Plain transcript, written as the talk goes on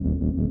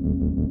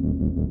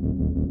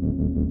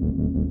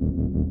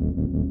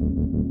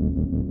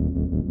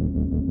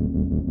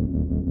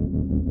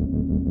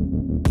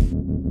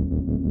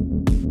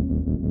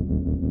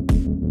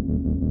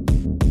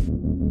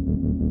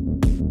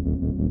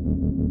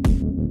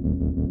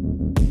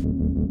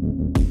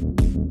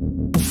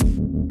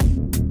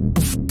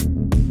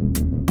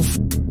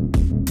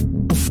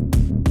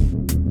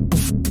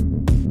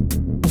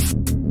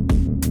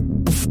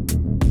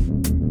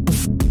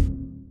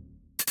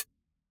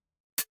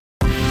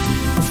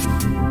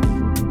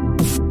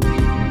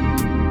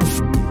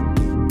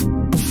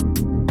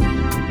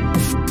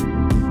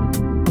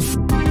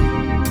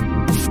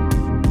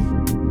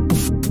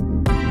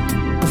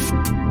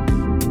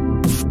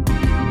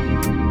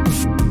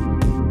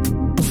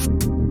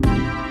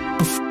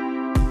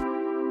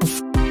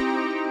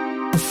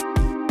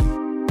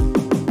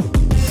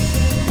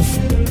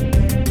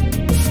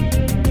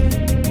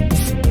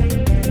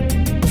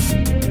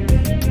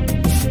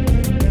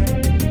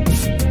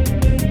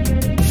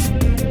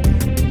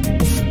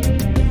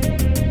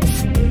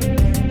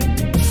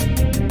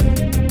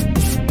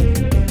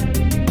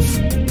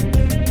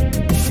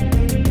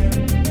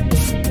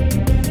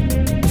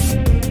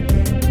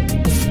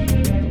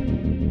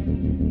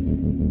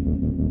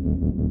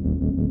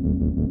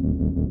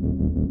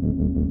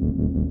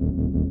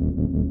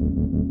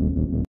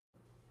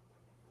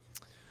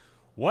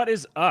What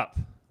is up?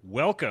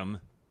 Welcome,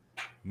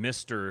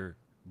 Mr.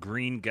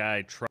 Green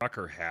Guy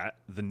Trucker Hat,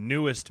 the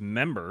newest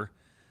member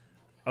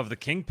of the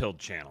King Pilled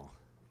channel.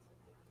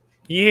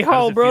 How does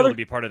Yeehaw, it brother. feel to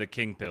be part of the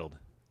King Pilled?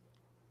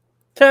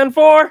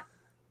 10-4.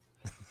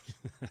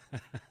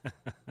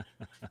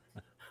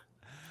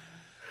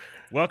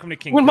 Welcome to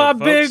King When Pilled,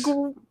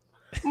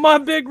 folks. my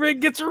big rig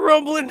gets a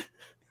rumbling,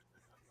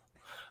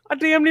 I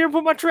damn near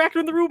put my tractor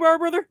in the rhubarb,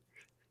 brother.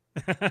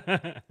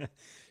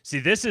 See,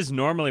 this is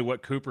normally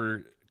what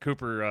Cooper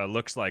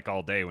looks like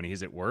all day when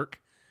he's at work.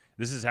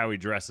 This is how he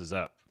dresses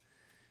up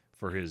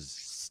for his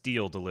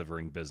steel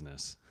delivering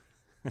business.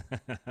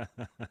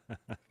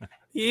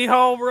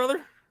 Yeehaw,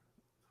 brother.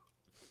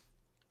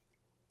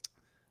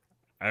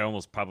 I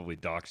almost probably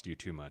doxed you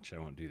too much. I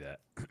won't do that.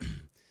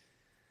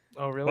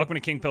 Oh, really? Welcome to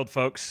King Pilled,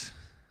 folks.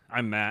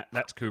 I'm Matt.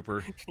 That's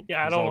Cooper.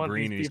 Yeah, I He's don't all want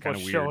green and these he's people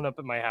kinda showing weird. up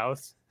at my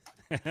house.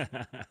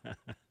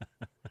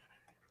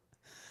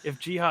 If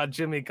Jihad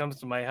Jimmy comes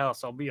to my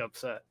house, I'll be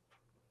upset.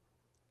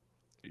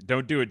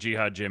 Don't do it,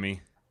 Jihad Jimmy.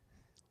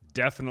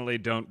 Definitely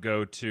don't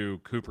go to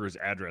Cooper's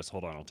address.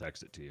 Hold on, I'll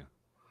text it to you.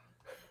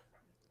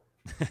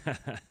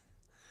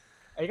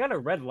 I got a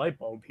red light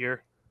bulb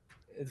here.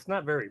 It's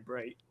not very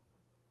bright.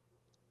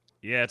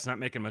 Yeah, it's not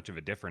making much of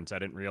a difference. I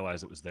didn't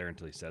realize it was there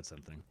until he said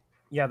something.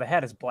 Yeah, the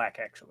hat is black,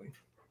 actually.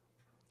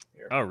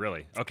 Here. Oh,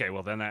 really? Okay,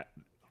 well then that...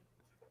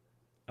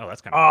 Oh,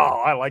 that's kind Oh, of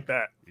cool. I like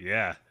that.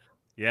 Yeah.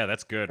 Yeah,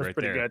 that's good That's right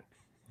pretty there. good.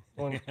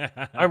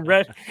 Well, I'm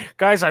red.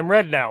 Guys, I'm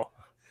red now.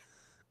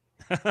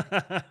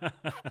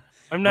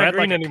 I'm not Red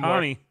green like anymore. A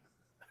commie.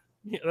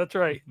 Yeah, that's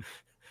right.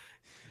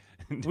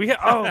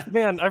 Oh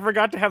man, I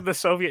forgot to have the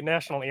Soviet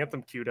national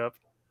anthem queued up.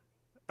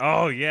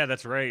 Oh yeah,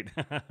 that's right.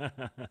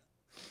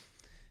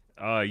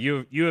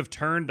 You have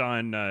turned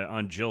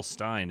on Jill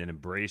Stein and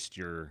embraced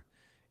your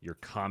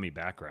commie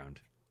background.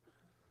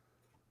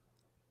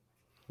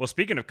 Well,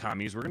 speaking of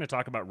commies, we're going to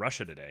talk about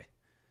Russia today.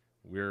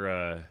 We've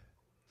got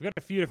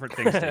a few different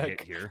things to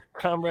hit here.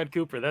 Comrade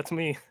Cooper, that's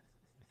me.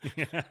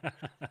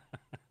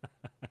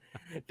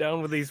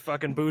 Down with these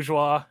fucking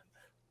bourgeois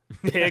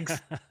pigs.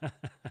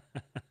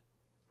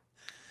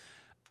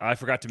 I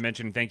forgot to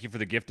mention, thank you for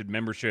the gifted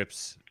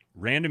memberships.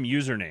 Random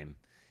username.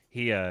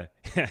 He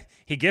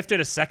he gifted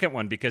a second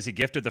one because he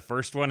gifted the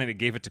first one and he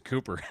gave it to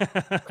Cooper.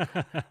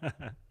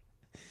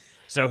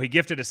 So he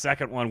gifted a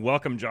second one.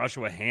 Welcome,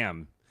 Joshua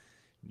Ham.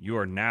 You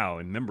are now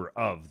a member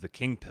of the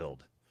King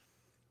Pilled.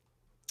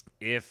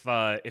 If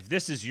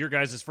this is your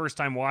guys' first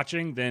time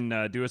watching,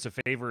 then do us a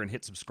favor and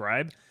hit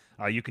subscribe.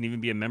 You can even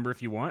be a member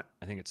if you want.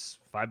 I think it's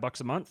 $5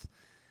 a month.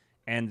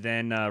 And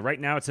then right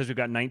now it says we've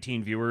got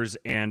 19 viewers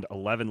and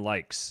 11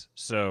 likes.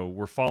 So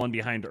we're falling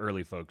behind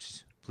early,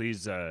 folks.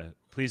 Please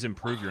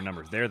improve your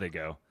numbers. There they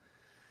go.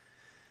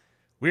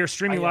 We are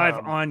streaming live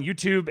on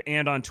YouTube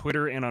and on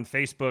Twitter and on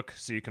Facebook,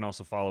 so you can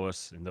also follow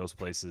us in those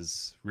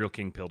places. Real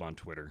King Pilled on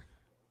Twitter.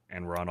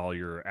 And we're on all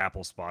your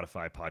Apple,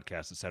 Spotify,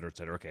 podcasts, et cetera, et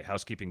cetera. Okay,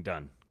 housekeeping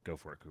done. Go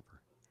for it,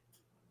 Cooper.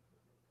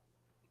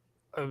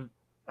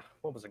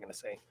 What was I going to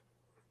say?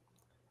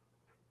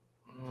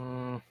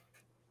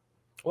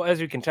 Well,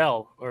 as you can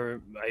tell, or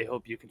I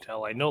hope you can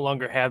tell, I no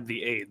longer have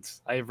the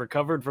AIDS. I have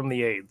recovered from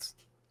the AIDS.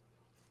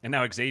 And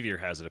now Xavier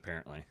has it,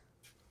 apparently.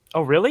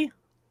 Oh, really?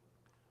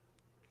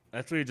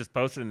 That's what he just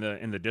posted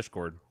in the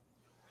Discord.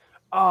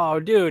 Oh,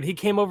 dude, he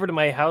came over to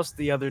my house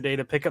the other day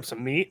to pick up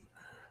some meat.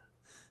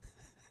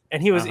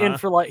 And he was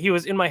he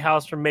was in my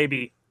house for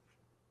maybe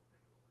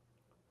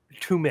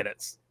 2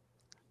 minutes.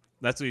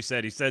 That's what he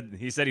said.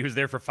 He said he was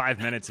there for 5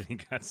 minutes and he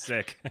got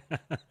sick.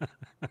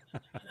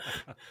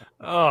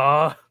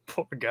 Oh,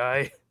 poor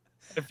guy.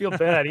 I feel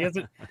bad. He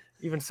hasn't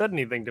even said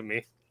anything to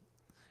me.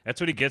 That's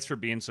what he gets for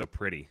being so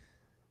pretty.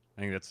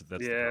 I think that's the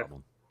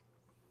problem.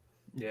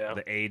 Yeah.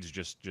 The AIDS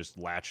just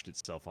latched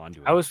itself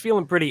onto him. I was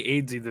feeling pretty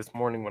AIDSy this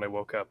morning when I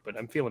woke up, but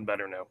I'm feeling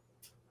better now.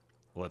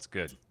 Well, that's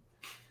good.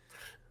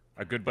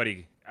 Our good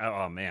buddy,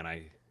 oh man,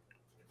 I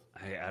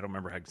don't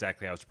remember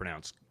exactly how it's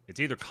pronounced. It's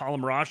either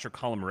Colum Rosh or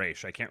Colum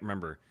Raish. I can't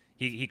remember.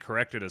 He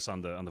corrected us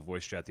on the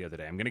voice chat the other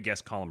day. I'm going to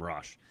guess Colum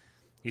Rosh.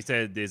 He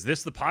said, "Is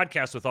this the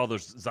podcast with all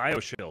those Zio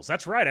shills?"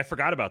 That's right. I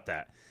forgot about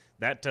that.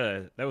 That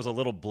was a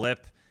little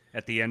blip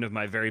at the end of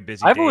my very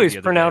busy day. I've always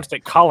pronounced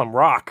it Colum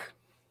Rock.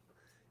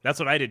 That's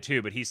what I did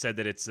too, but he said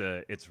that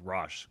it's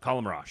Rosh.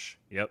 Colum Rosh.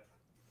 Yep.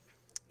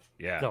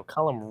 Yeah. No,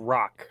 Colum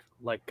Rock,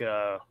 like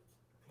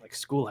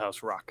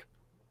Schoolhouse Rock.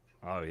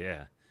 Oh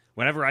yeah.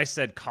 Whenever I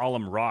said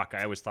column rock,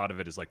 I always thought of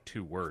it as like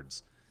two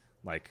words,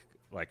 like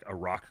a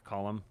rock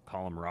column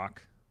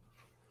rock.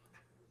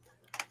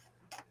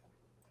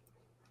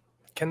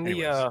 Can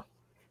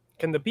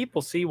the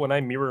people see when I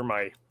mirror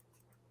my,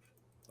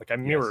 like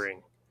I'm mirroring?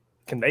 Yes.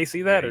 Can they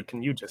see that, or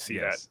can you just see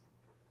that?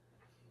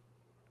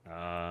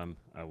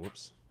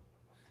 Whoops.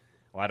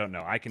 Well, I don't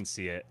know. I can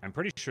see it. I'm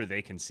pretty sure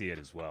they can see it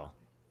as well.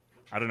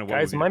 I don't know what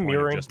guys, am I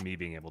mirroring? Just me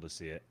being able to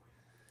see it.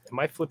 Am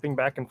I flipping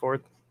back and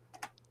forth?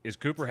 Is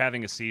Cooper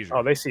having a seizure?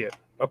 Oh, they see it.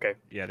 Okay.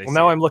 Yeah,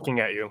 now I'm looking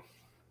at you.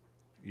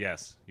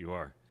 Yes, you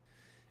are.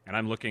 and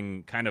I'm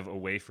looking kind of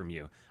away from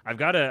you. I've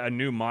got a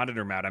new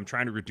monitor mount. I'm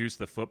trying to reduce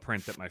the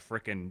footprint that my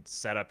frickin'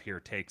 setup here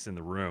takes in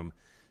the room.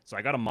 So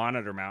I got a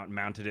monitor mount and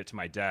mounted it to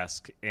my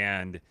desk,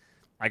 and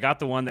I got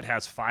the one that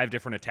has 5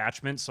 different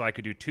attachments, so I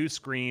could do 2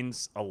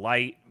 screens, a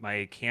light,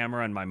 my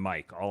camera, and my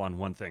mic all on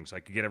one thing, so I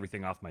could get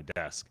everything off my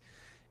desk.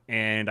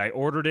 And I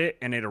ordered it,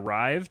 and it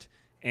arrived,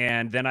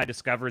 and then I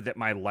discovered that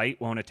my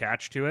light won't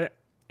attach to it,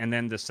 and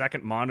then the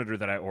second monitor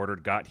that I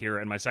ordered got here,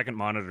 and my second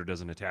monitor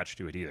doesn't attach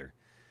to it either.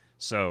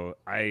 So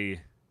I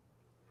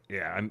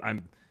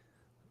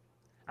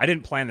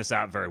didn't plan this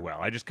out very well.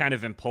 I just kind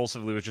of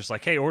impulsively was just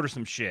like, hey, order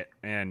some shit,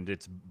 and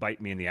it's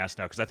biting me in the ass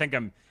now because I think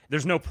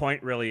there's no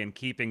point really in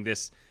keeping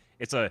this.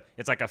 It's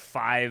like a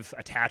 5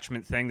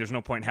 attachment thing. There's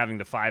no point in having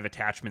the 5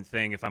 attachment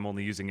thing if I'm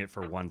only using it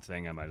for one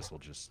thing. I might as well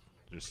just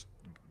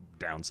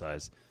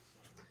downsize.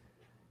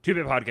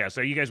 2-Bit Podcast.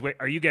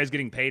 Are you guys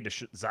getting paid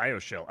to Zio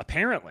shill?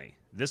 Apparently,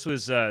 this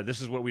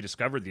is what we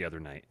discovered the other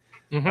night.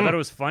 Mm-hmm. I thought it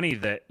was funny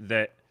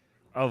that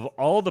of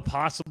all the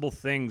possible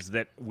things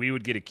that we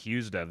would get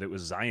accused of, it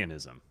was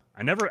Zionism.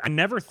 I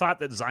never thought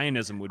that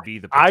Zionism would be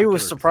the. I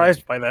was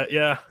surprised by that.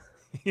 Yeah.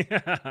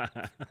 Yeah.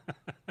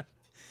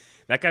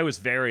 That guy was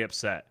very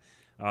upset.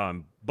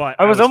 But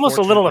I was almost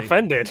a little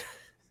offended.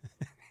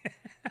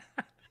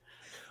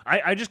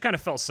 I just kind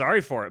of felt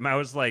sorry for him. I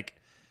was like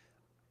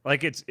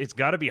it's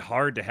got to be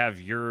hard to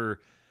have your,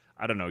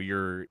 I don't know,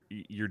 your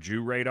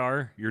Jew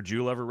radar, your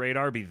Jew lover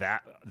radar be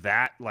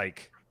that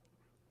like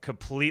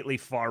completely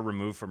far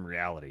removed from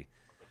reality.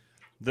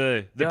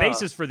 The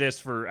basis for this,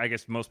 for I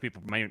guess most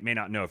people may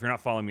not know if you're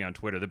not following me on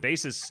Twitter, the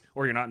basis,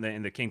 or you're not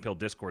in the King Pill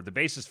Discord, the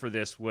basis for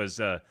this was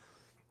I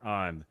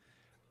don't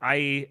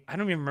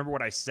even remember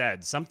what I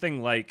said.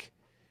 Something like,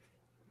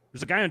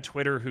 there's a guy on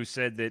Twitter who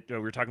said that we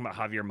were talking about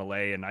Javier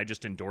Milei, and I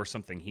just endorsed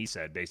something he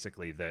said,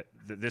 basically that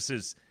this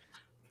is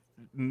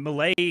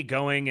Milei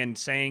going and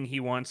saying he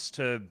wants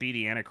to be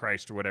the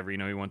Antichrist or whatever. You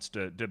know, he wants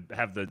to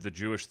have the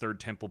Jewish third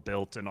temple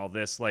built and all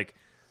this. Like,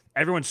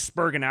 everyone's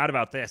spurging out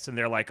about this, and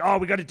they're like, oh,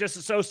 we got to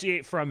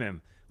disassociate from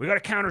him. We got to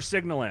counter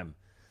signal him.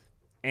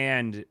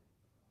 And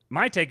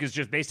my take is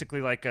just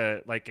basically like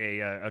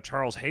a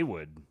Charles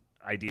Haywood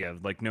idea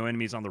of like no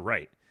enemies on the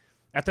right.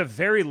 At the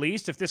very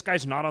least, if this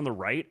guy's not on the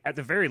right, at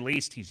the very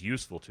least, he's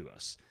useful to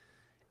us.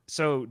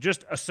 So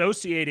just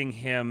associating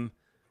him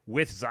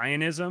with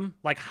Zionism,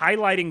 like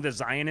highlighting the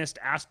Zionist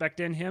aspect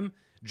in him,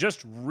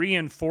 just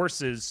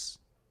reinforces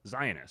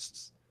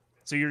Zionists.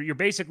 So you're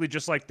basically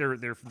just like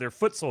their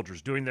foot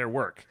soldiers doing their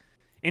work,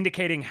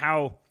 indicating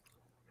how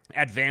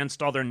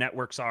advanced all their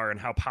networks are and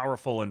how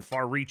powerful and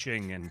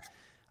far-reaching. And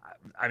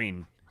I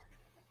mean,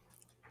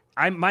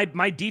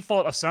 my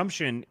default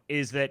assumption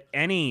is that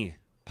any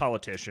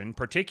politician,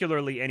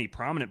 particularly any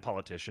prominent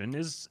politician,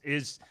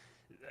 is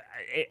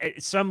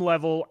at some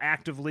level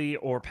actively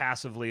or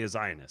passively a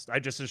Zionist.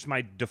 It's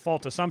my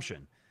default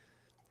assumption.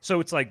 So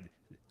it's like,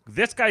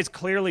 this guy's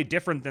clearly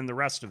different than the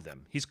rest of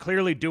them. He's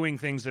clearly doing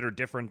things that are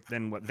different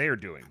than what they're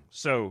doing.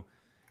 So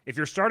if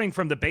you're starting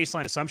from the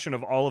baseline assumption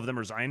of all of them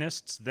are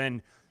Zionists,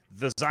 then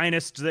the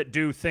Zionists that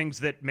do things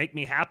that make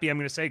me happy, I'm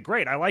going to say,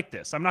 great, I like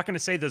this. I'm not going to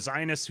say the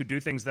Zionists who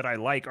do things that I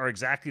like are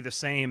exactly the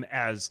same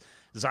as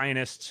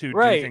Zionists who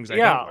do things I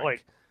don't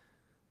like.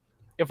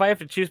 If I have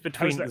to choose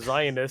between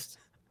Zionists,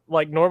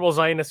 like normal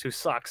Zionists who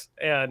sucks,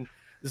 and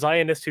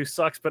Zionist who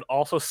sucks but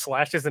also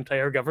slashes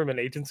entire government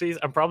agencies,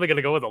 I'm probably going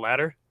to go with the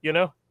latter, you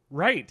know?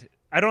 Right.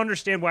 I don't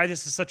understand why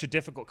this is such a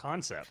difficult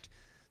concept.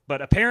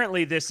 But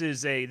apparently this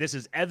is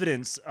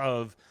evidence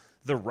of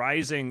the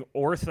rising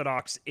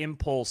Orthodox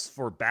impulse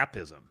for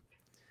Baptism.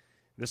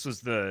 This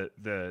was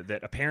that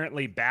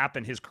apparently Bap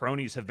and his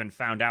cronies have been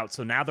found out,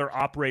 so now they're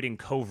operating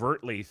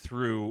covertly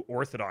through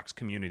Orthodox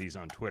communities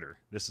on Twitter.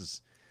 This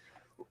is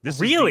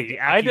really the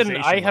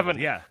accusation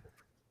Yeah.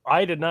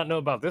 I did not know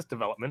about this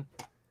development.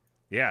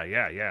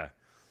 Yeah.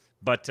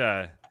 But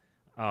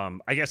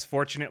I guess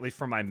fortunately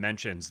for my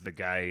mentions, the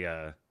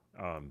guy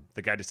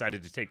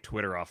decided to take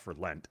Twitter off for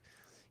Lent.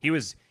 He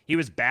was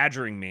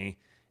badgering me,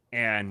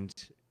 and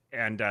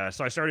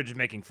so I started just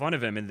making fun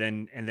of him, and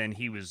then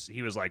he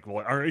was like,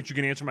 well, aren't you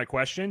going to answer my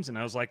questions? And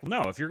I was like,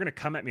 well, no, if you're going to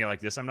come at me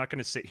like this, I'm not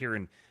going to sit here.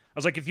 And I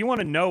was like, if you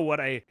want to know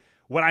what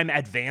I'm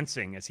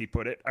advancing, as he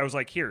put it, I was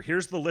like,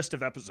 here's the list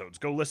of episodes.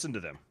 Go listen to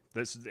them.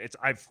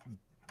 I've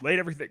laid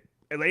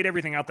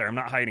everything out there. I'm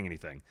not hiding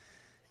anything.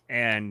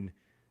 And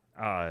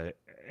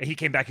he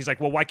came back. He's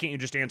like, well, why can't you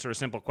just answer a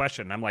simple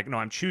question? And I'm like, no,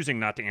 I'm choosing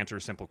not to answer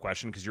a simple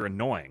question because you're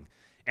annoying.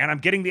 And I'm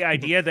getting the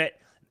idea that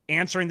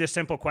answering this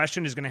simple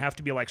question is going to have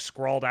to be like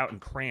scrawled out in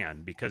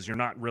crayon because you're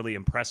not really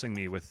impressing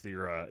me with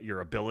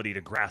your ability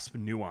to grasp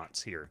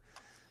nuance here.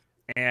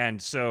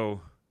 And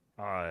so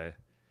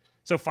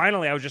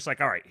finally I was just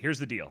like, all right, here's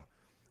the deal.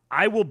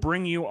 I will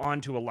bring you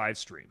onto a live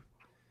stream.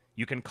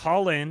 You can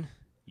call in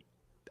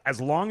as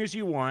long as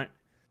you want.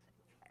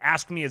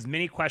 Ask me as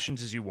many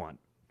questions as you want.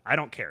 I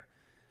don't care.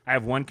 I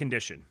have one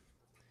condition.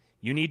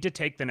 You need to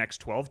take the next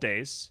 12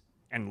 days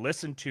and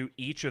listen to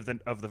each of the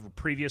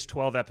previous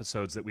 12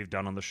 episodes that we've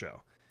done on the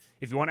show.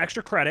 If you want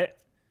extra credit,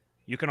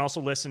 You can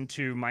also listen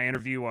to my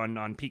interview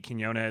on Pete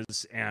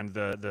Quinones and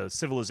the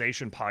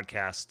Civilization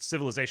podcast,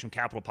 Civilization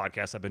Capital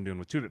podcast I've been doing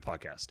with 2-Bit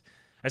Podcast.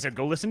 I said,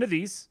 go listen to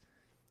these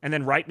and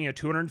then write me a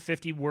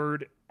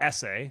 250-word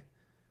essay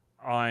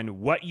on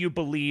what you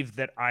believe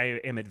that I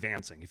am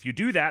advancing. If you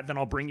do that, then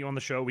I'll bring you on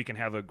the show. We can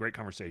have a great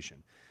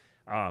conversation.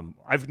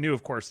 I knew,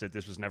 of course, that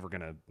this was never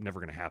gonna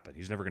happen.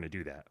 He's never gonna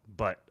do that.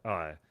 But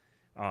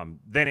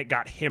then it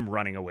got him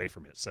running away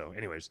from it. So,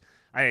 anyways,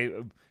 I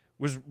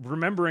was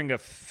remembering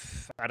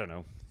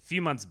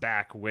few months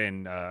back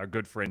when our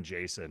good friend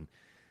Jason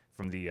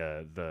from the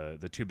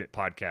 2-Bit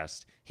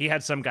Podcast, he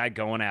had some guy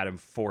going at him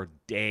for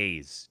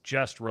days,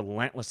 just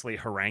relentlessly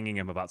haranguing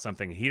him about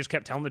something. He just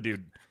kept telling the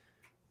dude,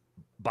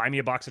 buy me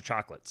a box of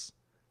chocolates.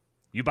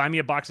 You buy me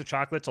a box of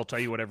chocolates, I'll tell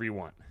you whatever you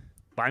want.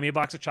 Buy me a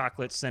box of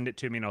chocolates, send it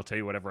to me, and I'll tell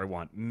you whatever I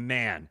want.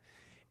 Man,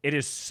 it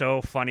is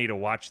so funny to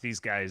watch these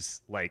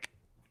guys like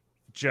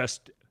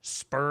just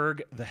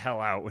spurg the hell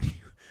out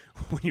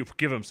when you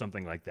give them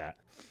something like that.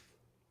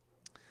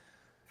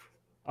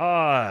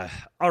 All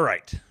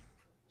right.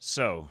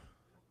 So,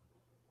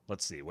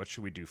 let's see. What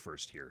should we do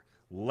first here?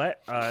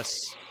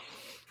 Let's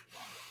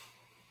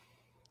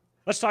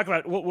talk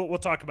about. We'll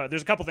talk about.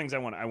 There's a couple things I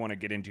want to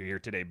get into here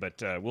today,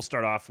 but we'll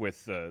start off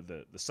with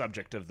the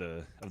subject of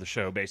the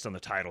show based on the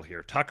title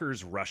here: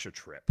 Tucker's Russia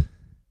trip.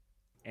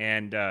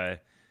 And I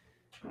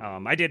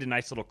did a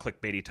nice little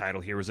clickbaity title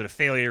here. Was it a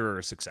failure or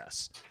a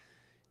success?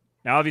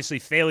 Now, obviously,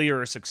 failure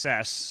or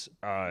success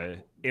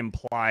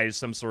implies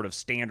some sort of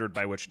standard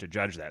by which to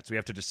judge that. So we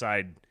have to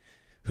decide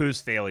who's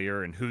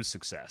failure and who's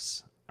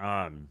success.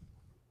 And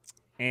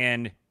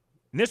in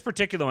this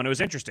particular one, it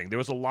was interesting. There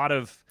was a lot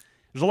of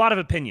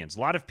opinions. A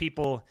lot of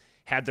people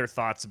had their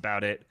thoughts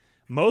about it.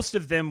 Most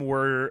of them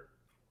were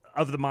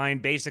of the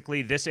mind,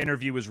 basically, this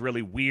interview was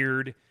really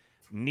weird.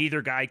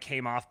 Neither guy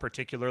came off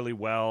particularly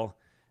well.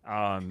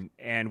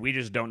 And we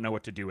just don't know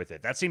what to do with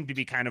it. That seemed to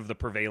be kind of the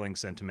prevailing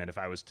sentiment if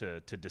I was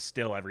to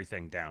distill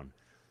everything down.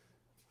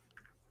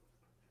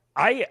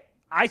 I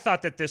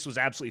thought that this was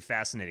absolutely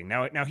fascinating.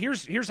 Now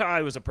here's how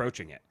I was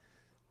approaching it.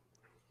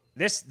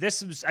 This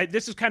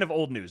is kind of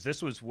old news.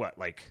 This was what,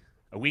 like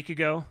a week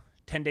ago,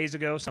 10 days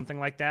ago,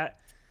 something like that.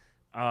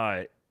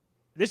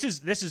 This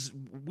is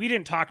we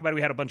didn't talk about it.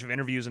 We had a bunch of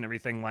interviews and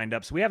everything lined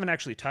up, so we haven't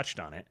actually touched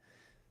on it.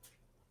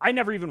 I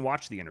never even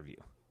watched the interview.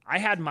 I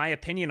had my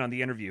opinion on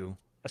the interview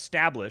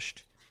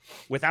established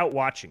without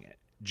watching it,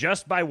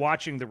 just by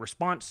watching the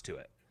response to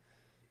it.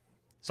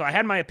 So I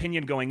had my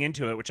opinion going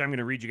into it, which I'm going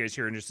to read you guys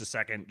here in just a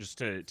second, just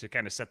to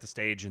kind of set the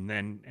stage, and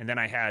then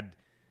I had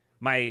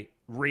my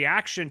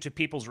reaction to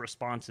people's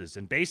responses,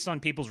 and based on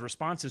people's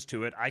responses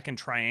to it, I can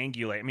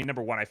triangulate. I mean,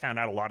 number one, I found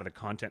out a lot of the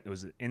content that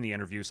was in the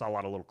interview, saw a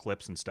lot of little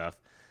clips and stuff.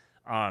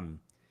 But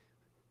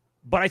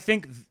I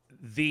think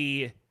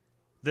the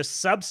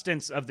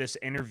substance of this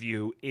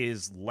interview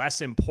is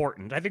less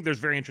important. I think there's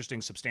very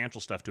interesting,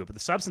 substantial stuff to it, but the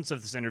substance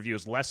of this interview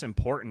is less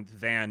important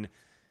than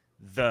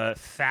the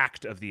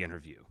fact of the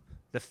interview.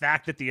 The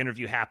fact that the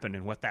interview happened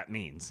and what that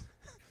means.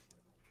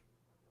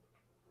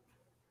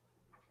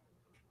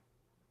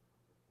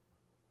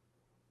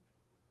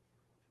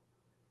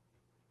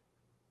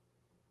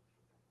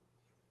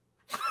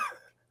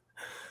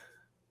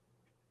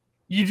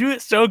 You do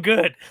it so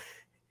good.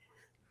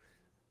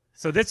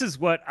 So this is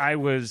what I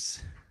wrote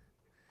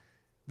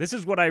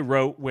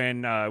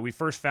when we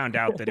first found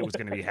out that it was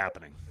going to be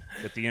happening,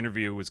 that the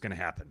interview was going to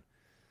happen.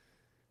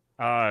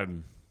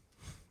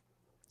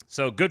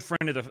 So good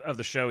friend of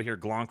the show here,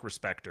 Glonk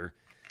Respecter,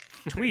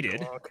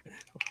 tweeted.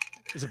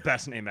 It's the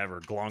best name ever,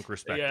 Glonk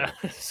Respecter. Yeah,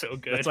 so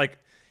good. It's like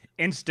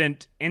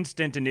instant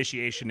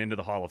initiation into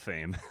the Hall of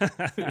Fame.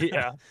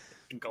 Yeah,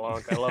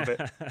 Glonk, I love it.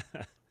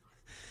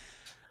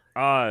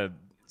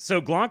 So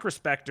Glonk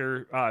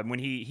Respecter, when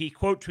he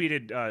quote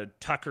tweeted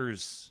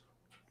Tucker's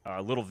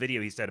little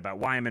video he said about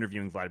why I'm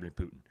interviewing Vladimir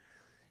Putin.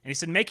 And he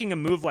said, making a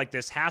move like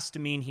this has to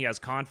mean he has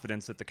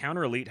confidence that the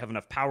counter-elite have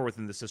enough power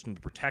within the system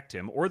to protect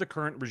him, or the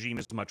current regime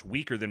is much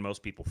weaker than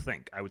most people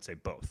think. I would say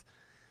both.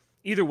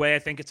 Either way, I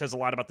think it says a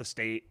lot about the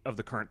state of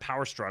the current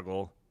power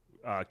struggle.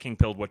 King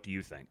Pilled, what do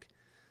you think?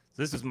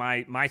 So this is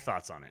my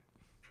thoughts on it.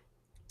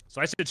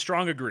 So I said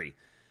strong agree.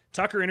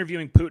 Tucker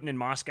interviewing Putin in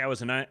Moscow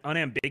is an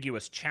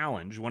unambiguous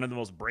challenge, one of the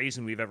most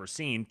brazen we've ever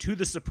seen, to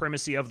the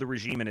supremacy of the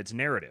regime and its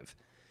narrative.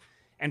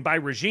 And by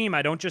regime,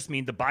 I don't just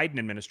mean the Biden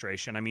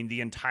administration. I mean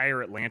the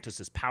entire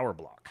Atlantis' power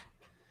bloc.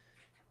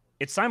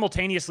 It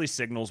simultaneously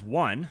signals,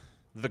 one,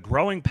 the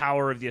growing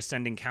power of the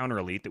ascending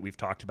counter-elite that we've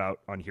talked about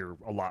on here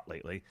a lot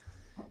lately,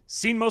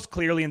 seen most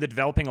clearly in the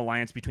developing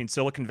alliance between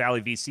Silicon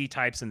Valley VC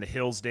types and the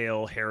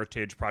Hillsdale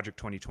Heritage Project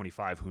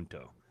 2025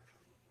 junto.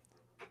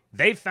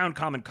 They've found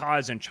common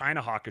cause in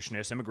China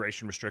hawkishness,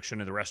 immigration restriction,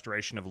 and the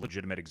restoration of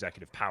legitimate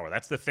executive power.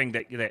 That's the thing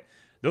that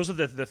those are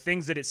the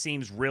things that it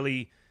seems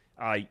really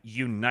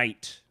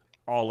unite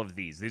all of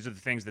these. These are the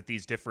things that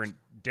these different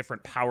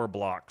power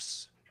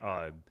blocks,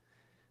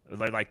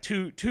 like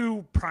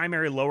two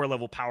primary lower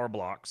level power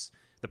blocks.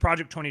 The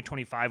Project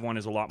 2025 one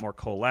is a lot more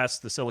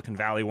coalesced. The Silicon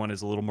Valley one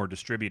is a little more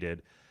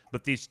distributed.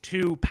 But these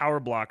two power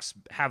blocks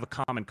have a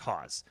common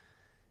cause.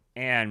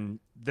 And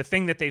the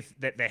thing that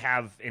they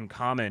have in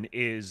common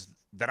is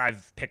that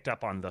I've picked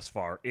up on thus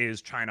far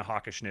is China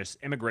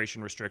hawkishness,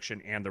 immigration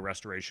restriction, and the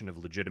restoration of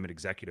legitimate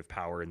executive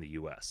power in the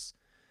U.S.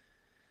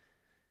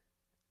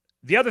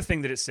 The other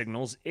thing that it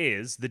signals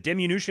is the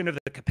diminution of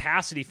the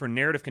capacity for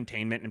narrative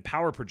containment and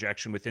power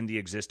projection within the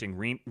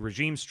existing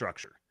regime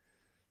structure.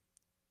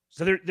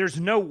 So there's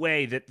no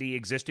way that the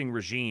existing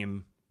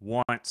regime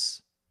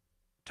wants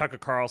Tucker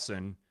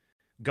Carlson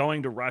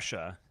going to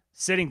Russia,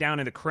 sitting down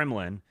in the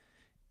Kremlin,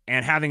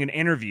 and having an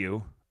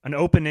interview, an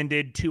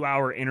open-ended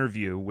 2-hour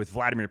interview with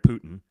Vladimir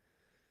Putin,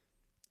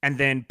 and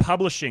then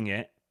publishing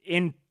it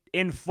in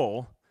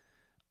full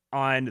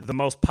on the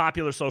most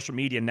popular social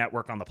media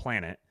network on the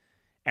planet,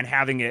 and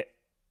having it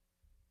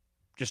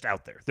just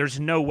out there. There's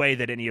no way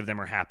that any of them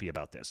are happy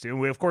about this.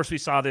 And of course, we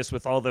saw this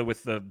with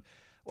the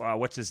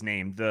what's his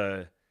name,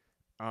 the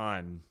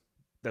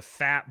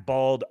fat,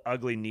 bald,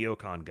 ugly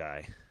neocon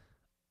guy.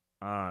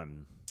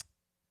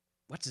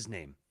 What's his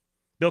name?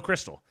 Bill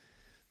Kristol.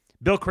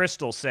 Bill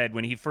Kristol said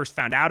when he first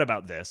found out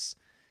about this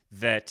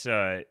that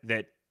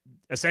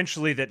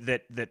essentially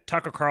that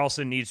Tucker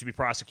Carlson needs to be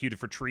prosecuted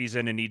for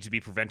treason and needs to be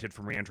prevented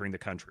from re-entering the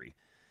country.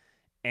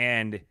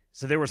 And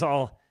so there was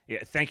all.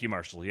 Yeah, thank you,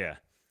 Marshall. Yeah,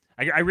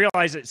 I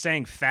realize that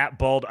saying fat,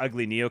 bald,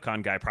 ugly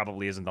neocon guy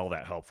probably isn't all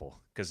that helpful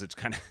because it's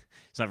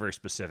not very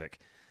specific.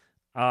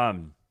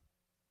 So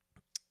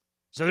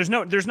there's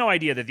no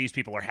idea that these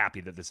people are happy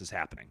that this is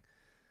happening.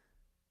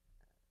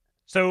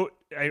 So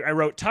I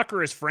wrote,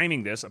 Tucker is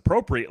framing this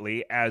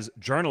appropriately as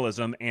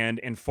journalism and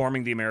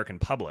informing the American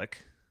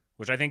public,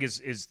 which I think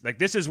is like,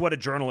 this is what a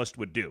journalist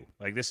would do.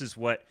 Like, this is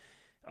what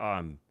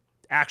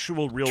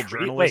actual real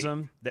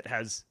journalism that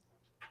has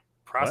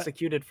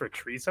prosecuted for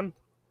treason.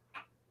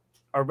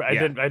 I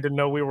didn't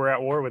know we were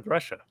at war with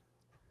Russia.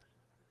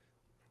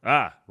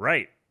 Ah,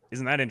 right.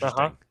 Isn't that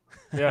interesting?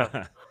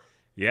 Yeah.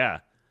 Yeah.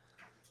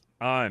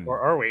 Or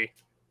are we?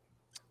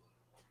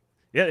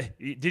 Yeah.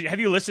 Have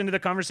you listened to the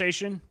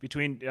conversation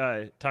between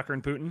Tucker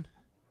and Putin?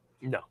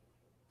 No.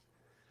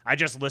 I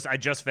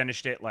just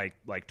finished it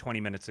like 20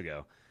 minutes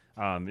ago.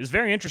 It's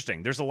very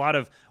interesting. There's a lot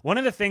of one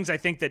of the things I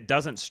think that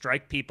doesn't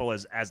strike people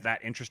as that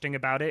interesting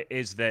about it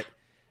is that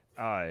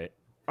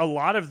a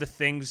lot of the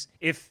things,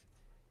 if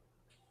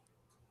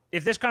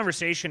this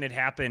conversation had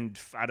happened,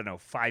 I don't know,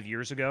 5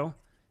 years ago,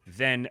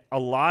 then a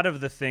lot of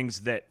the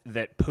things that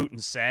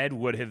Putin said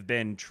would have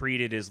been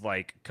treated as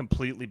like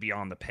completely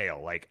beyond the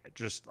pale, like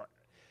just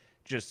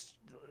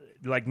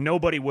like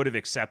nobody would have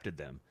accepted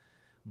them.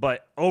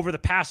 But over the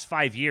past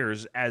 5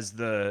 years, as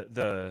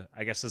the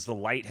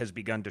light has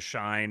begun to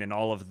shine and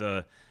all of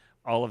the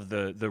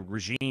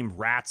regime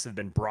rats have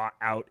been brought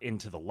out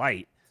into the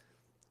light,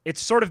 it's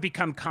sort of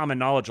become common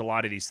knowledge, a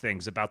lot of these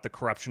things about the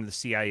corruption of the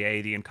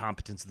CIA, the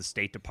incompetence of the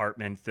State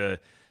Department, the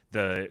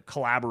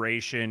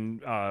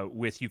collaboration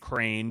with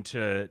Ukraine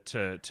to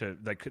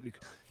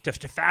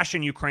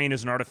fashion Ukraine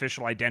as an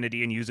artificial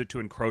identity and use it to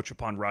encroach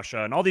upon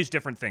Russia, and all these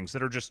different things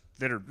that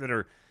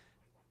are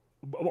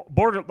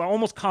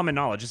almost common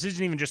knowledge. This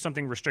isn't even just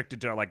something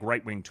restricted to like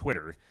right-wing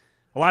Twitter.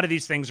 A lot of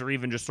these things are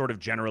even just sort of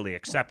generally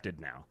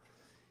accepted now.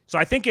 So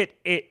I think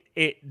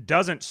it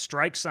doesn't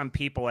strike some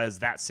people as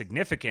that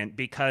significant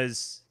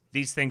because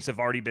these things have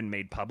already been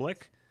made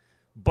public.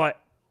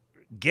 But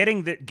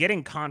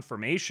getting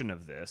confirmation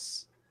of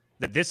this,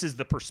 that this is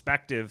the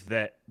perspective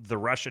that the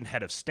Russian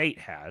head of state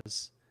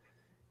has,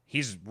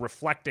 he's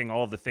reflecting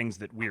all of the things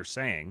that we're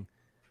saying,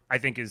 I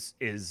think is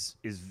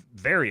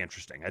very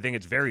interesting. I think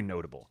it's very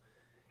notable.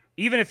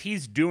 Even if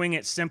he's doing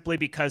it simply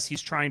because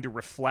he's trying to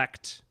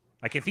reflect.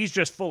 Like, if he's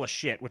just full of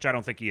shit, which I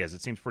don't think he is,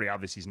 it seems pretty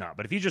obvious he's not.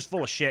 But if he's just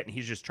full of shit and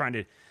he's just trying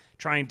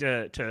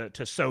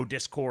to sow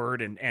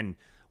discord and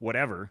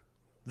whatever,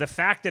 the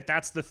fact that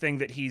that's the thing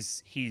that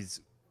he's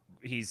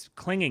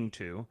clinging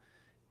to,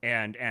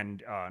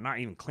 and not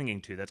even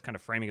clinging to, that's kind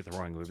of framing it the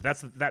wrong way.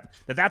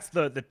 But that's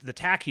the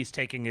tack he's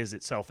taking is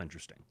itself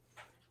interesting.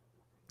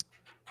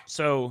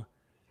 So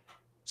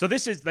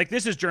this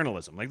is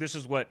journalism. Like, this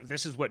is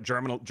what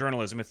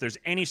journalism. If there's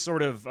any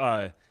sort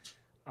of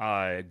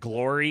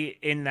glory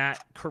in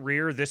that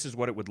career, this is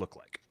what it would look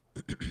like.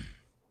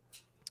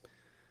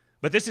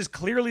 But this is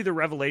clearly the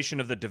revelation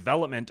of the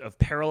development of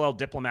parallel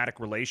diplomatic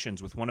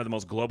relations with one of the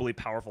most globally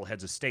powerful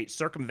heads of state,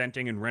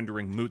 circumventing and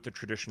rendering moot the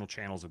traditional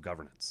channels of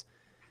governance.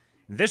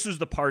 This was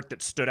the part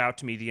that stood out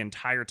to me the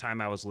entire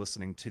time I was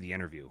listening to the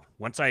interview.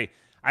 Once I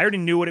already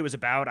knew what it was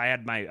about. I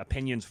had my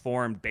opinions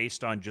formed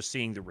based on just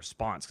seeing the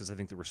response, because I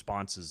think the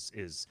response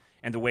is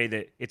and the way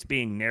that it's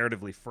being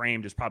narratively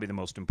framed is probably the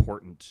most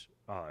important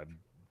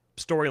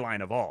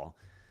storyline of all.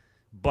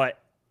 But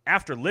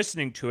after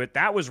listening to it,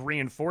 that was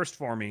reinforced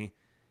for me,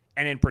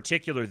 and in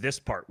particular, this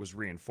part was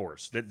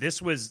reinforced, that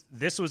this was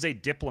a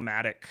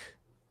diplomatic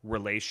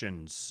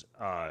relations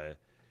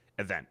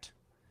event.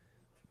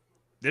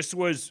 This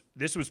was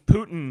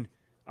Putin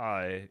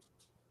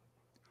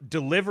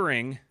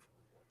delivering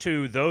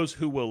to those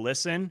who will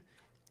listen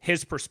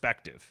his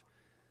perspective,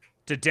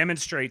 to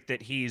demonstrate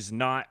that he's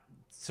not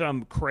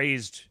some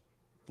crazed,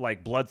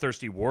 like,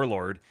 bloodthirsty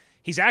warlord.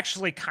 He's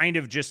actually kind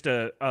of just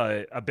a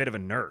bit of a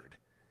nerd.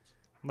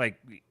 Like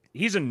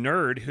he's a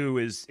nerd who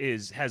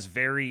has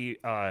very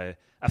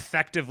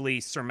effectively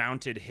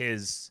surmounted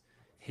his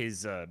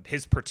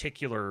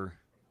particular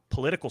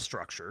political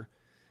structure,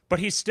 but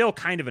he's still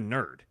kind of a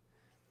nerd.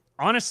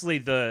 Honestly,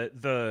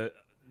 this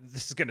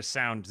is gonna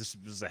sound, this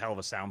is a hell of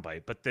a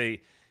soundbite, but the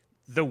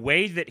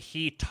way that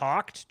he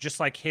talked, just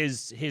like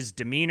his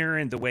demeanor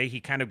and the way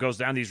he kind of goes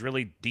down these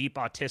really deep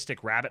autistic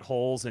rabbit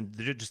holes, and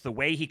just the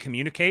way he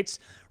communicates,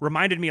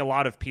 reminded me a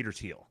lot of Peter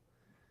Thiel.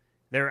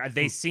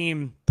 They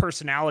seem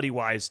personality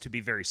wise to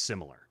be very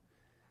similar.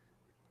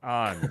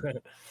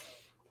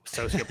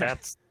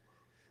 Sociopaths.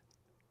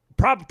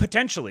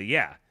 Potentially,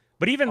 yeah.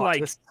 But even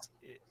Autists.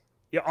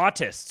 like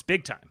autists,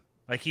 big time.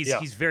 Like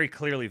he's very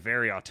clearly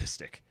very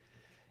autistic,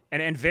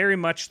 and very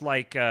much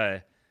like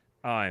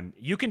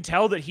you can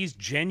tell that he's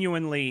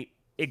genuinely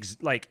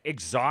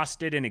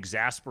exhausted and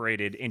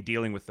exasperated in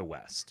dealing with the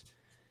West.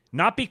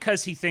 Not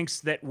because he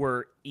thinks that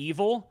we're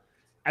evil,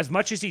 as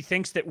much as he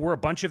thinks that we're a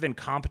bunch of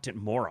incompetent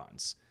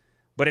morons.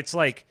 But it's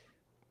like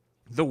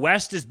the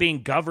West is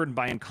being governed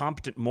by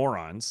incompetent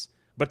morons,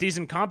 but these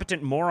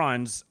incompetent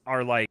morons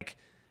are like,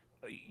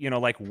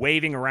 like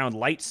waving around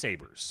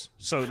lightsabers.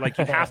 So like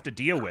you have to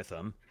deal with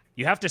them.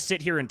 You have to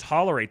sit here and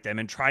tolerate them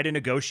and try to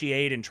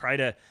negotiate and try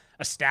to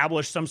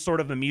establish some sort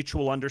of a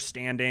mutual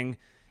understanding,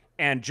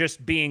 and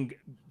just being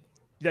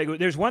like,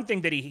 there's one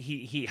thing that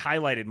he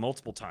highlighted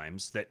multiple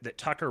times that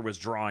Tucker was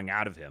drawing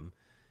out of him.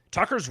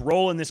 Tucker's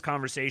role in this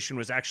conversation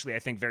was actually, I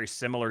think, very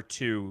similar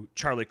to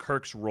Charlie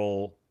Kirk's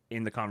role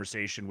in the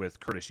conversation with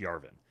Curtis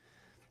Yarvin,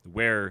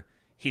 where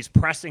he's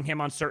pressing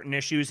him on certain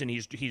issues and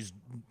he's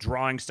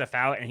drawing stuff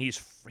out, and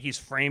he's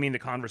framing the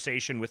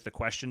conversation with the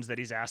questions that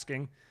he's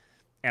asking,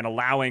 and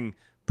allowing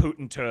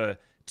Putin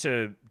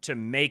to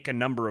make a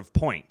number of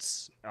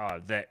points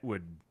that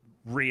would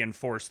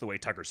reinforce the way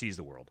Tucker sees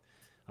the world.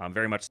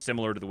 Very much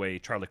similar to the way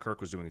Charlie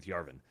Kirk was doing with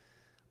Yarvin.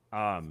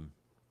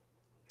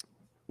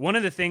 One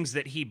of the things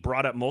that he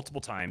brought up multiple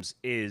times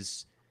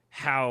is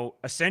how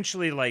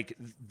essentially like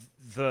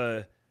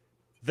the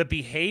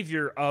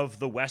behavior of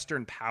the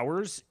Western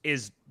powers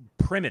is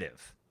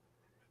primitive.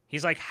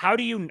 He's like, how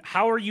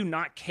are you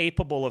not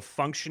capable of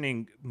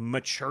functioning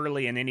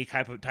maturely in any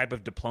type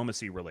of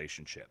diplomacy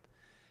relationship?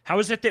 How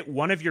is it that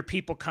one of your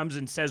people comes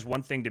and says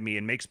one thing to me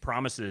and makes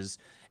promises,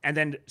 and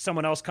then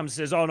someone else comes and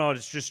says, oh no,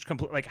 it's just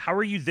complete? Like, how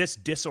are you this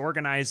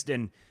disorganized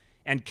and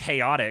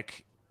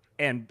chaotic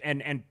and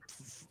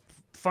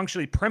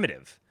functionally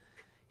primitive?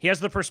 He has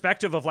the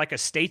perspective of like a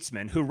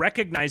statesman who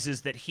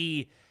recognizes that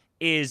he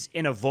is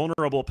in a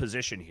vulnerable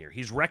position here.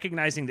 He's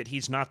recognizing that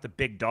he's not the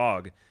big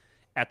dog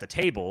at the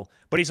table,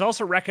 but he's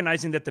also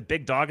recognizing that the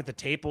big dog at the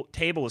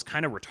table is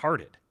kind of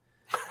retarded.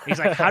 He's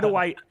like, how do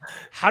I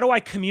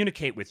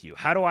communicate with you?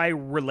 How do I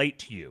relate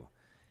to you?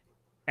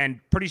 And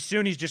pretty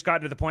soon he's just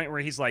gotten to the point where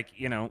he's like,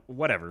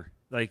 whatever.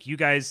 Like, you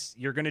guys,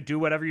 you're going to do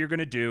whatever you're going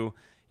to do.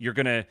 You're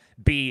going to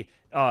be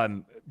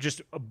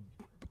just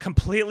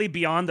completely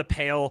beyond the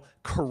pale,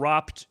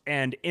 corrupt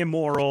and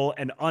immoral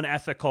and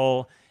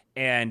unethical,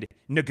 and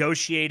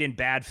negotiate in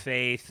bad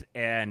faith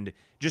and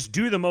just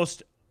do the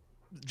most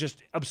just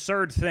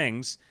absurd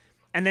things,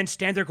 and then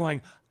stand there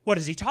going, what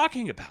is he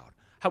talking about?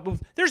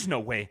 There's no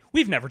way.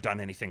 We've never done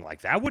anything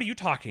like that. What are you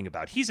talking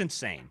about? He's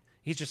insane.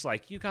 He's just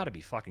like, you got to be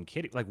fucking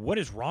kidding. Like, what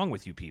is wrong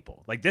with you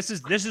people? Like, this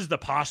is the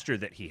posture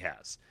that he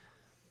has.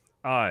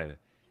 And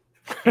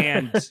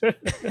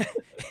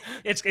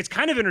it's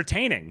kind of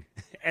entertaining.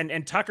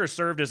 And Tucker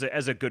served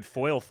as a good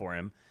foil for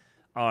him.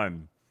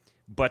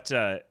 But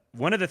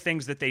one of the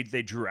things that they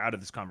drew out of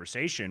this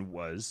conversation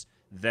was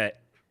that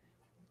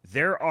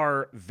there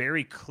are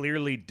very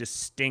clearly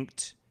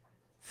distinct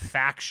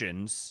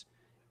factions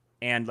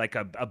and like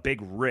a big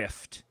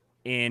rift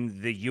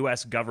in the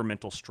U.S.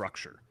 governmental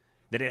structure,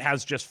 that it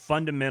has just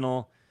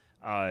fundamental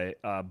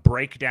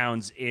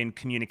breakdowns in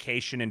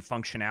communication and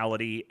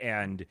functionality,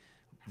 and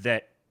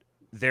that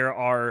there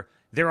are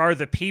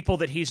the people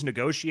that he's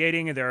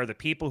negotiating, and there are the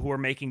people who are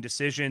making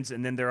decisions,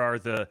 and then there are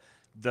the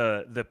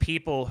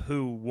people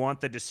who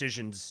want the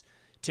decisions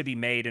to be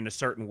made in a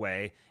certain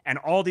way, and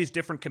all these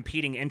different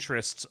competing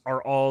interests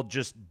are all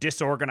just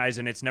disorganized,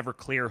 and it's never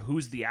clear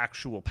who's the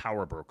actual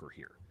power broker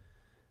here.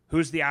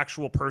 Who's the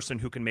actual person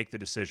who can make the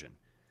decision?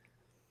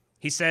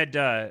 He said,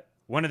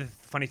 one of the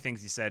funny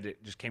things he said,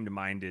 it just came to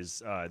mind,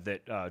 is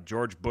that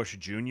George Bush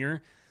Jr.,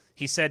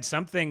 he said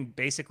something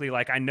basically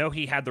like, I know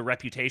he had the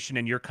reputation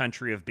in your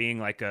country of being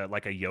like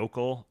a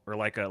yokel or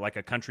like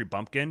a country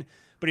bumpkin,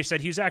 but he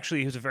said he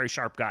was a very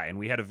sharp guy, and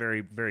we had a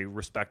very, very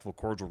respectful,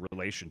 cordial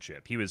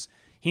relationship.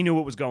 He knew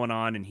what was going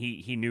on, and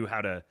he knew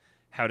how to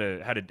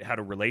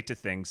relate to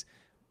things.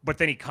 But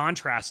then he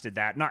contrasted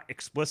that, not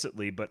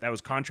explicitly, but that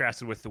was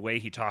contrasted with the way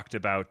he talked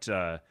about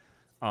Bill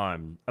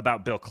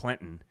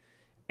Clinton,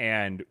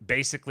 and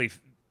basically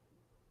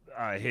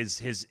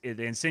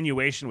the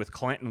insinuation with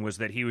Clinton was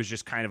that he was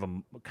just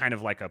kind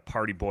of like a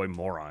party boy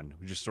moron,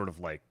 just sort of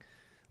like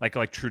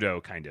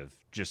Trudeau, kind of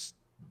just,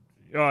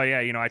 oh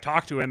yeah, I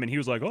talked to him and he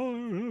was like, oh,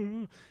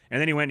 and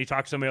then he went and he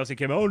talked to somebody else. He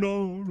came, oh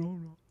no.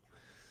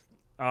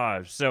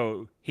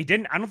 So he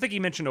didn't. I don't think he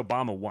mentioned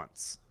Obama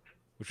once,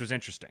 which was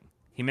interesting.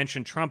 He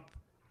mentioned Trump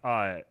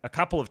a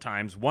couple of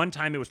times. One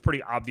time it was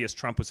pretty obvious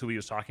Trump was who he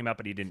was talking about,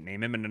 but he didn't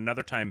name him. And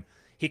another time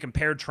he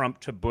compared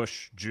Trump to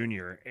Bush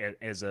Jr.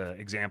 as an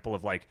example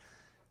of like,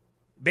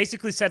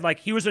 basically said like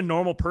he was a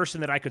normal person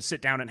that I could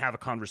sit down and have a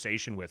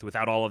conversation with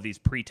without all of these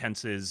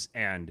pretenses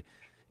and,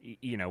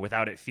 you know,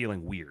 without it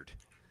feeling weird.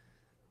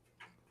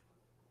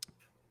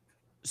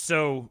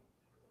 So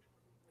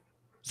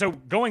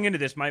going into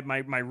this, my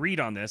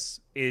read on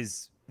this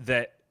is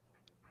that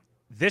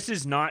this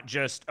is not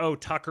just, oh,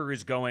 Tucker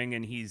is going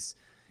and he's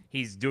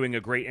doing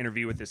a great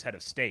interview with this head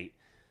of state.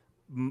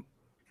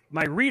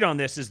 My read on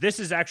this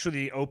is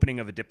actually the opening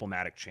of a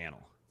diplomatic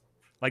channel.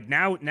 Like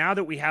now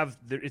that we have,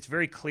 it's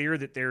very clear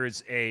that there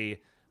is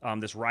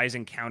this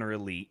rising counter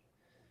elite,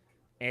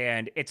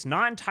 and it's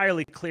not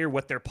entirely clear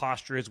what their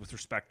posture is with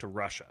respect to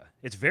Russia.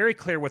 It's very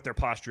clear what their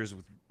posture is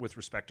with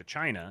respect to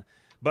China,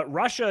 but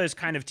Russia is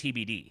kind of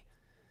TBD.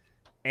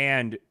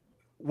 And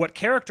what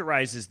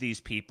characterizes these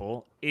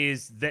people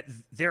is that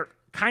they're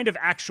kind of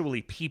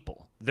actually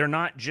people. They're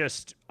not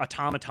just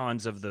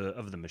automatons of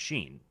the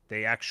machine.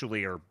 They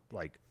actually are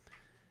like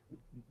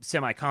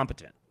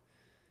semi-competent.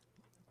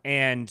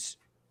 And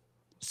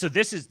so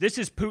this is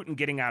Putin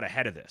getting out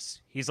ahead of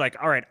this. He's like,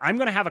 all right, I'm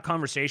going to have a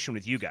conversation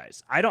with you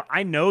guys.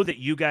 I know that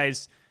you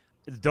guys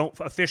don't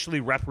officially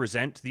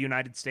represent the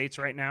United States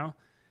right now.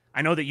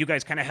 I know that you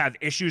guys kind of have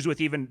issues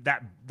with even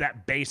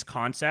that base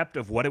concept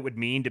of what it would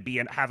mean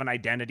to have an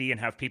identity and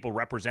have people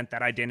represent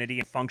that identity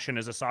and function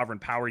as a sovereign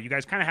power. You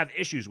guys kind of have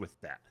issues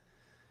with that.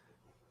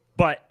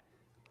 But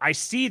I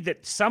see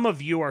that some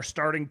of you are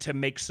starting to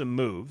make some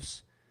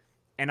moves,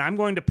 and I'm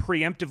going to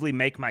preemptively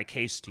make my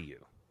case to you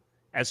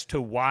as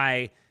to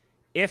why,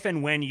 if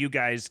and when you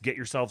guys get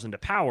yourselves into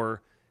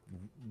power,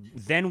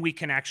 then we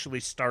can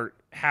actually start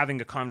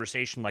having a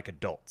conversation like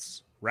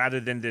adults, rather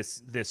than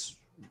this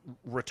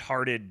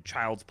retarded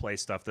child's play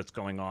stuff that's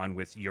going on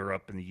with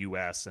Europe and the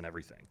US and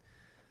everything.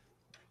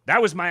 That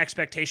was my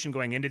expectation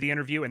going into the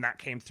interview, and that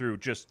came through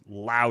just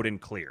loud and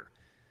clear.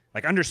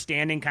 Like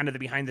understanding kind of the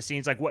behind the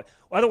scenes, like what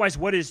is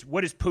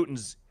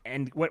Putin's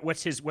and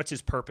what's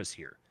his purpose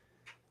here?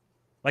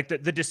 Like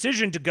the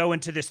decision to go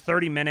into this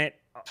 30-minute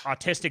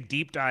autistic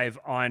deep dive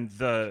on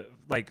the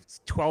like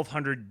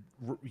 1200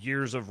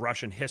 years of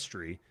Russian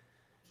history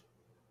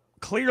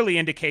clearly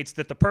indicates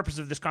that the purpose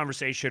of this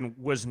conversation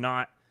was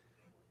not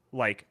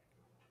like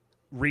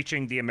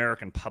reaching the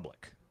American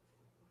public.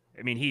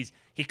 I mean,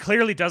 he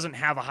clearly doesn't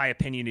have a high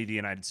opinion of the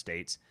United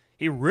States.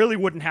 He really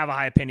wouldn't have a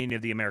high opinion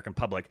of the American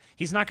public.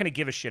 He's not going to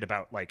give a shit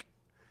about like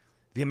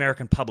the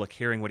American public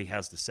hearing what he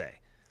has to say.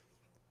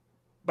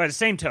 By the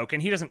same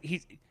token,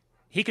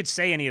 he could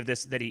say any of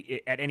this that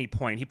he at any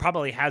point. He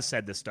probably has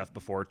said this stuff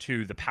before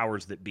to the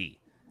powers that be,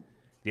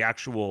 the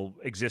actual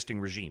existing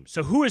regime.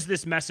 So who is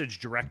this message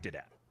directed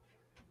at?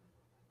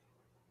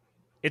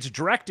 It's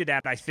directed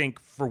at, I think,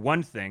 for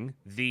one thing,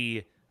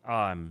 the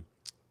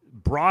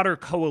broader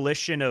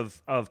coalition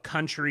of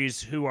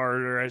countries who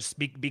are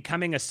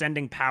becoming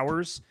ascending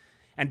powers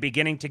and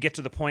beginning to get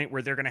to the point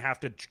where they're going to have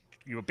to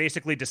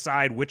basically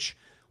decide which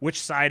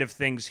side of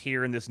things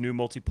here in this new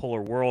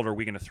multipolar world are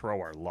we going to throw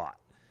our lot.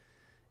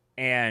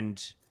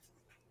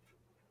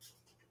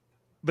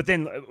 But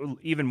then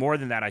even more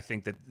than that, I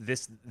think that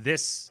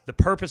the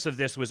purpose of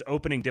this was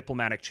opening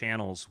diplomatic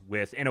channels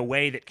in a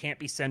way that can't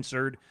be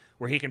censored,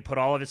 where he can put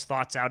all of his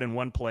thoughts out in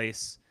one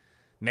place,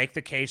 make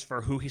the case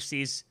for who he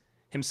sees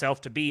himself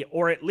to be,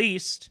 or at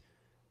least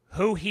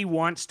who he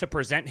wants to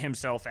present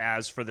himself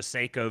as for the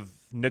sake of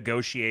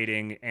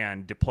negotiating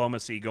and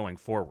diplomacy going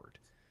forward.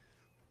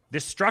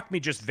 This struck me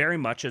just very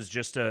much as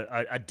just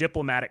a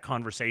diplomatic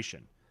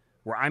conversation,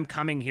 where I'm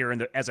coming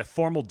here as a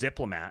formal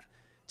diplomat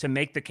to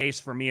make the case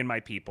for me and my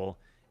people,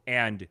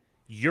 and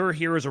you're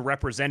here as a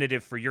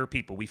representative for your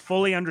people. We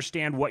fully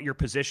understand what your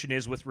position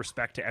is with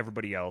respect to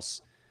everybody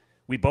else.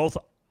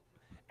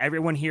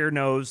 Everyone here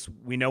knows,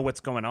 we know what's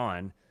going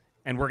on,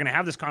 and we're going to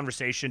have this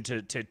conversation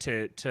to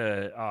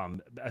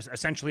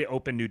essentially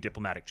open new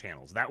diplomatic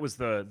channels. That was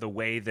the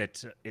way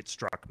that it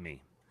struck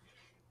me.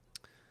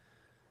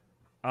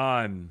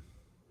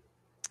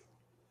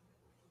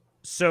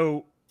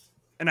 So,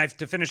 and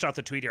to finish off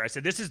the tweet here, I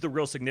said, this is the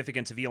real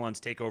significance of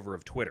Elon's takeover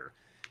of Twitter.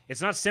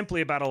 It's not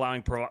simply about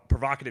allowing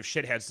provocative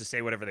shitheads to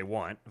say whatever they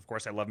want. Of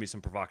course, I love me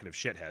some provocative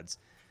shitheads.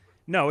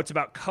 No, it's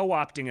about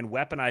co-opting and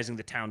weaponizing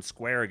the town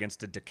square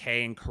against a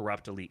decaying,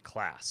 corrupt elite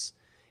class.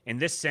 In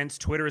this sense,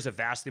 Twitter is a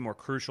vastly more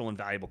crucial and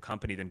valuable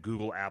company than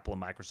Google, Apple,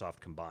 and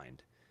Microsoft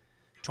combined.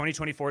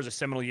 2024 is a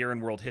seminal year in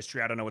world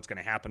history. I don't know what's going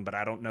to happen, but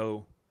I don't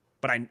know.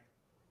 That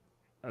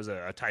was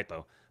a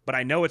typo. But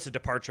I know it's a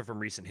departure from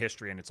recent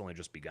history, and it's only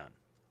just begun.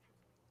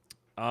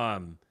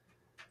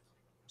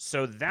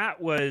 So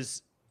that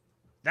was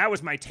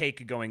my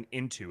take going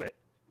into it.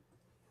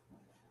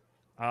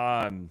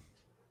 I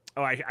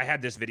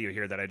had this video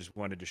here that I just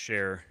wanted to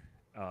share,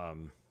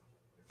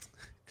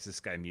 because this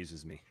guy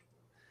amuses me,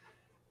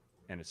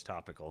 and it's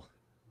topical.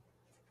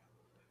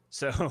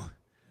 So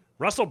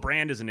Russell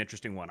Brand is an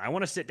interesting one. I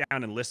want to sit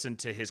down and listen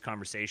to his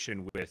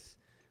conversation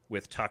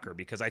with Tucker,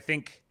 because I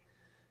think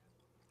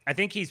I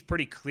think he's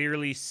pretty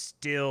clearly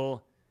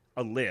still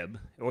a lib.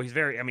 Well, he's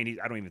very. I mean,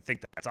 I don't even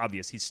think that's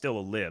obvious. He's still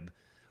a lib,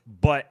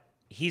 but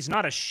he's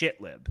not a shit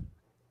lib.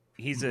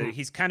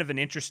 He's kind of an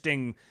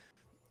interesting,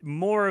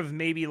 more of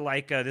maybe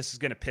like this is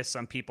going to piss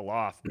some people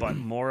off, but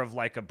more of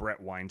like a Brett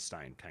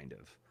Weinstein kind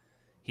of.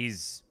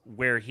 He's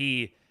where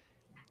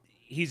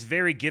he's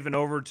very given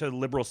over to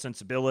liberal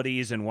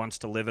sensibilities and wants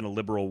to live in a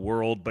liberal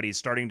world, but he's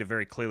starting to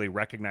very clearly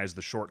recognize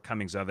the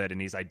shortcomings of it,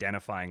 and he's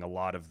identifying a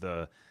lot of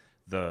the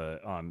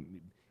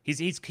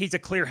he's a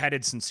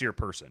clear-headed, sincere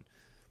person.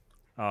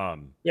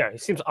 Yeah, he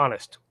seems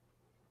honest.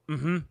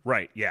 Mm-hmm.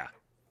 Right. Yeah.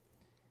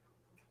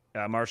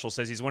 Marshall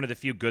says he's one of the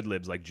few good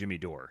libs like Jimmy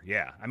Dore.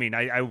 Yeah. I mean,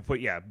 I would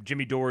put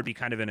Jimmy Dore would be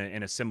kind of in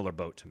a similar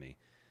boat to me.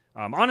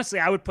 Honestly,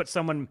 I would put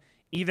someone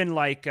even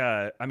like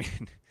I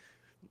mean.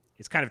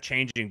 It's kind of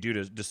changing due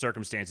to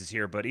circumstances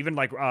here, but even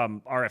like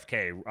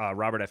RFK,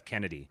 Robert F.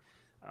 Kennedy,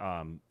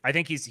 I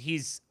think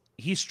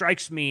he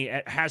strikes me,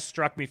 has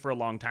struck me for a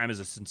long time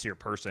as a sincere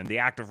person. The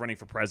act of running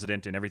for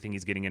president and everything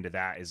he's getting into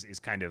that is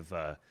kind of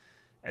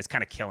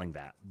killing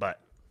that.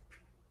 But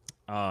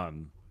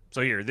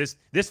so here, this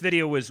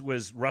video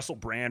was Russell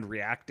Brand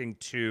reacting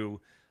to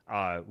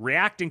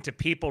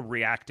people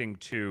reacting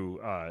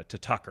to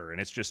Tucker, and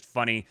it's just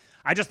funny.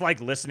 I just like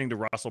listening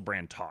to Russell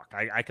Brand talk.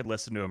 I could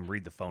listen to him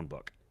read the phone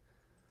book.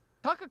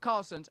 Tucker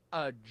Carlson's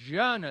a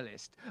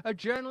journalist. A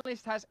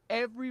journalist has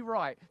every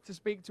right to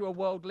speak to a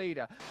world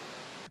leader.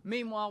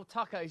 Meanwhile,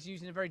 Tucker is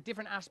using a very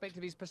different aspect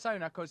of his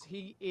persona because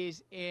he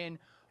is in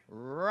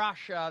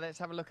Russia. Let's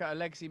have a look at a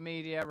legacy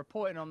media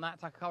reporting on that.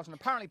 Tucker Carlson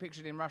apparently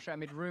pictured in Russia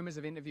amid rumors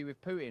of interview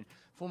with Putin.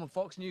 Former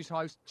Fox News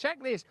host,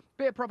 check this,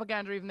 bit of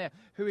propaganda even there,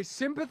 who is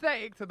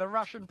sympathetic to the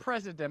Russian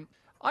president.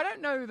 I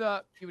don't know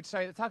that you would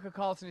say that Tucker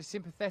Carlson is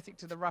sympathetic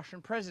to the Russian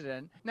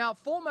president. Now,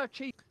 former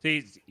chief...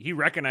 He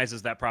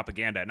recognizes that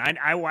propaganda, and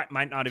I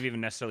might not have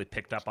even necessarily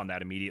picked up on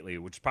that immediately,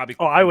 which is probably...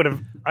 Oh, I would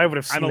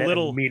have seen it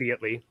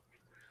immediately.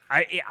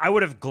 I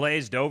would have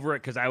glazed over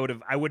it because I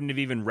wouldn't have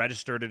even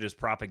registered it as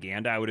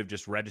propaganda. I would have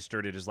just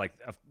registered it as like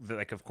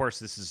of course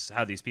this is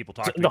how these people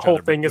talk to each other. The whole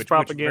thing is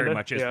propaganda. Which very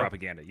much is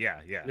propaganda.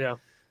 Yeah.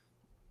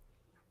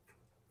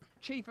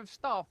 Chief of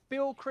Staff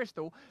Bill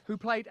Kristol, who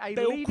played a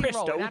leading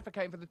role in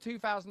advocating for the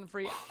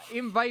 2003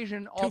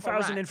 invasion of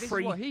Iraq. This is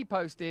what he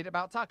posted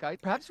about Tucker.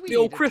 Perhaps we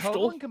need a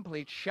total and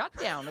complete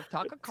shutdown of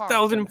Tucker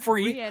Carlson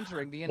 2003.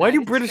 Re-entering the United Why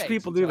do British States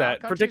people do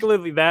that?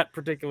 Particularly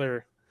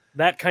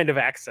that kind of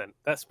accent,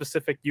 that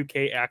specific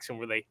UK accent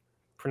where they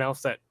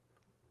pronounce that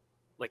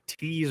like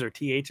T's or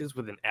THs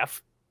with an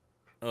F.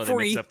 Oh, they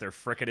mix up their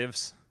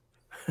fricatives.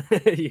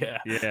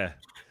 Yeah.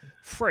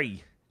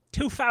 Free.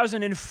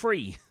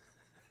 2003.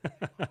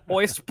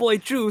 Oyster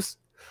juice.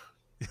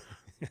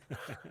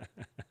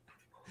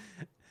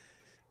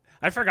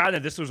 I forgot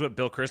that this was what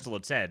Bill Kristol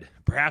had said.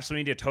 Perhaps we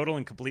need a total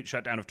and complete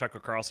shutdown of Tucker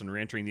Carlson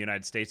re-entering the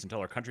United States until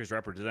our country's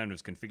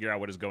representatives can figure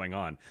out what is going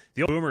on.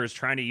 The old boomer is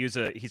trying to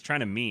he's trying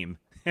to meme.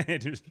 It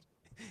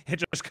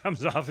just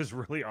comes off as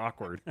really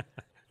awkward.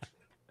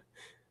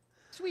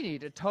 We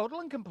need a total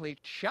and complete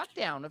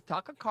shutdown of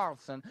Tucker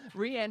Carlson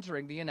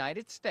re-entering the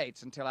United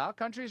States until our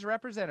country's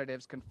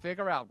representatives can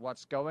figure out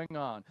what's going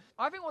on.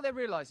 I think what they're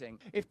realizing,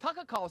 if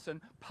Tucker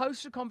Carlson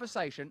posts a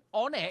conversation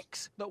on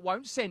X that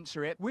won't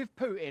censor it with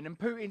Putin, and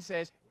Putin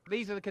says,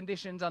 these are the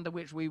conditions under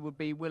which we would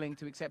be willing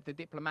to accept a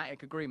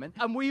diplomatic agreement,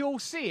 and we all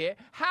see it,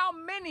 how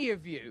many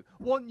of you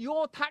want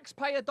your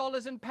taxpayer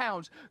dollars and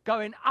pounds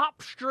going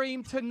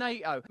upstream to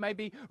NATO?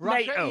 Maybe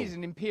Russia is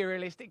an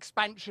imperialist,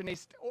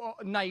 expansionist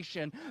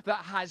nation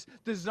that has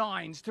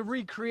designs to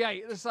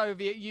recreate the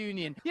Soviet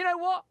Union. You know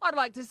what? I'd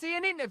like to see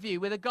an interview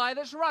with a guy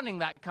that's running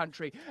that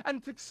country.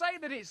 And to say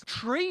that it's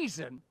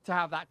treason to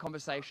have that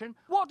conversation,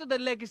 what do the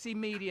legacy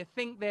media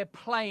think they're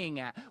playing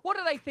at? What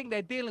do they think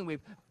they're dealing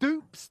with?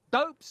 Dupes,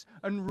 dopes,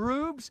 and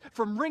rubes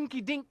from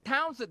rinky-dink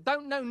towns that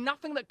don't know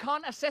nothing, that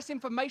can't assess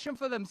information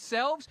for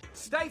themselves?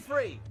 Stay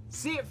free.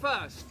 See it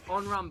first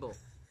on Rumble.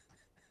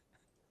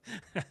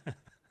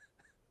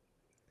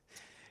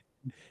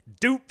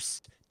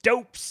 Dupes,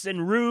 dopes,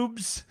 and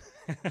rubes.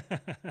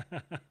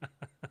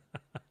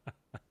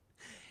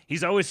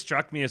 He's always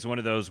struck me as one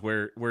of those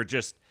where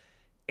just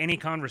any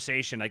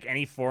conversation, like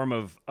any form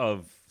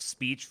of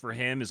speech for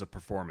him is a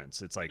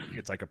performance. It's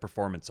like a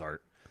performance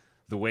art.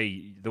 The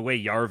way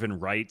Yarvin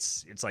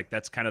writes, it's like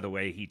that's kind of the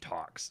way he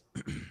talks.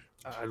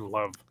 I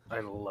love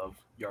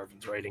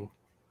Yarvin's writing.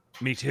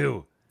 Me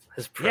too.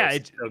 His prose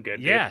is so good.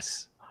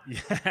 Yes.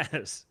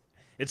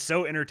 It's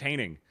so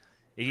entertaining.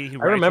 He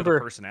writes remember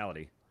with a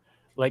personality.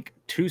 Like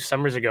 2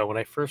 summers ago when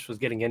I first was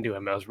getting into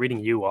him, I was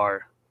reading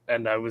UR,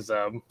 and I was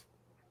it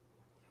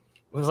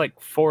was like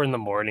 4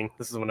 a.m.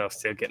 This is when I was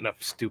still getting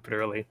up stupid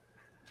early,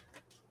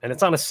 and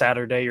it's on a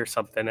Saturday or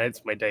something.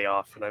 It's my day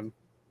off, and I'm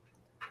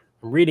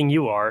reading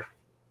UR,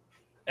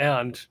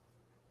 and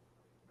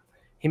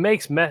he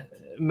makes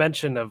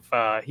mention of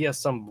he has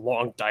some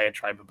long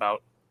diatribe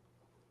about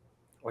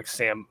like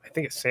Sam. I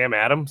think it's Sam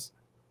Adams,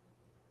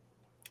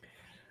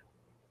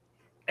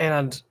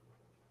 and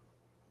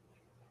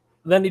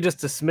then he just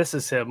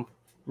dismisses him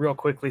real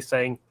quickly,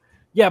 saying,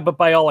 "Yeah, but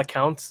by all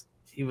accounts,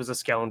 he was a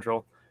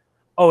scoundrel.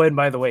 Oh, and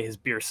by the way, his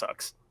beer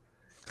sucks.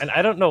 And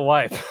I don't know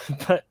why,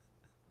 but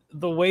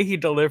the way he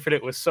delivered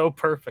it was so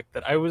perfect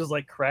that I was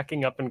like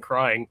cracking up and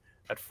crying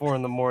at 4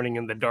 a.m.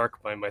 in the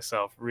dark by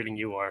myself reading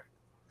You Are.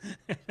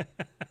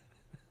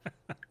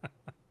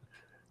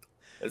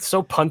 It's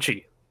so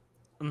punchy.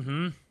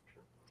 Mm-hmm.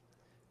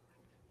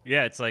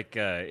 Yeah, it's like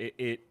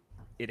it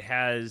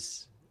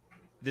has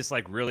this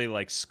like really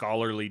like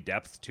scholarly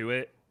depth to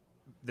it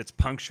that's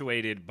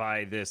punctuated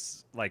by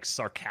this like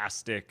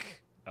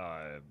sarcastic,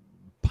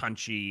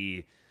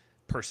 punchy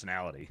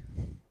personality.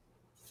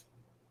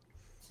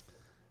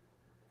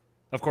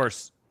 Of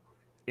course,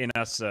 in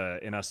us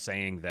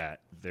saying that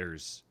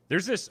there's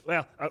this.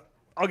 Well,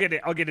 I'll get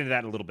into that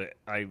in a little bit.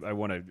 I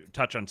want to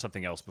touch on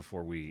something else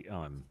before we.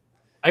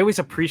 I always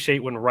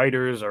appreciate when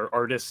writers or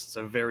artists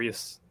of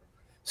various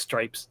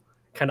stripes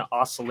kind of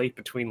oscillate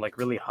between like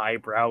really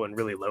highbrow and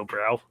really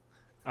lowbrow.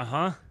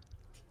 Uh-huh.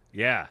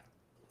 Yeah.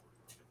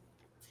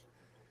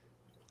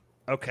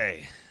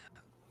 Okay.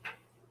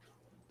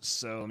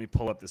 So let me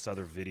pull up this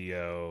other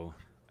video.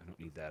 I don't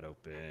need that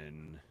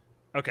open.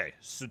 Okay,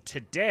 so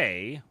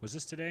today, was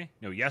this today?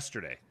 No,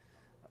 yesterday.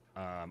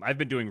 I've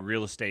been doing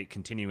real estate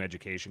continuing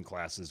education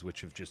classes,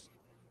 which have just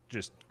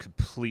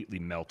completely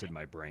melted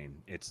my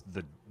brain. It's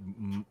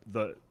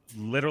the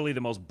literally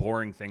the most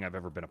boring thing I've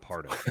ever been a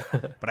part of.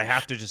 But I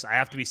have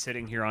to be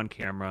sitting here on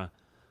camera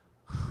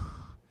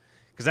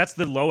because that's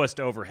the lowest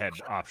overhead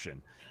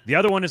option. The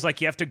other one is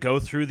like you have to go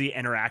through the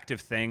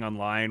interactive thing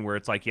online where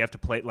it's like you have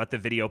to let the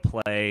video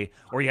play,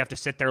 or you have to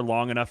sit there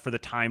long enough for the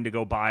time to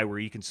go by where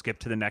you can skip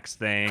to the next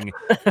thing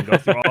and go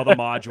through all the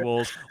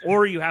modules,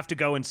 or you have to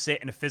go and sit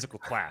in a physical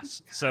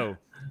class. So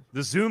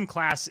the Zoom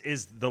class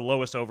is the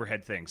lowest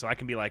overhead thing. So I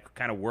can be like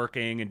kind of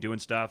working and doing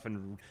stuff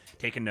and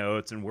taking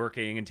notes and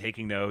working and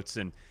taking notes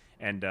and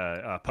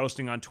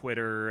posting on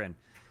Twitter. And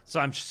so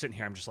I'm just sitting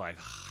here. I'm just like,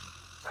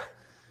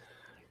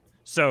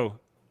 so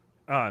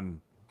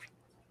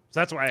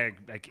that's why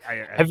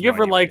I have you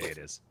ever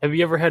have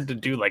you ever had to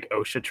do like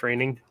OSHA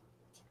training?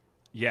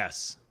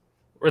 Yes.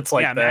 Where it's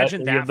like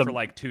imagine that for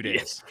like 2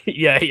 days.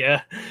 Yeah. You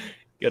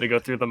got to go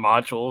through the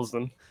modules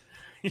and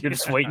you're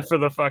just waiting for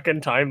the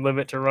fucking time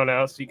limit to run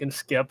out so you can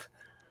skip.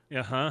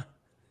 Uh-huh.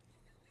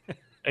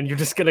 And you're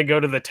just going to go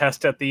to the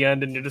test at the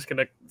end and you're just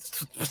going to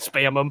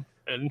spam them.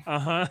 And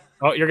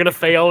oh, you're going to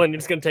fail and you're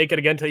just going to take it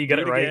again until you get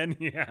it right. Again.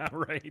 Yeah,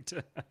 right.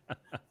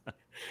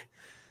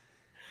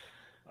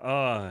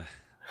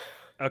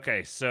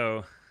 Okay,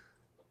 so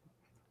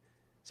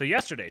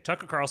yesterday,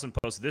 Tucker Carlson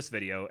posted this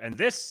video, and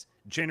this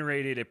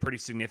generated a pretty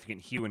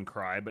significant hue and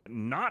cry, but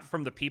not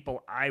from the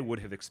people I would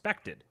have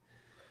expected.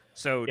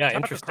 So yeah,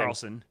 Tucker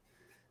Carlson,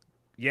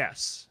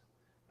 yes.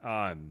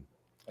 I've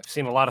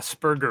seen a lot of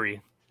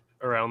spurgery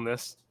around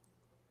this.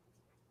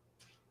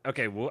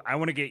 Okay, well, I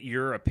want to get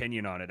your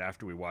opinion on it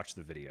after we watch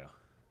the video.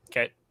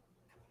 Okay.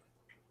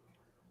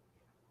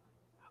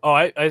 Oh,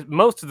 I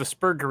most of the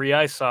spurgery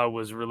I saw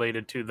was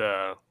related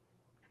to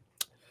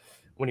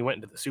when he went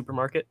into the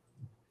supermarket.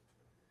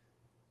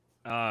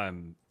 Yeah,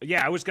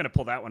 I was going to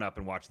pull that one up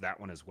and watch that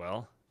one as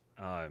well.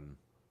 I'm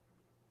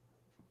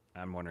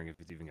wondering if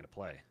it's even going to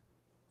play.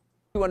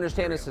 To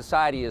understand a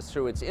society is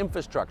through its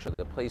infrastructure,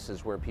 the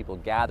places where people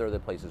gather, the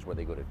places where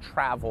they go to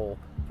travel.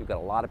 If you've got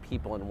a lot of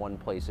people in one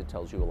place, it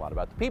tells you a lot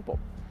about the people.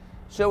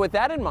 So with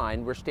that in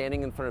mind, we're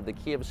standing in front of the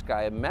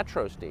Kievskaya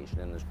metro station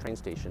and there's a train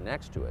station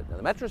next to it. Now,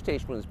 the metro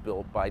station was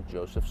built by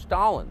Joseph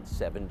Stalin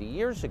 70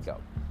 years ago.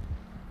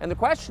 And the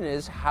question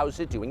is, how's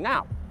it doing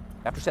now,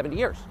 after 70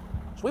 years?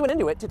 So we went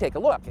into it to take a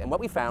look, and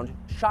what we found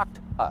shocked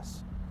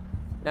us.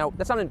 Now,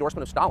 that's not an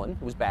endorsement of Stalin,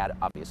 who was bad,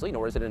 obviously,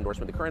 nor is it an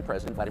endorsement of the current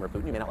president, Vladimir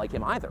Putin. You may not like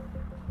him either.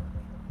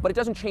 But it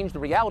doesn't change the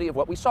reality of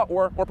what we saw,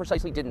 or more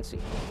precisely, didn't see.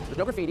 There's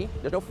no graffiti,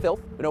 there's no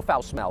filth, there are no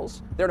foul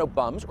smells, there are no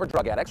bums, or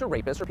drug addicts, or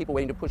rapists, or people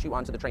waiting to push you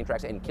onto the train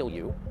tracks and kill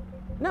you.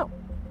 No,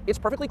 it's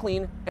perfectly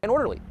clean and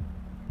orderly.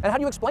 And how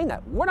do you explain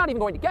that? We're not even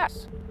going to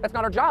guess. That's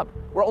not our job.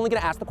 We're only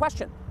going to ask the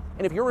question.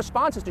 And if your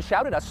response is to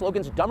shout at us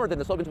slogans dumber than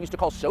the slogans we used to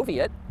call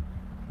Soviet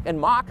and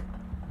mock,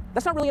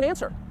 that's not really an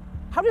answer.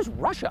 How does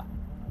Russia,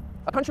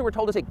 a country we're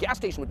told is a gas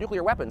station with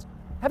nuclear weapons,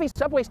 have a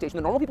subway station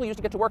that normal people use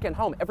to get to work and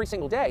home every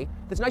single day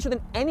that's nicer than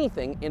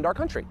anything in our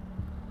country?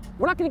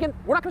 We're not going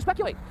to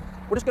speculate.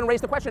 We're just going to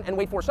raise the question and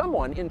wait for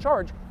someone in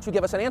charge to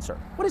give us an answer.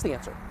 What is the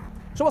answer?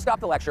 So we'll stop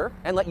the lecture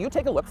and let you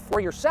take a look for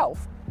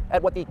yourself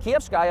at what the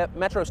Kievskaya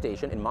metro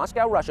station in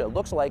Moscow, Russia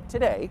looks like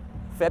today,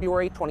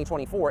 February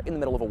 2024, in the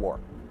middle of a war.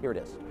 Here it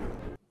is.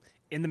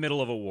 In the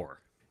middle of a war.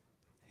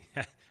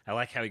 I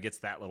like how he gets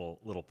that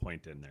little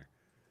point in there.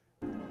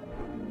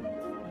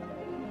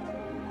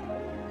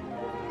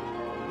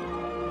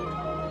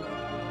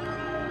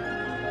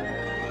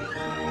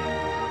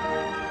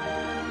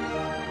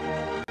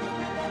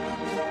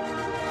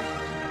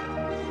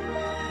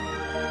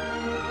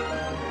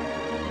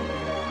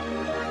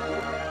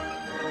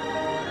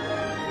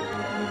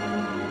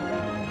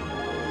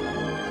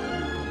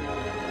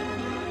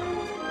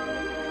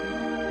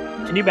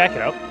 Can you back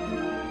it up?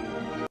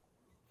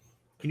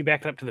 Can you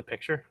back it up to the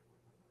picture?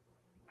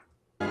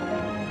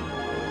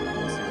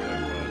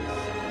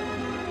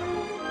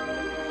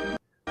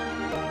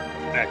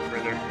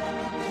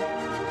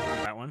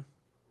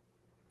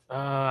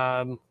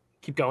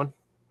 Keep going.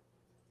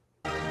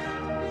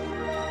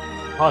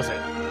 Pause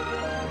it.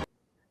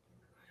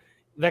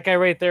 That guy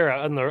right there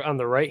on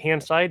the right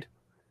hand side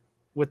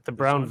with the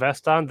brown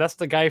vest on, that's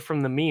the guy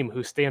from the meme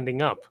who's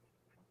standing up.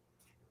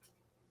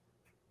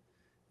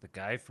 The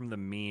guy from the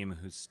meme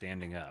who's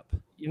standing up.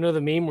 You know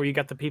the meme where you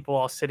got the people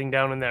all sitting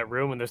down in that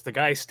room and there's the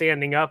guy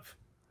standing up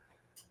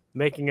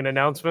making an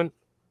announcement?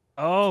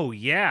 Oh,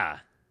 yeah.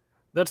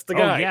 That's the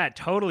guy. Oh, yeah, it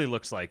totally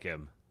looks like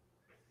him.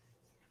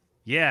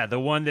 Yeah, the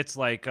one that's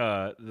like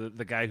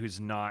the guy who's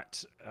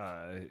not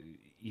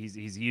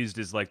he's used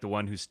as like the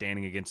one who's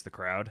standing against the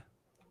crowd.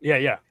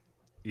 Yeah.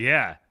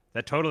 Yeah,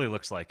 that totally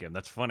looks like him.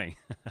 That's funny.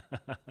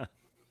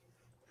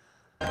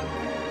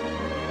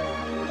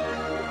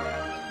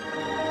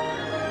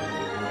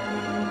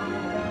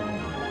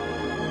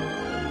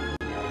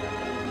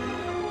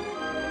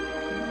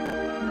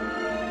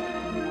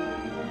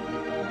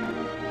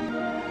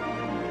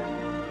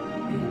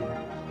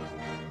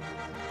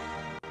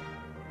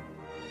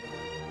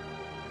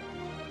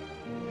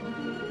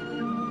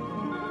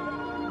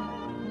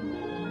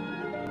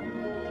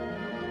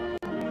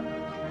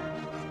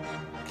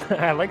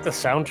 I like the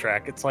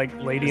soundtrack. It's like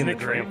Lady Isn't and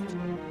the it great?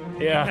 Tramp.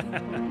 Yeah.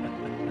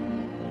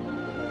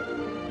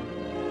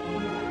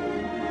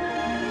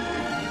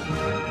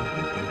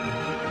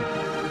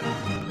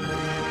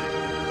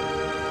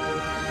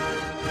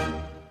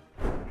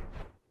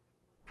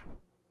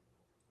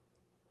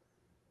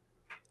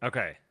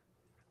 Okay.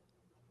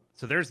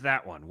 So there's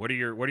that one. What are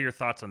your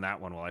thoughts on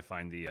that one while I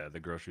find the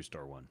grocery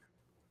store one?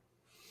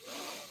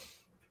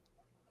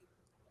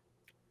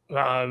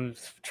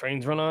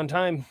 Trains run on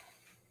time.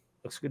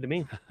 Looks good to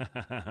me.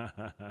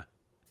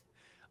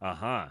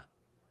 Uh-huh.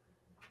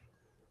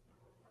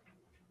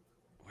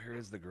 Where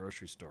is the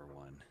grocery store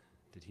one?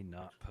 Did he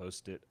not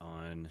post it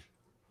on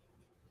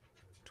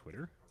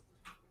Twitter?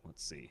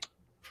 Let's see.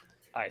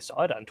 I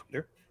saw it on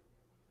Twitter.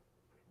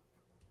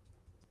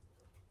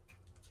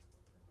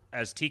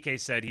 As TK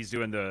said, he's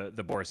doing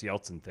the Boris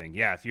Yeltsin thing.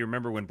 Yeah, if you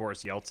remember when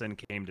Boris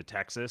Yeltsin came to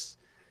Texas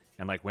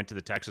and like went to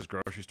the Texas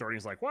grocery store, and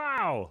he's like,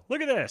 "Wow, look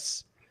at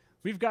this!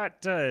 We've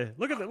got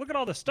look at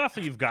all the stuff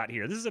that you've got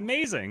here. This is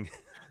amazing."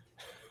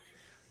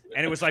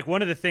 And it was like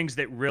one of the things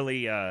that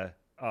really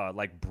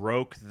like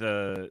broke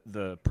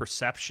the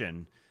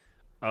perception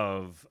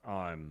of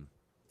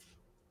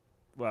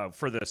well,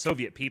 for the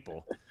Soviet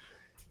people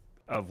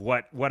of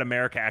what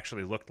America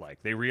actually looked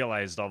like. They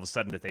realized all of a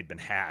sudden that they'd been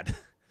had.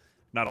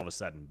 Not all of a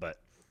sudden, but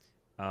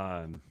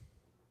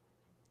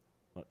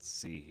let's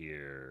see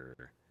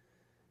here.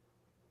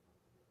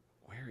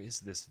 Where is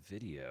this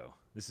video?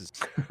 This is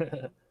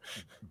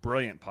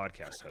brilliant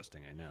podcast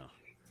hosting, I know.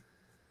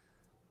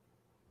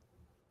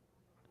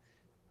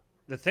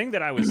 The thing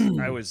that I was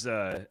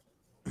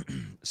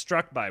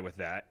struck by with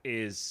that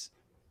is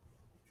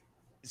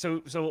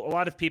so a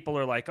lot of people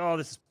are like, "Oh,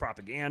 this is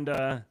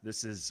propaganda.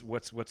 This is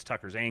what's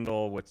Tucker's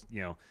angle? What's,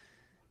 you know,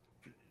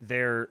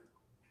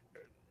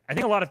 I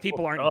think a lot of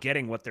people aren't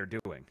getting what they're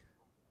doing.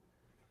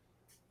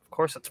 Of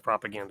course it's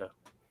propaganda.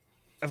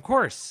 Of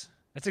course.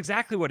 That's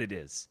exactly what it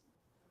is.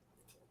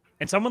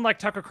 And someone like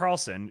Tucker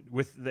Carlson,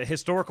 with the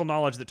historical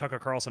knowledge that Tucker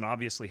Carlson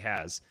obviously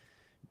has,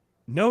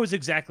 knows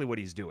exactly what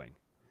he's doing.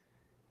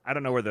 I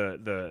don't know where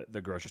the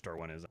grocery store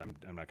one is. I'm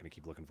not going to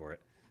keep looking for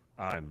it.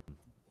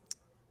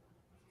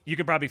 You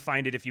can probably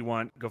find it if you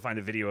want. Go find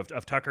the video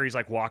of Tucker. He's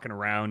like walking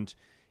around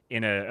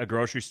in a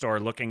grocery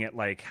store looking at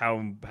like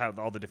how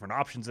all the different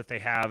options that they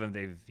have, and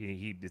the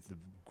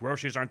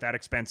groceries aren't that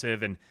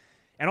expensive, and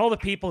all the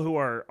people who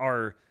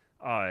are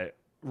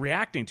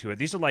reacting to it.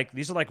 These are like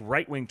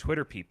right-wing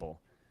Twitter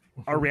people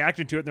are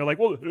reacting to it, and they're like,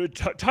 well,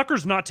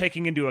 Tucker's not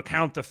taking into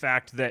account the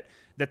fact that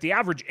the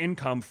average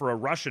income for a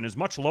Russian is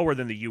much lower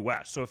than the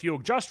U.S. So if you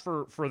adjust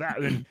for that,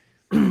 and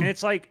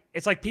it's like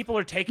people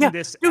are taking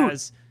this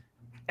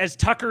as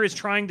Tucker is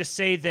trying to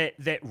say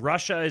that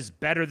Russia is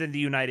better than the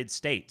United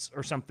States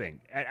or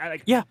something.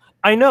 Yeah,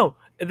 I know.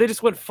 They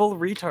just went full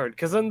retard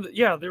because then,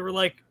 yeah, they were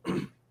like,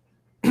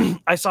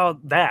 I saw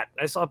that.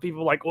 I saw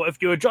people like, well, if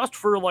you adjust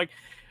for like,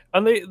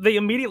 and they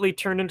immediately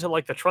turned into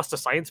like the trust of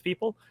science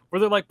people,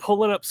 where they're like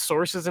pulling up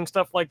sources and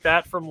stuff like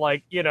that from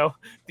like, you know,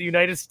 the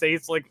United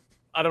States, like,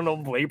 I don't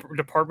know,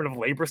 Department of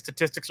Labor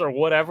statistics or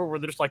whatever, where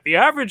they're just like the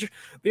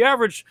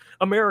average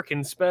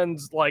American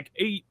spends like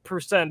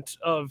 8%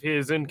 of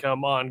his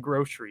income on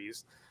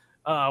groceries,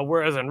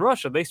 whereas in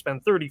Russia they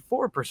spend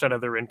 34%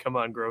 of their income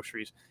on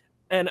groceries.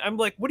 And I'm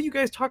like, what are you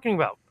guys talking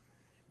about?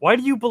 Why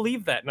do you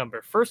believe that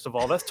number? First of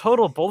all, that's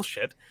total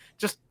bullshit.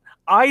 Just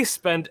I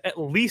spend at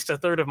least a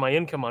third of my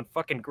income on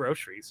fucking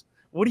groceries.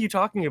 What are you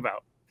talking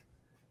about?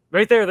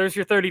 Right there's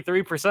your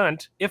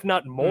 33%, if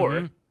not more.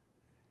 Mm-hmm.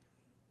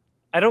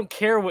 I don't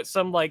care what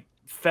some like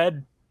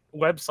Fed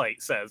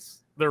website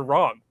says. They're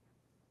wrong.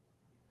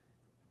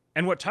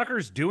 And what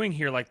Tucker's doing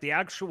here, like the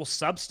actual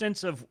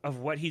substance of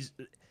what he's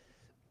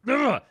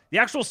the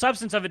actual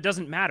substance of it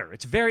doesn't matter.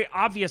 It's very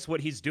obvious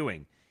what he's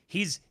doing.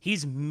 He's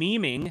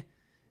memeing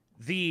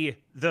the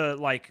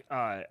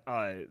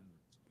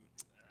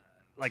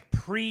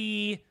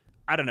pre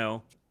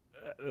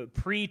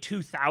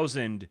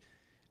 2000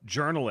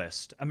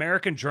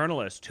 American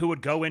journalist, who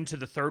would go into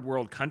the third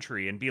world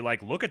country and be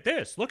like, look at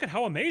this, look at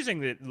how amazing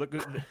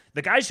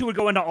the guys who would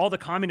go into all the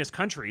communist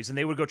countries and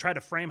they would go try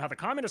to frame how the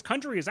communist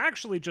country is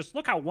actually just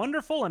look how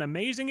wonderful and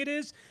amazing it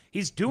is.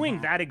 He's doing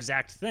that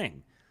exact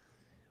thing.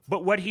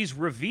 But what he's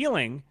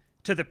revealing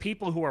to the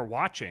people who are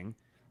watching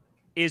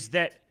is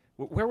that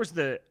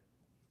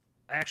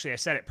I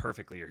said it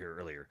perfectly here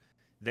earlier,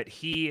 that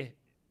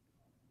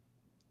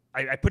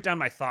I put down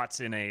my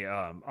thoughts in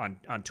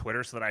on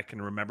Twitter so that I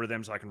can remember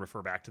them, so I can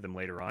refer back to them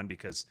later on,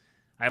 because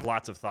I have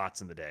lots of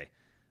thoughts in the day.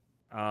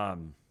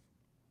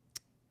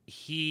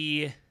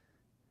 He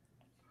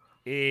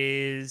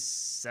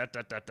is I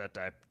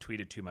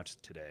tweeted too much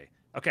today.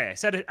 Okay, I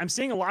said I'm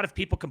seeing a lot of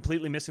people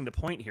completely missing the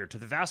point here. To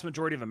the vast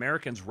majority of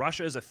Americans,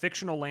 Russia is a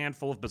fictional land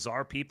full of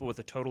bizarre people with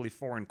a totally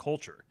foreign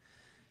culture.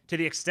 To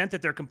the extent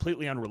that they're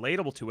completely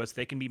unrelatable to us,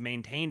 they can be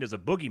maintained as a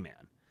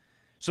boogeyman.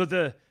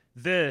 So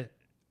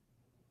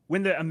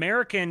when the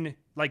American,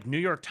 like, New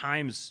York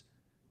Times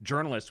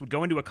journalists would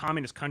go into a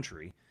communist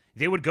country,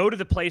 they would go to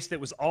the place that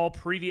was all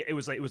it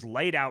was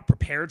laid out,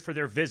 prepared for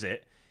their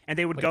visit, and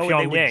they would go and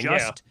they would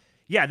just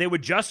they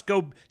would just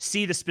go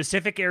see the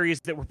specific areas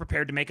that were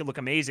prepared to make it look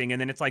amazing,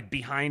 and then it's like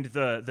behind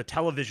the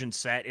television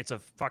set, it's a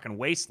fucking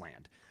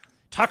wasteland.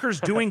 Tucker's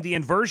doing the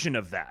inversion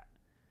of that.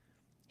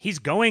 He's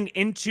going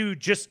into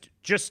just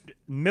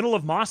middle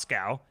of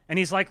Moscow, and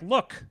he's like,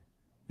 look,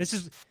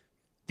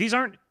 these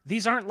aren't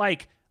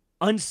like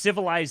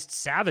uncivilized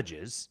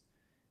savages.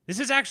 This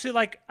is actually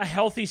like a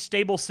healthy,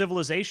 stable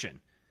civilization.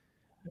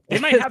 They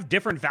might have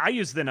different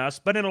values than us,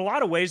 but in a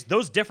lot of ways,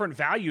 those different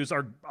values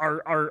are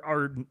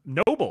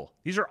noble.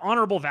 These are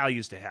honorable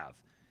values to have.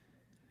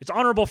 It's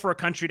honorable for a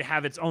country to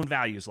have its own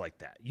values like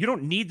that. You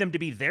don't need them to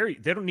be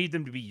they don't need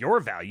them to be your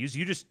values.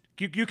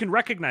 You can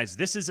recognize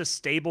this is a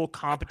stable,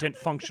 competent,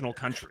 functional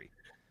country.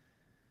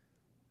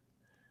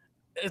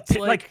 It's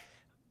like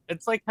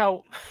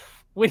how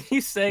when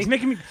you say it's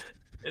making me.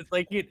 It's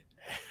like you're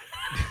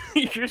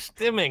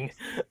stimming.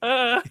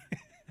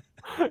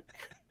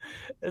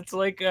 It's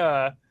like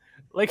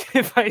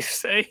if I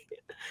say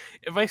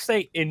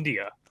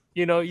India,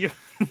 the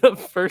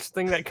first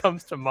thing that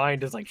comes to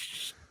mind is like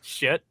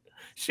shit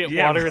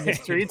water in the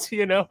streets.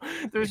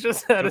 There's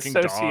just that Cooking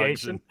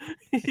association.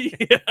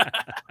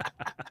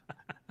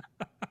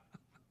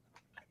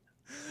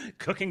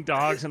 Cooking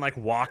dogs and like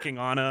walking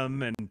on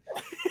them and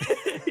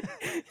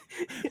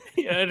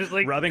just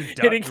like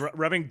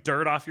rubbing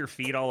dirt off your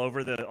feet all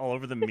over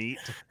the meat,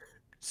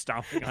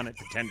 stomping on it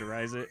to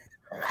tenderize it.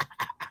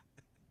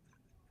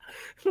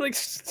 Like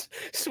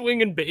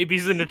swinging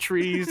babies into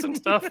trees and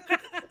stuff.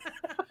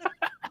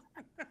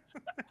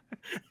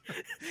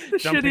 The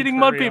shit-eating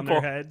mud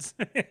people. Heads.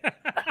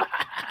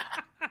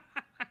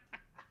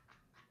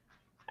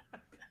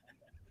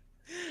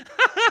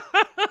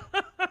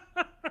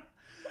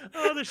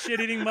 Oh, the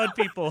shit-eating mud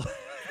people.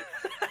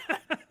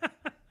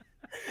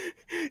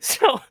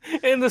 So,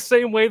 in the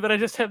same way that I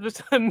just have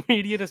this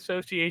immediate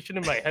association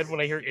in my head when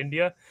I hear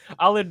India,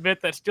 I'll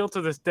admit that still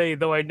to this day,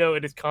 though I know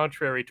it is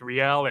contrary to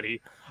reality,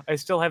 I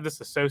still have this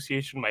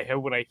association in my head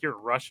when I hear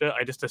Russia.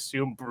 I just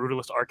assume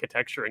brutalist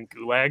architecture and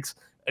gulags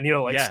and,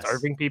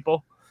 starving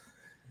people.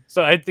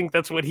 So I think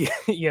that's what he's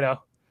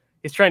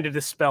trying to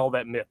dispel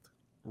that myth.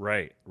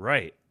 Right.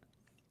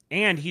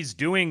 And he's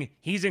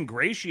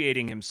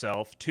ingratiating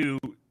himself to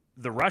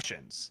the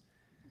Russians,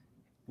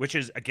 which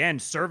is, again,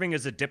 serving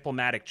as a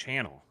diplomatic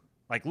channel.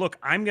 Like, look,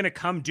 I'm going to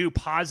come do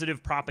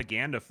positive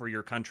propaganda for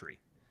your country.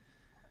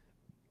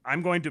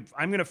 I'm going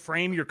to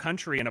frame your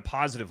country in a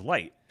positive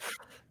light,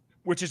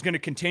 which is going to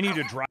continue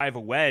to drive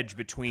a wedge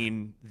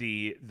between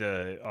the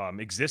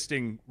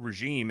existing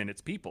regime and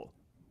its people,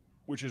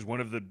 which is one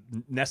of the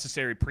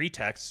necessary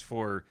pretexts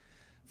for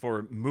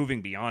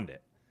moving beyond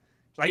it.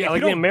 The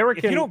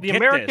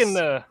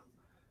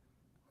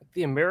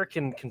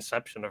American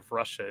conception of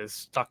Russia is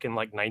stuck in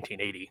like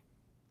 1980.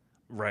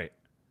 Right.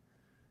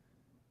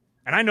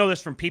 And I know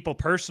this from people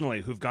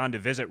personally who've gone to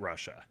visit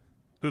Russia,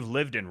 who've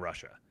lived in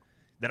Russia,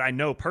 that I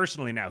know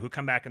personally now, who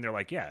come back and they're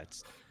like, yeah,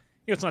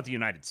 it's not the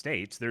United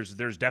States.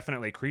 There's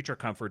definitely creature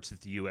comforts that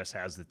the U.S.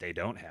 has that they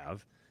don't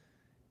have.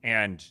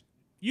 And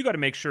you got to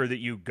make sure that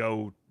you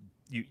go,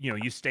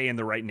 you stay in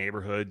the right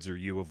neighborhoods or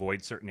you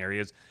avoid certain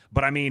areas.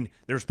 But I mean,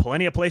 there's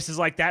plenty of places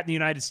like that in the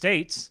United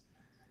States.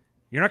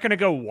 You're not going to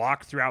go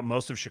walk throughout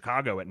most of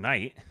Chicago at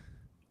night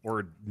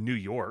or New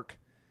York.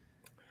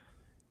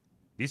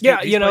 These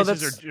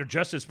places are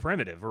just as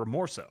primitive or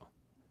more so.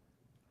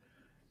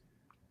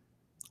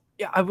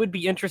 Yeah, I would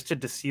be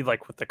interested to see,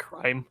 like, with the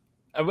crime.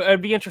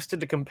 I'd be interested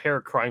to compare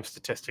crime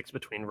statistics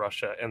between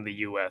Russia and the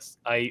U.S.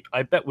 I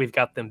bet we've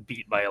got them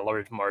beat by a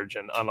large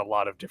margin on a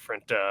lot of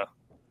different,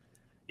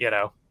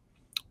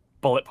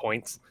 bullet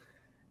points.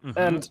 Mm-hmm.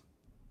 And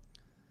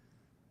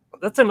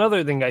that's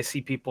another thing I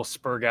see people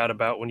spurg out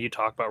about when you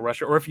talk about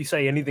Russia, or if you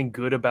say anything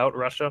good about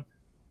Russia,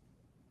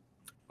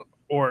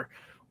 or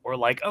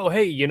like, oh,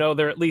 hey,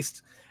 they're at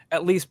least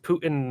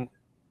Putin,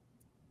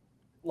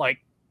 like,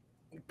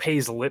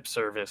 pays lip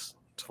service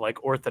to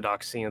like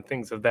orthodoxy and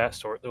things of that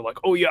sort. They're like,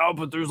 oh yeah,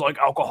 but there's like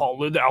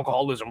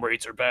alcoholism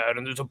rates are bad,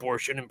 and there's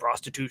abortion and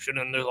prostitution,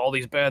 and there's all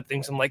these bad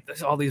things, and like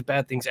there's all these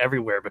bad things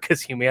everywhere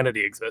because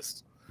humanity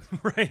exists.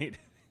 Right.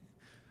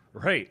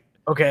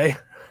 Okay.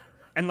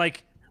 And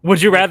like,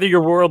 would you rather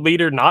your world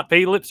leader not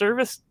pay lip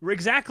service?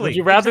 exactly. Would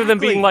you rather them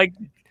being like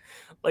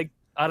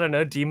I don't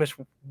know,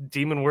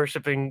 demon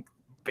worshipping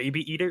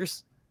baby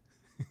eaters?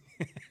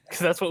 Because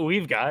that's what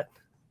we've got.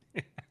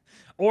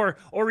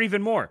 Or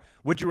even more,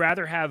 would you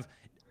rather have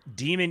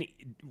demon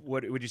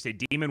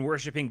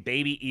worshipping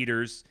baby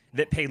eaters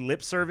that pay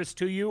lip service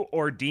to you,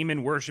 or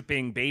demon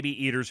worshipping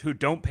baby eaters who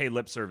don't pay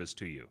lip service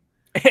to you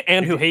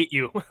and who hate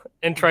you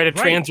and try to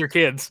trans your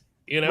kids?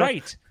 You know,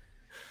 right?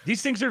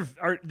 These things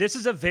are. This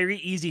is a very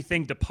easy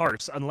thing to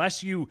parse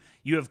unless you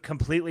have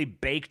completely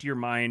baked your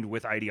mind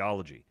with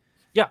ideology.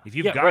 Yeah, if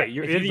you've got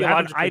if you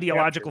have an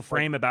ideological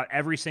frame about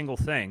every single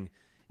thing,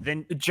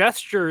 then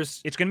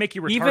gestures, it's gonna make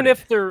you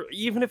retarded.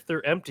 even if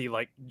they're empty.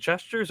 Like,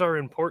 gestures are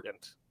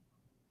important.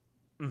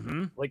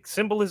 Mm-hmm. Like,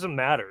 symbolism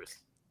matters.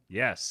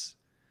 Yes.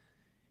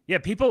 Yeah,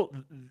 people.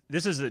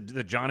 This is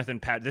the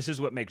Jonathan. This is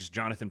what makes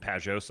Jonathan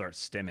Pajot start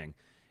stimming,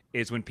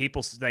 is when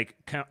people like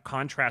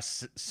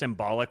contrast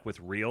symbolic with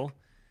real.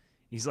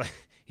 He's like,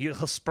 he'll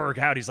spurg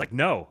out. He's like,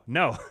 no,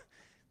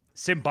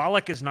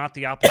 symbolic is not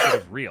the opposite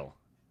of real.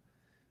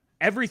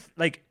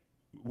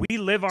 We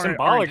live our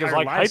symbolic is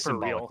like lives hyper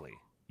real. Symbolically.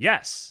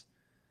 Yes.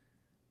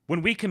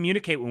 When we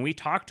communicate, when we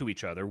talk to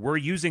each other, we're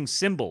using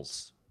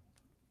symbols.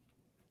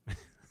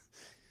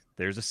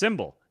 There's a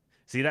symbol.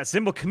 See, that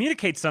symbol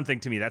communicates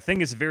something to me. That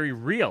thing is very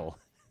real.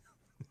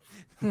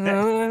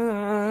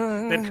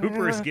 that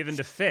Cooper is given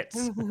to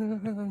Fitz.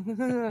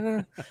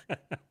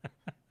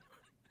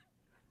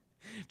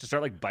 To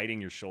start like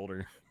biting your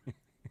shoulder.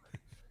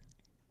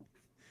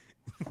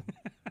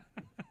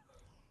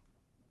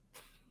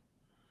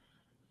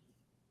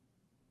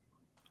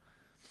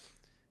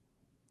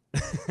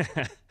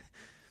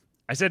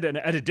 I said an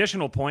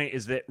additional point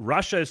is that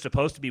Russia is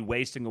supposed to be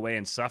wasting away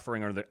and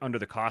suffering under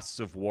the costs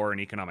of war and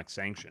economic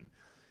sanction.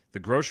 The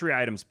grocery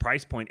item's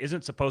price point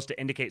isn't supposed to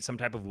indicate some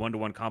type of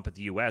one-to-one comp with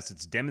the U.S.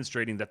 It's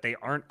demonstrating that they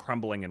aren't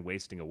crumbling and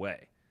wasting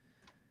away.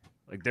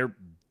 Like they're,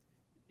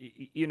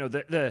 you know,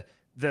 the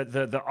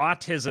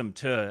autism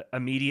to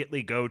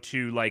immediately go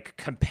to like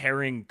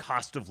comparing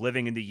cost of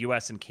living in the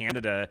U.S. and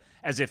Canada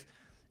as if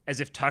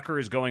Tucker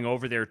is going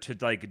over there to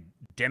like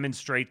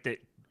demonstrate that.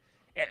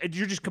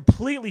 You're just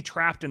completely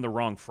trapped in the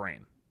wrong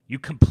frame. You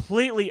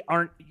completely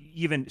aren't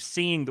even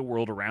seeing the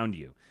world around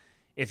you.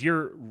 If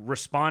your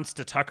response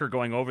to Tucker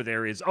going over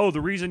there is, oh, the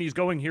reason he's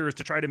going here is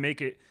to try to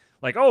make it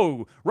like,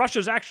 oh,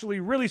 Russia's actually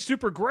really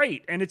super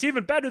great, and it's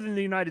even better than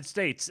the United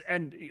States.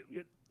 And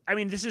I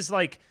mean, this is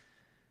like...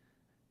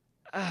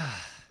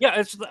 Yeah,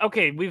 it's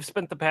okay. We've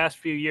spent the past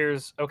few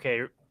years,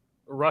 okay,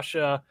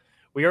 Russia,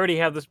 we already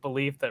have this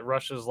belief that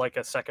Russia's like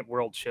a second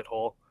world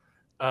shithole.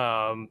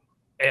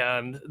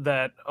 And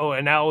that,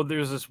 and now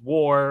there's this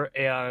war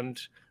and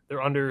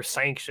they're under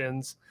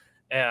sanctions,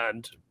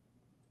 and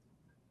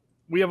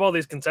we have all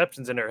these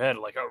conceptions in our head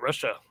like, oh,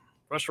 Russia.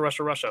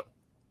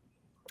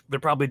 They're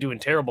probably doing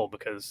terrible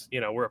because, you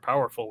know, we're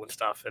powerful and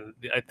stuff. And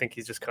I think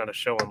he's just kind of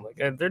showing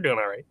like, they're doing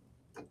all right.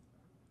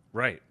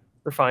 Right.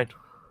 They're fine.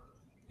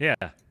 Yeah.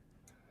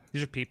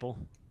 These are people,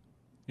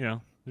 you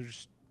know,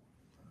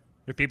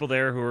 they're people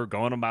there who are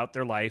going about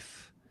their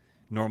life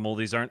normal.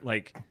 These aren't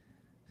like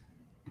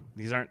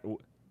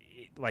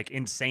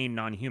insane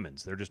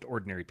non-humans. They're just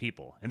ordinary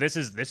people. And this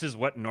is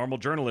what normal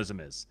journalism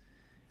is.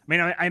 I mean,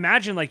 I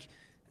imagine like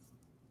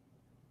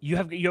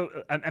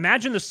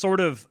imagine the sort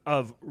of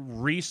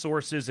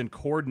resources and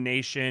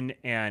coordination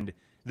and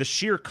the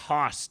sheer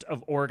cost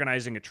of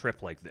organizing a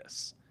trip like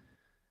this.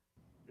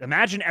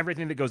 Imagine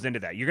everything that goes into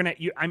that.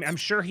 I'm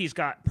sure he's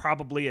got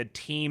probably a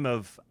team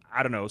of,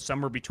 I don't know,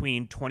 somewhere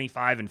between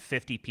 25 and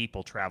 50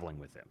 people traveling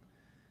with him.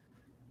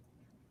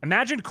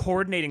 Imagine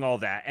coordinating all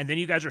that, and then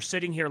you guys are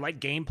sitting here like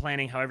game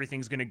planning how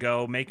everything's going to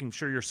go, making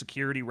sure your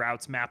security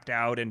route's mapped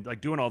out and like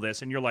doing all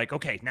this, and you're like,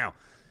 okay, now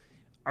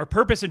our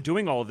purpose in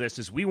doing all of this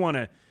is we want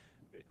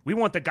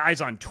the guys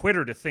on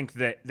Twitter to think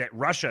that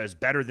Russia is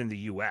better than the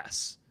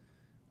U.S.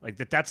 Like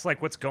that's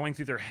like what's going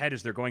through their head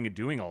as they're going and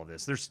doing all of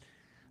this. There's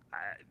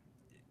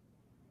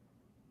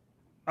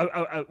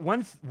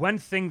one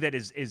thing that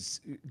is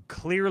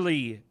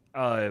clearly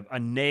a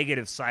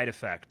negative side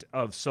effect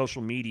of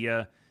social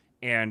media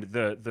and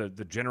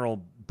the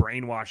general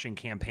brainwashing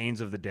campaigns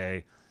of the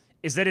day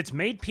is that it's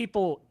made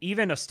people,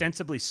 even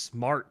ostensibly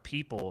smart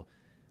people,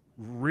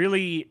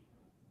 really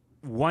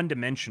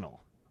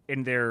one-dimensional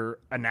in their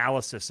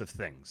analysis of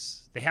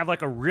things. They have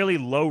like a really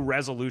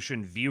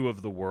low-resolution view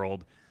of the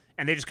world,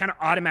 and they just kind of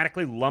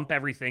automatically lump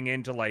everything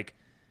into like,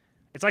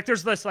 it's like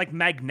there's this like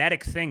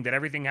magnetic thing that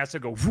everything has to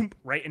go whoop,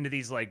 right into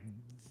these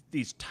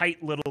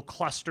tight little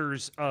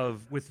clusters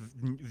with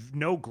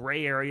no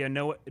gray area,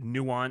 no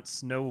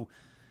nuance, no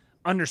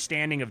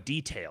understanding of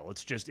detail.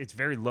 It's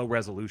very low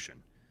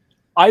resolution.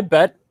 I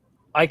bet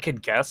I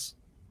could guess,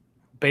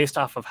 based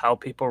off of how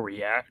people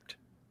reacted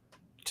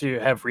to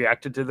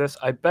this,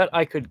 I bet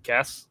I could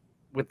guess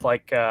with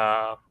like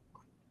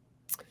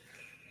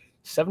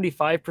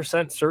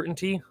 75%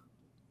 certainty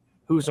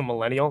who's a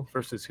millennial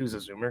versus who's a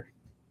Zoomer.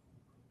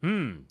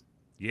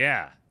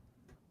 Yeah.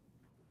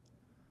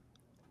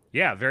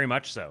 Yeah, very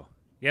much so.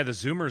 Yeah, the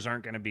Zoomers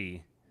aren't going to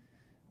be,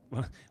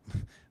 well,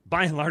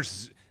 by and large,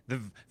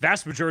 the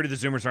vast majority of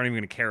the Zoomers aren't even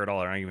going to care at all.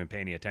 They're not even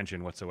paying any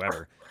attention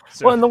whatsoever.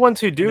 So, Well, and the ones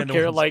who do then the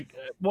care, ones- like,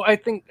 well, I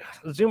think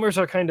Zoomers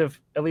are kind of,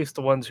 at least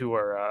the ones who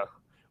are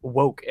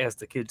woke, as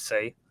the kids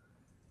say.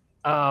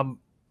 Like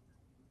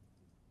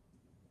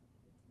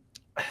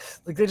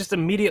they just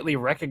immediately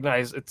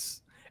recognize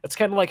it's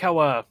kind of like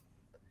how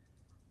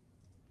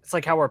it's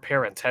like how our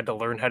parents had to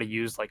learn how to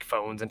use like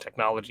phones and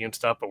technology and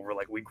stuff, but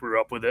we grew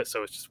up with it,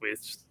 so it's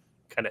just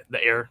kind of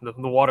the air, the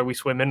water we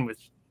swim in,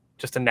 was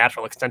just a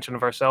natural extension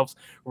of ourselves.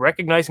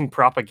 Recognizing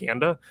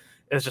propaganda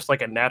is just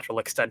like a natural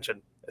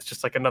extension. It's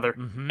just like another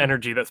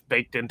energy that's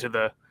baked into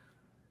the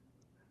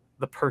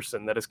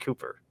person that is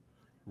Cooper.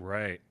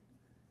 Right.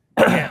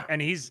 Yeah,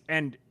 and he's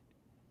and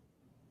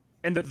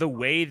the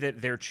way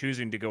that they're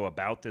choosing to go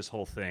about this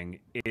whole thing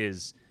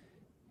is,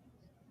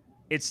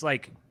 it's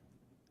like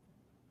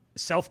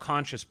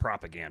self-conscious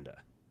propaganda.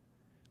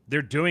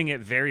 They're doing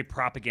it very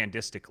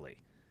propagandistically.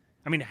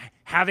 I mean,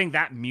 having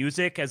that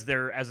music as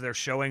they're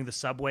showing the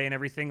subway and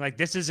everything, like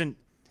this isn't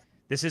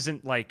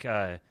like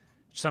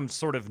some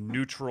sort of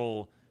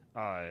neutral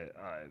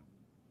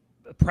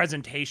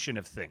presentation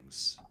of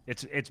things.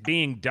 It's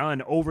being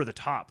done over the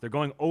top. They're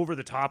going over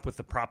the top with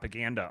the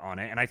propaganda on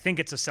it, and I think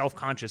it's a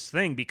self-conscious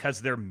thing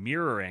because they're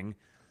mirroring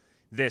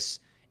this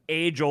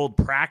age-old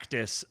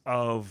practice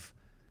of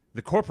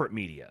the corporate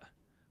media,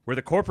 where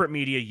the corporate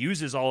media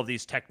uses all of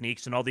these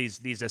techniques and all these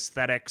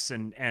aesthetics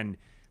and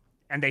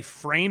they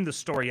frame the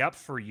story up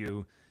for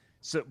you.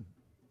 So,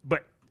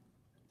 but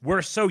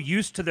we're so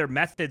used to their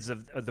methods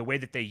of the way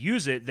that they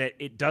use it that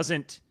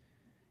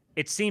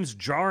it seems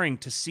jarring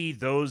to see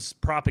those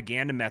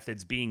propaganda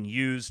methods being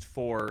used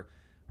for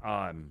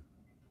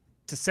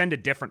to send a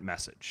different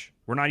message.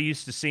 We're not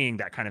used to seeing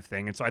that kind of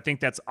thing, and so I think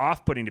that's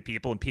off-putting to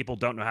people, and people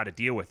don't know how to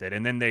deal with it.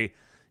 And then they,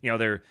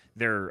 they're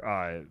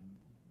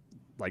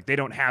like they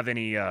don't have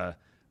any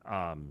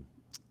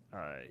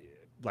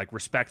like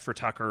respect for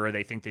Tucker, or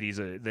they think that he's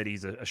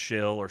a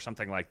shill or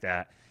something like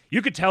that.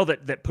 You could tell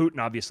that Putin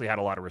obviously had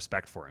a lot of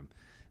respect for him.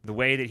 The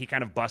way that he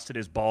kind of busted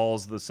his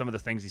balls, some of the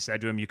things he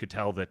said to him, you could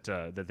tell that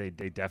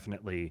they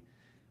definitely,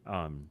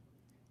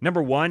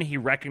 number one, he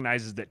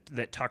recognizes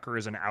that Tucker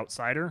is an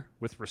outsider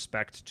with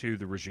respect to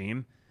the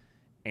regime,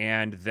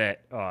 and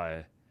that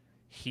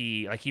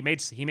he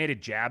made a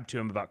jab to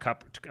him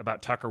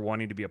about Tucker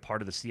wanting to be a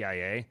part of the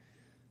CIA.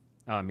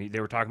 They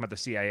were talking about the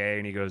CIA,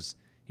 and he goes,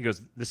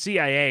 the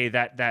CIA,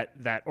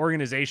 that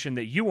organization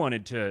that you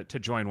wanted to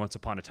join once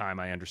upon a time,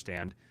 I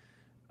understand.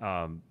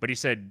 But he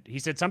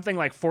said something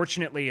like,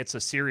 fortunately, it's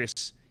a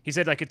serious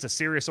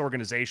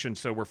organization,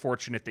 so we're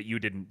fortunate that you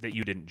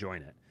didn't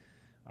join it.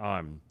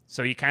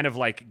 So he kind of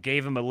like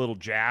gave him a little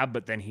jab,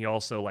 but then he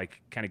also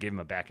like kind of gave him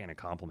a backhanded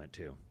compliment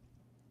too.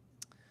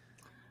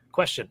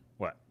 Question.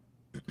 What?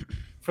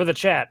 For the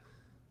chat,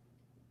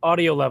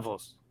 audio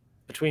levels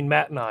between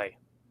Matt and I,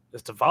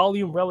 is the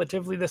volume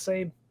relatively the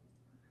same?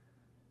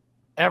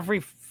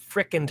 Every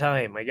frickin'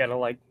 time I gotta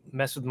like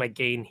mess with my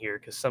gain here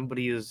because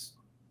somebody is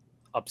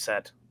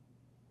upset.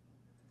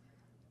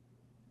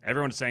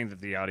 Everyone's saying that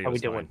the audio How we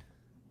is fine. doing?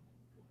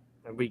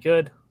 Are we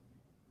good?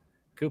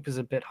 Coop is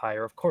a bit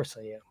higher. Of course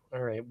I am.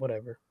 All right,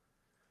 whatever.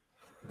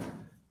 All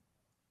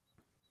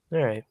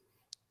right.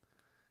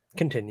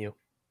 Continue.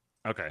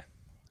 Okay.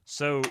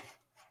 So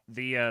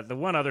the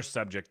one other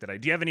subject do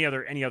you have any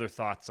other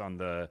thoughts on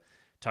the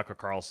Tucker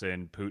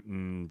Carlson,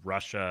 Putin,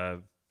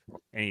 Russia,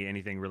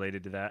 anything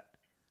related to that?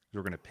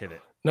 We're going to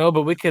pivot. No,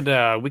 but we could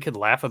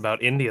laugh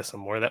about India some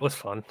more. That was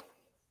fun.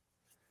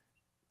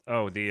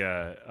 Oh,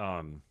 the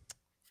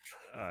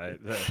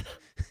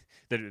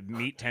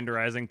meat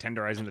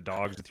tenderizing the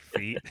dogs with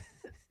your feet.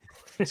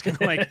 It's kind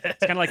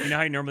of like you know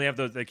how you normally have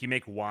those, like you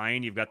make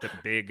wine, you've got the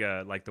big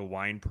like the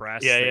wine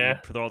press. Yeah, that yeah. You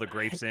put all the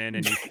grapes in,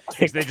 and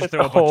they just the throw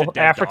a bunch whole of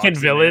dead African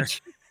dogs in there.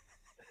 village.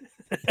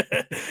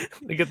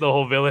 They get the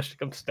whole village to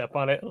come step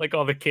on it, like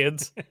all the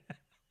kids.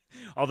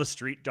 All the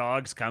street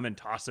dogs come and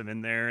toss them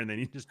in there, and then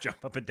you just jump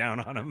up and down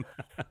on them.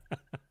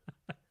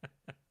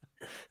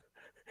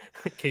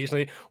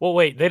 Occasionally. Well,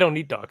 wait, they don't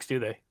eat dogs, do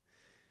they?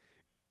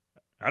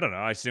 I don't know.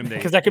 I assume they,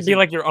 Because that could be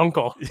like your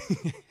uncle.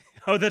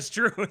 Oh, that's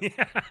true.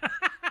 Yeah.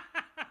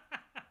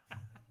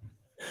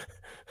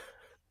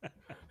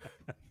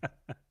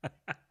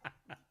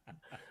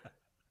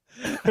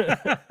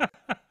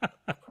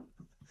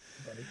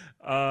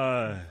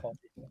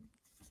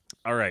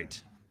 All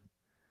right.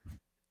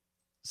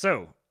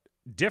 So,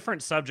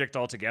 different subject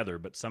altogether,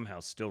 but somehow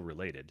still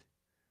related.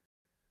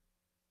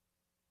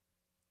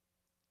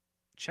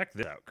 Check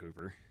this out,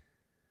 Cooper.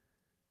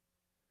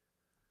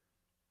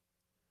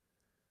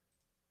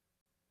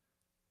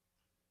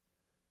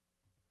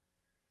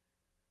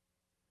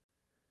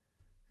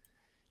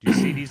 Do you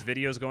see these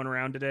videos going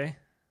around today?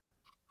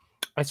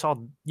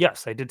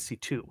 Yes, I did see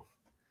two.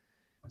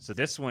 So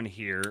this one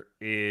here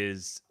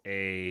is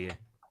this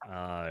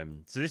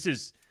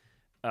is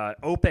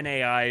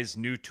OpenAI's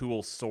new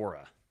tool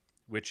Sora,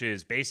 which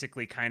is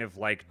basically kind of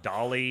like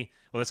Dolly.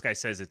 Well, this guy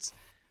says it's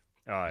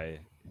the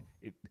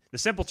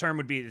simple term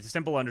would be, the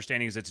simple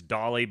understanding is it's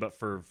Dolly, but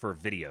for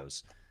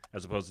videos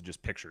as opposed to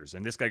just pictures.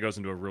 And this guy goes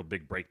into a real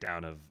big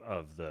breakdown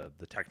of the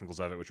technicals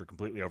of it, which are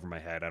completely over my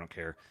head. I don't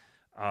care.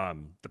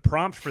 The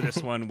prompt for this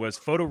one was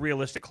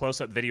photorealistic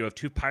close-up video of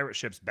two pirate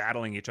ships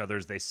battling each other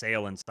as they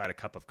sail inside a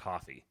cup of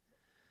coffee.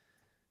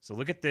 So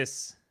look at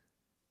this.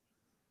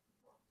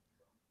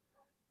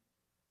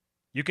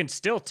 You can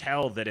still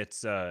tell that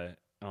it's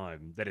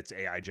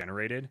AI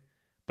generated,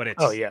 but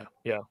it's yeah,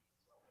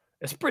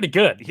 it's pretty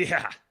good.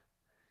 Yeah,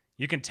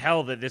 you can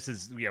tell that this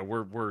is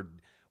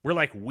we're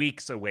like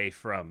weeks away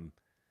from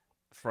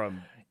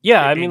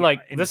Yeah, it I being mean,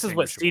 like, this is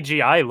what indistinguishable.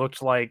 CGI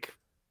looked like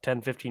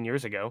 10, 15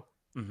 years ago.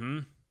 Mm-hmm.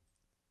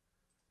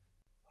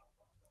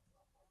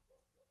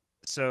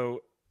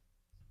 So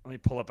let me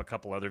pull up a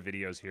couple other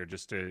videos here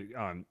just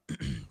to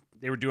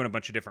they were doing a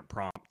bunch of different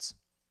prompts.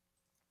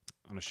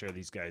 I'm gonna share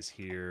these guys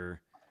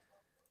here.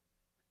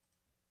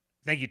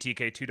 Thank you,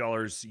 TK.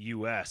 $2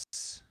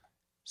 US.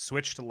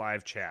 Switch to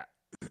live chat.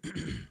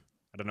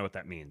 I don't know what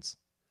that means.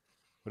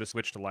 What does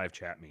switch to live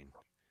chat mean?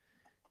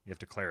 You have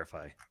to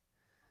clarify.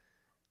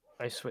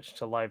 I switched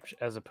to live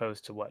as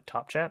opposed to what?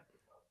 Top chat?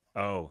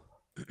 Oh,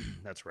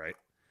 that's right.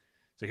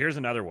 So here's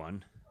another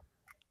one.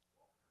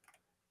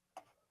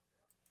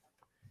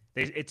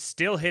 It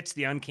still hits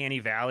the uncanny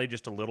valley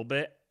just a little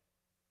bit.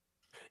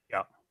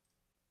 Yeah.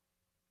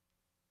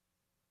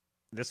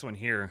 This one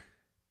here,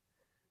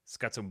 it's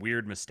got some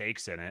weird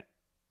mistakes in it.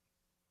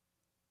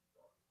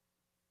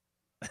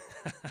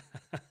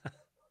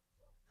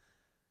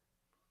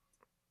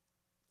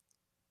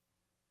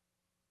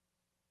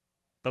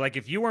 But like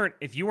if you weren't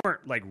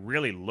like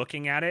really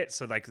looking at it,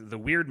 so like the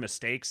weird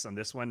mistakes on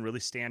this one really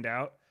stand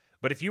out.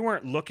 But if you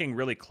weren't looking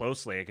really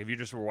closely, like if you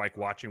just were like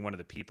watching one of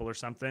the people or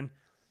something,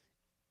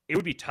 it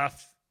would be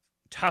tough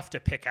to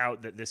pick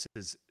out that this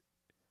is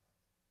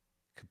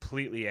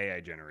completely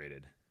AI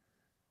generated.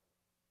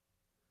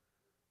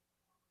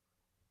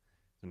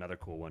 Another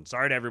cool one.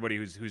 Sorry to everybody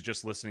who's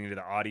just listening to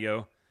the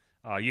audio.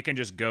 You can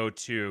just go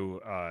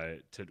to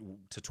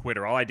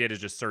Twitter. All I did is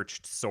just search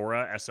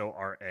Sora,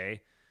 Sora,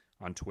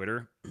 on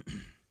Twitter.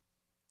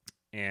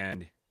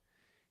 And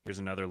here's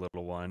another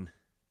little one.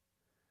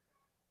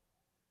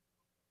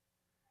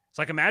 It's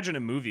like, imagine a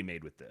movie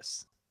made with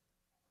this.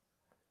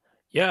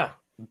 Yeah,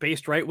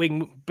 based right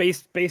wing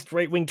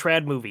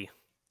trad movie.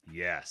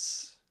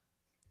 Yes.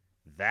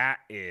 That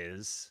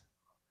is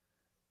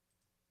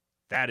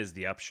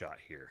the upshot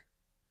here.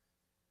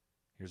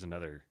 Here's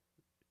another.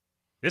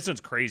 This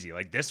one's crazy.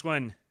 Like this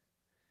one,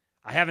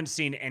 I haven't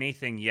seen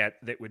anything yet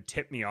that would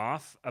tip me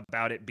off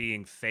about it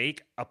being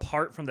fake,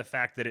 apart from the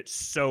fact that it's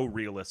so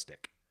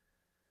realistic.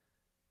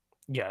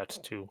 Yeah, it's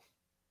too.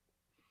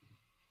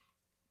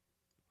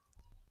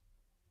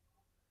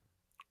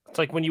 It's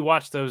like when you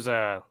watch those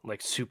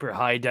like super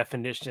high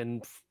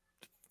definition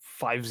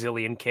 5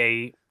 zillion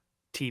K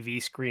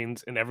TV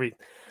screens and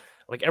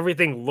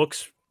everything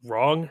looks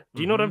wrong.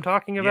 Do you know what I'm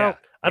talking about?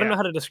 Yeah, I don't know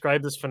how to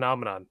describe this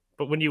phenomenon,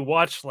 but when you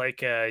watch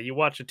you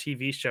watch a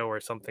TV show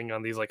or something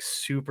on these like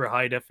super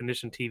high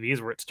definition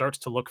TVs where it starts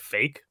to look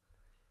fake,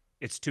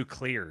 it's too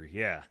clear.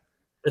 Yeah.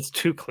 It's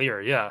too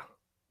clear, yeah.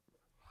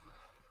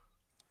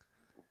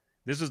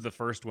 This is the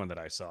first one that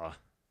I saw.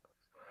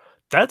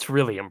 That's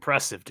really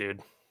impressive,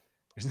 dude.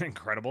 Isn't it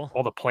incredible?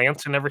 All the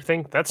plants and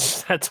everything.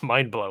 That's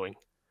mind-blowing.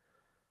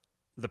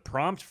 The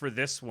prompt for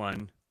this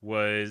one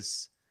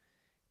was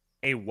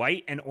a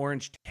white and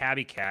orange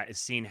tabby cat is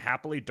seen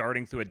happily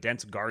darting through a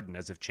dense garden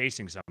as if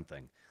chasing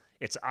something.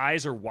 Its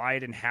eyes are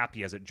wide and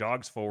happy as it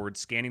jogs forward,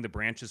 scanning the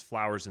branches,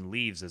 flowers, and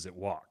leaves as it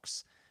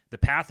walks. The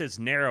path is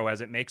narrow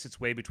as it makes its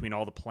way between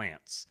all the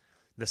plants.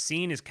 The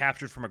scene is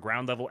captured from a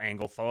ground-level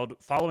angle,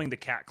 following the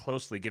cat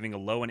closely, giving a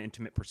low and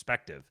intimate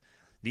perspective.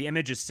 The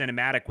image is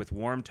cinematic with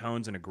warm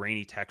tones and a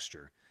grainy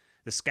texture.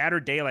 The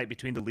scattered daylight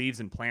between the leaves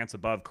and plants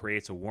above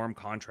creates a warm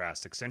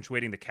contrast,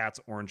 accentuating the cat's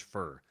orange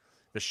fur.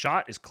 The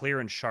shot is clear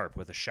and sharp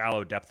with a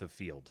shallow depth of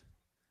field.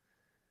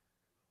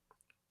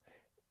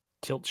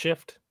 Tilt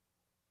shift?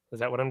 Is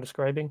that what I'm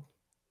describing?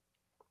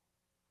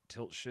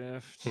 Tilt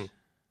shift?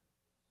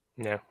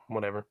 Yeah,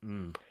 whatever.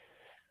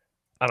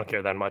 I don't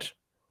care that much.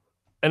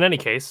 In any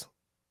case,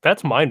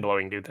 that's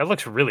mind-blowing, dude. That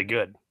looks really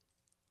good.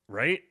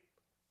 Right?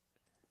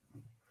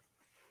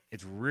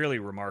 It's really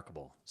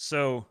remarkable.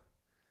 So,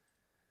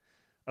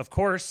 of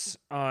course,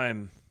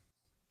 all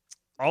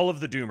of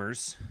the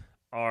doomers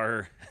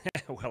are,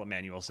 well,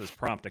 Emmanuel says,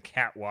 prompt a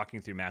cat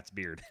walking through Matt's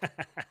beard.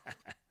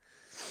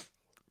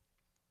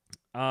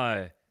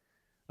 Of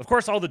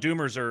course, all the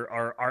doomers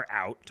are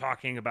out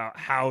talking about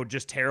how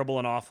just terrible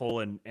and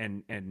awful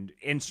and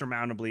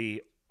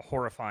insurmountably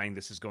horrifying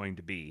this is going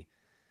to be.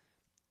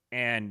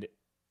 And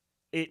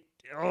there's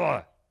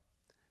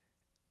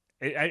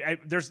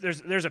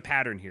a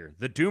pattern here.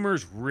 The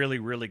doomers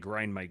really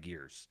grind my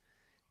gears.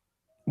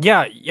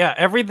 Yeah,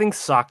 everything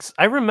sucks.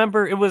 I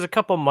remember it was a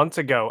couple months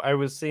ago.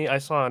 I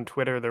saw on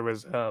Twitter there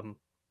was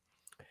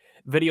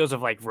videos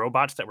of like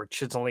robots that were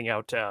chiseling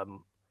out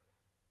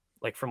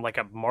like from like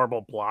a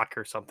marble block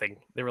or something.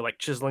 They were like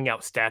chiseling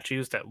out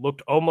statues that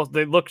looked almost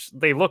they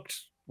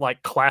looked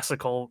like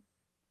classical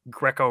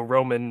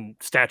Greco-Roman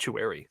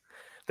statuary.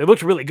 They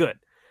looked really good.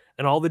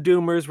 And all the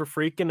doomers were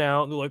freaking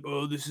out. They're like,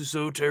 "Oh, this is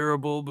so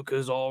terrible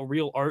because all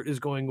real art is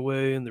going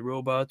away and the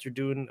robots are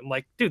doing." I'm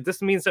like, "Dude,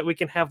 this means that we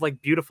can have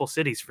like beautiful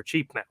cities for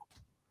cheap now."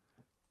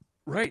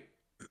 Right.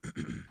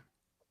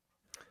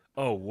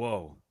 Oh,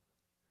 whoa.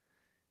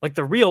 Like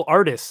the real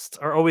artists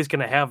are always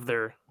going to have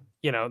their,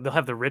 they'll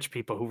have the rich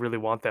people who really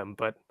want them,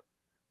 but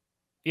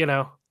you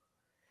know,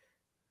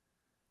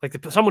 like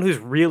someone who's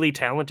really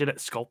talented at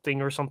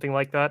sculpting or something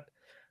like that,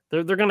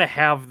 they're going to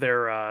have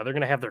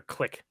their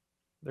clique.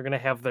 They're going to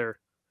have their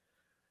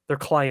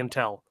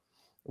clientele,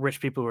 rich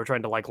people who are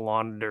trying to like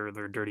launder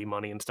their dirty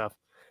money and stuff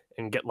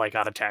and get like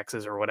out of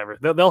taxes or whatever.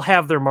 They'll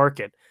have their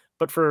market.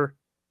 But for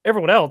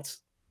everyone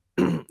else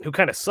who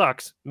kind of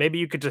sucks, maybe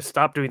you could just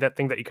stop doing that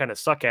thing that you kind of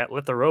suck at,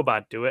 let the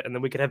robot do it, and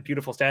then we could have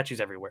beautiful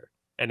statues everywhere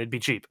and it'd be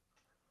cheap.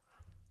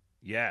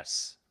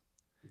 Yes.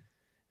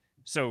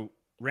 So,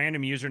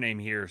 random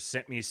username here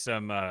sent me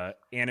some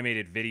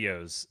animated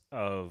videos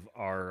of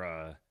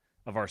our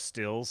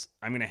stills.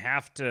 I'm gonna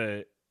have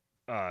to.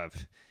 I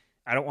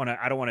don't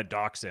want to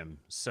dox him,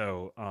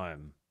 so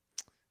I'm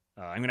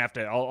gonna have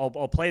to.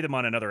 I'll play them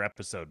on another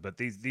episode. But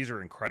these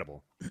are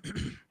incredible.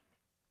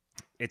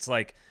 It's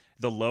like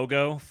the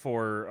logo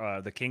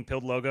for the King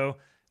Pilled logo,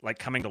 like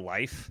coming to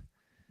life,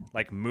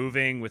 like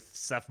moving with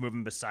stuff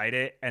moving beside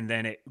it, and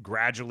then it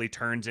gradually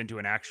turns into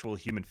an actual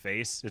human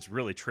face. It's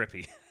really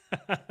trippy.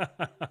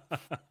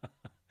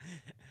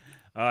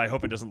 I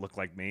hope it doesn't look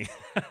like me.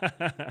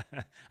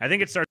 I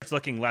think it starts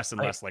looking less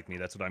and less like me.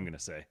 That's what I'm going to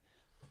say.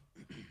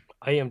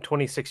 I am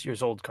 26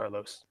 years old,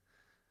 Carlos.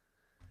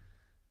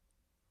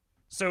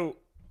 So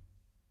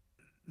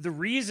the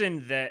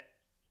reason that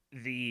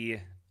the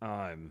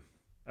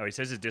he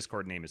says his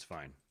Discord name is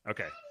fine.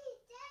 Okay. Daddy,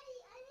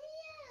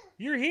 I'm here.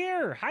 You're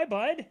here. Hi,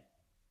 bud.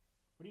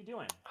 What are you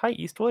doing? Hi,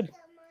 Eastwood.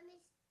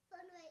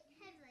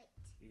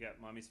 You got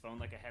mommy's phone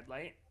like a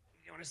headlight?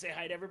 You want to say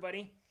hi to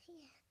everybody?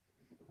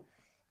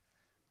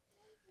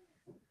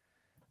 Yeah.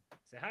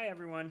 Say hi,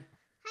 everyone.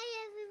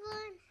 Hi,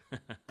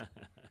 everyone.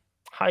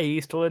 Hi,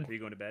 Eastwood. Are you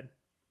going to bed?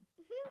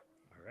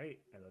 Mm-hmm. All right.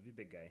 I love you,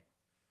 big guy.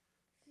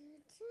 You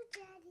too,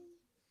 Daddy.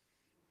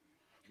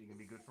 You gonna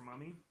be good for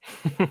mommy?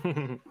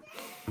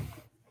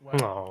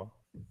 Oh,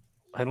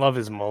 I love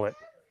his mullet.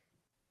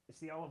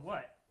 See all of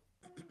what?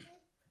 Guys?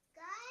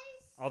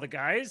 All the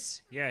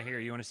guys? Yeah, here.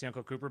 You want to see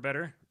Uncle Cooper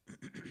better?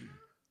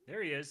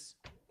 There he is.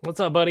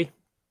 What's up, buddy?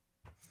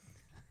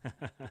 All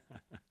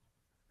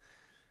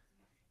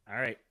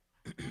right.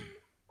 Why do you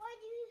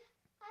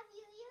have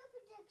your ear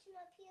protection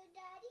up here,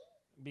 Daddy?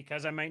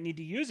 Because I might need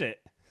to use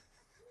it.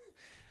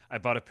 I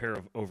bought a pair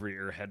of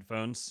over-ear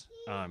headphones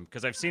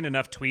because I've seen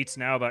enough tweets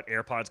now about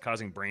AirPods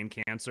causing brain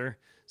cancer.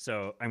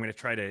 So I'm going to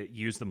try to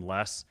use them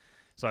less.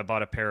 So I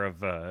bought a pair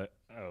of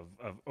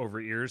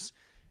over-ears,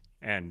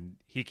 and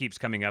he keeps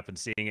coming up and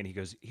seeing it. And he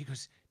goes,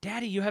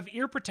 Daddy, you have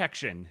ear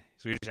protection.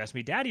 So he just asked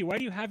me, Daddy, why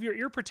do you have your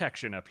ear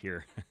protection up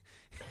here?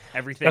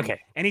 Everything, Okay.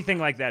 Anything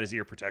like that is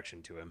ear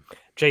protection to him.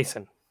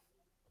 Jason.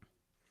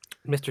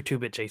 Mr.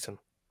 2-Bit Jason.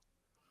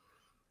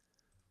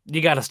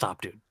 You got to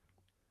stop, dude.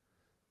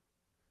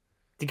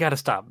 You got to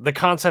stop. The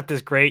concept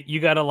is great. You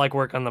got to like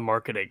work on the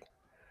marketing.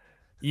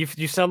 You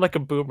sound like a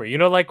boomer. You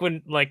know, like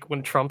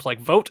when Trump's like,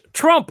 vote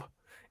Trump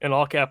in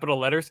all capital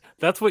letters.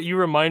 That's what you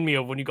remind me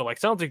of when you go like,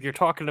 sounds like you're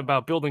talking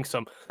about building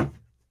some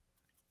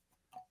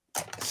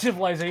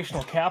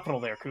civilizational capital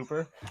there,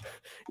 Cooper.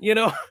 You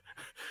know,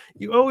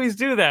 you always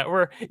do that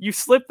where you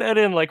slip that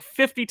in like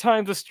 50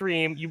 times a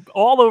stream, you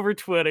all over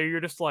Twitter. You're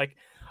just like,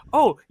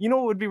 oh, you know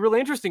what would be really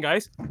interesting,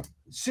 guys?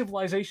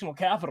 Civilizational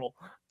capital.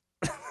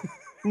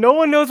 No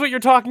one knows what you're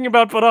talking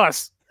about but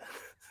us.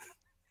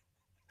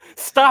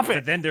 Stop it.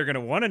 But then they're going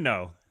to want to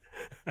know.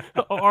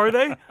 Oh, are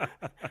they?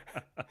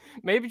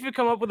 Maybe if you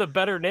come up with a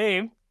better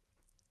name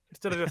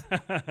instead of just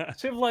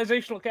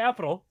civilizational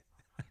capital.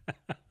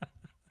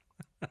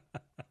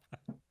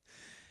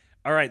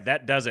 All right,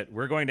 that does it.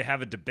 We're going to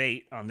have a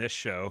debate on this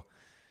show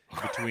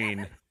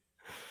between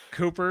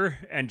Cooper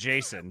and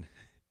Jason,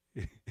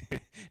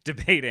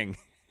 debating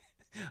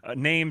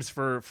names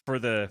for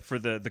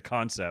the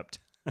concept.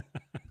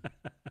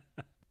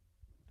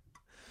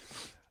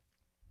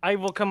 I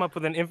will come up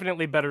with an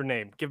infinitely better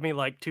name. Give me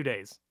like 2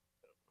 days.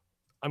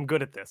 I'm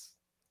good at this.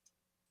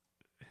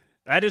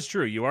 That is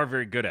true. You are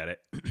very good at it,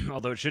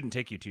 although it shouldn't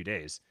take you 2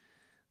 days.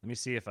 Let me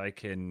see if I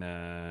can.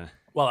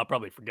 Well, I'll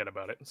probably forget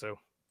about it. So.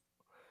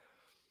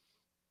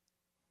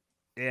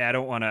 Yeah, I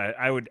don't want to.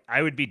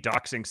 I would be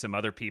doxing some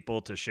other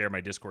people to share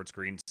my Discord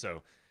screen.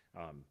 So,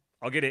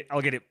 I'll get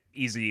it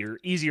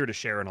easier to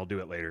share, and I'll do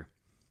it later.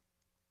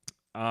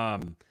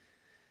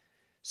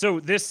 So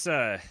this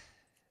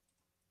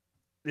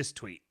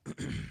tweet.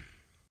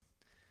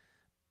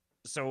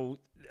 So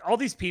all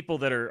these people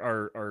that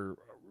are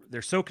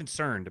they're so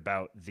concerned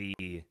about the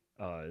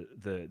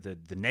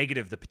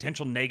negative, the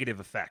potential negative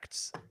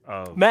effects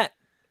of Matt,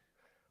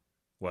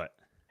 what?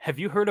 have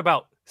you heard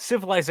about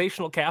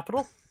civilizational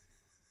capital?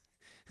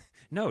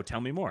 No, tell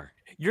me more.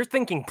 You're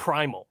thinking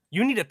primal.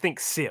 You need to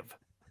think civ.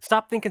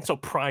 Stop thinking so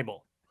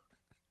primal.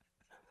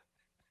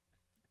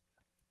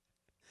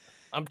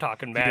 I'm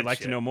talking If mad you'd like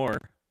shit. to know more,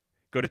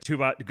 go to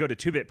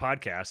 2-Bit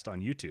Podcast on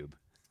YouTube.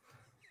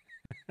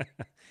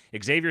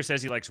 Xavier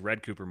says he likes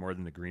Red Cooper more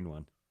than the green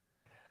one.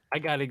 I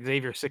got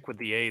Xavier sick with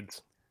the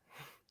AIDS.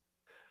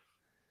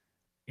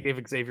 I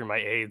gave Xavier my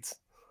AIDS.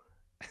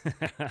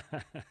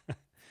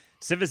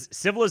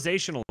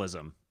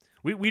 Civilizationalism.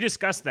 We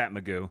discussed that,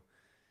 Magoo.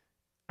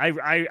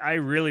 I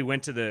really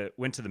went to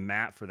the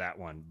mat for that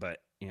one, but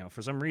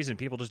for some reason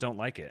people just don't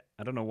like it.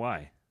 I don't know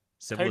why.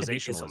 Tired of the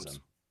Civilizationalism. isms.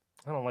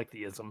 I don't like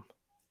the ism.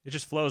 It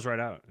just flows right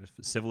out.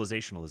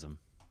 Civilizationalism.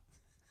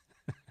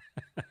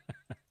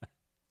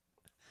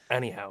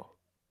 Anyhow.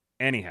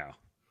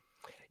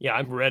 Yeah,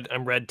 I'm red.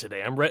 I'm red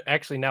today. I'm red.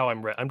 Actually, now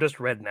I'm red. I'm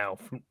just red now.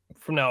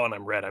 From now on,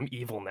 I'm red. I'm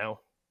evil now.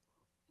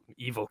 I'm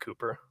evil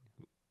Cooper.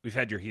 We've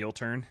had your heel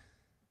turn.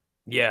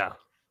 Yeah,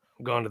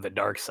 I'm going to the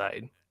dark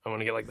side. I want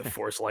to get like the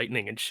Force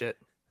lightning and shit.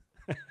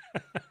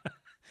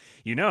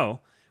 We could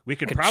I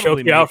could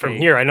probably choke you out from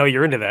here. I know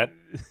you're into that.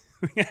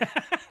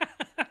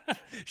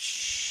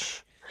 Shh.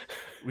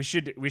 We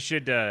should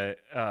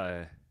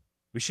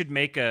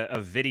make a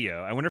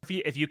video. I wonder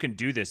if you can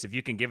do this. If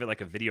you can give it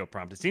like a video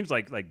prompt. It seems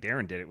like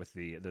Darren did it with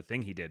the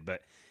thing he did.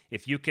 But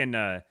if you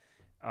can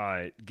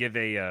give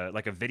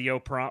like a video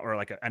prompt or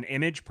like an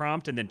image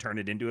prompt and then turn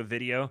it into a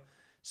video.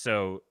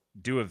 So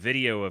do a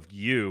video of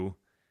you,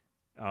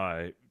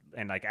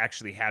 and like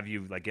actually have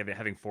you like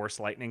having Force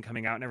lightning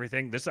coming out and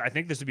everything. I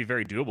think this would be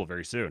very doable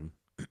very soon.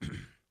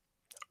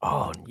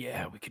 Oh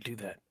yeah, we could do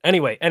that.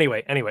 Anyway.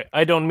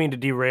 I don't mean to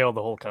derail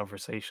the whole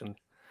conversation.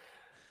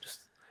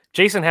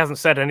 Jason hasn't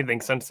said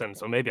anything since then,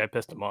 so maybe I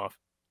pissed him off.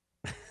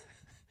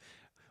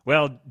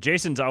 Well,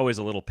 Jason's always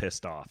a little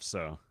pissed off,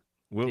 so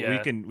we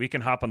Yeah.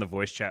 can hop on the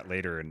voice chat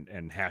later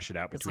and hash it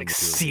out It's between like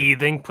the two of you.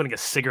 seething, putting a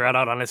cigarette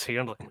out on his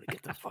hand. Like, I'm gonna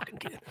get that fucking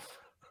kid.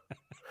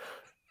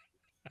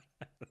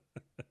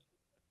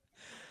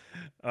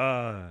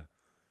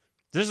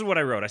 This is what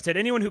I wrote. I said,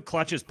 anyone who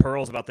clutches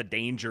pearls about the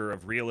danger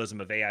of realism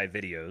of AI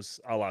videos,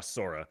 a la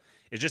Sora,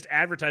 is just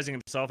advertising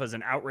himself as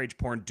an outrage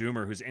porn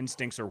doomer whose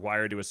instincts are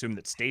wired to assume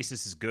that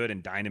stasis is good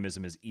and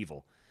dynamism is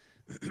evil.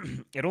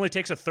 It only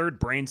takes a third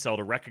brain cell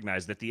to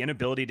recognize that the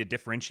inability to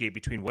differentiate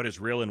between what is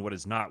real and what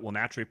is not will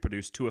naturally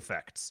produce two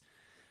effects.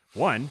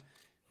 One,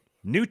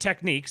 new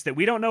techniques that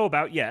we don't know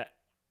about yet,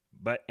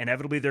 but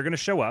inevitably they're going to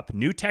show up,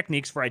 new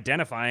techniques for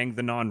identifying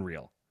the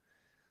non-real.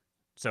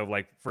 So,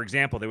 like, for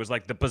example, there was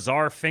like the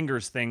bizarre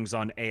fingers things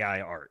on AI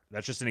art.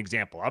 That's just an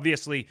example.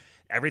 Obviously,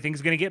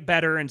 everything's going to get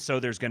better, and so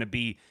it's going to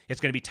be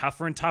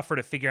tougher and tougher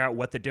to figure out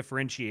what the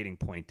differentiating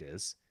point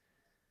is.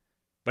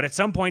 But at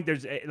some point,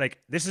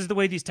 this is the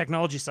way these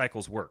technology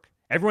cycles work.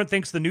 Everyone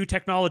thinks the new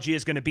technology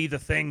is going to be the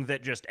thing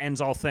that just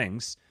ends all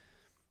things.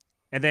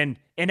 And then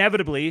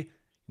inevitably,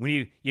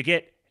 when you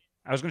get,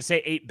 I was going to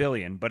say 8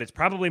 billion, but it's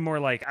probably more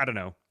like, I don't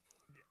know,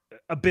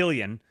 1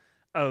 billion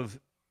of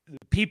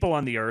people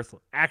on the earth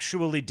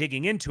actually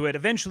digging into it.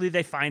 Eventually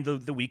they find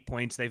the weak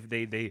points.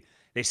 They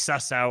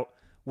suss out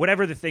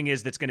whatever the thing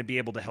is that's going to be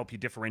able to help you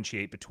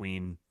differentiate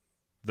between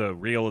the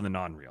real and the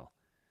non-real.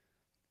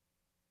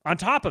 On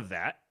top of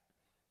that,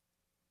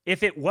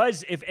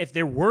 if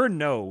there were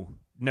no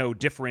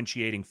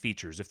differentiating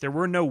features, if there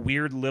were no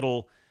weird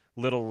little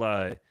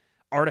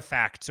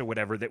artifacts or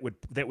whatever that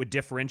would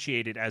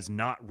differentiate it as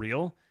not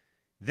real,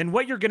 then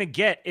what you're going to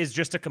get is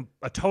just a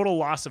total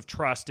loss of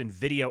trust in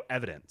video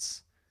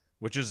evidence,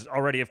 which is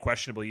already of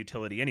questionable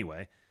utility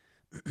anyway.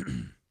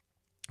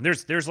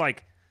 There's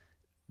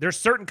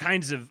certain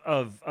kinds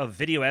of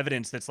video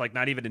evidence that's like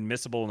not even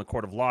admissible in the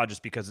court of law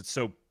just because it's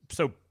so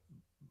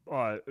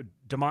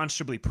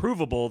demonstrably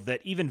provable that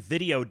even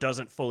video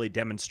doesn't fully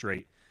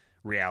demonstrate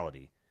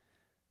reality.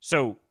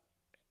 So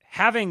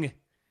having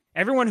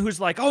everyone who's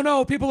like, oh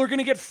no, people are going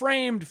to get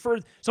framed for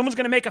someone's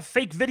going to make a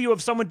fake video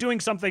of someone doing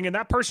something and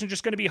that person's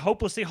just going to be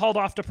hopelessly hauled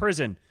off to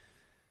prison.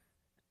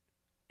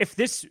 If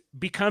this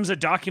becomes a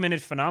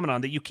documented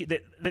phenomenon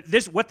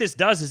what this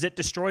does is it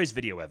destroys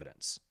video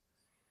evidence.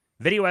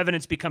 Video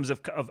evidence becomes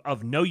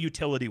of no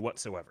utility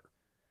whatsoever.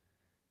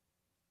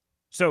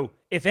 So,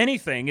 if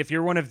anything, if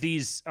you're one of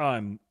these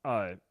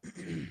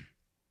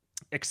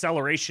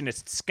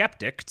accelerationist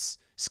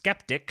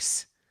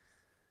skeptics,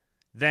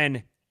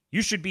 then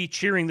you should be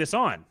cheering this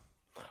on.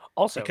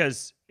 Also,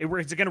 because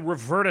it's going to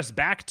revert us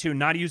back to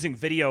not using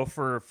video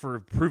for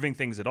proving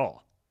things at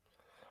all.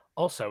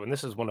 Also, and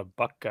this is one of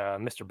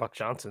Mr. Buck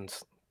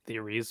Johnson's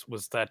theories,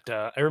 was that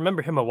I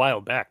remember him a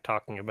while back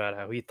talking about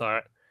how he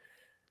thought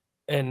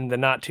in the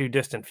not too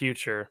distant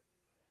future,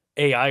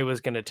 AI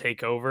was going to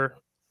take over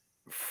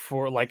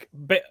for like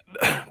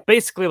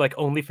basically like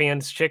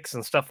OnlyFans chicks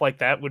and stuff like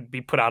that would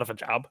be put out of a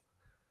job.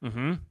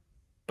 Mm-hmm.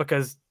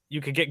 Because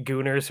you could get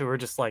gooners who are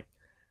just like,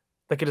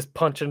 They could just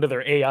punch into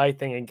their AI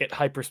thing and get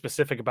hyper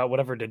specific about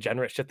whatever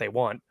degenerate shit they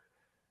want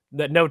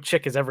that no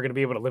chick is ever going to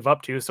be able to live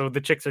up to. So the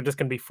chicks are just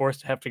going to be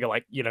forced to have to go,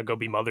 like, go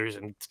be mothers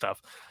and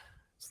stuff.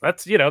 So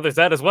that's, there's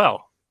that as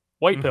well.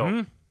 White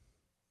pill.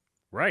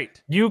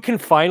 Right. You can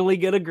finally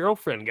get a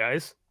girlfriend,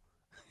 guys.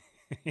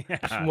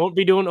 Yeah. She won't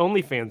be doing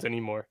OnlyFans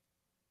anymore.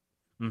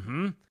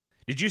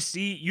 Did you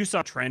saw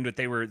a trend that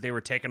they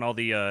were taking all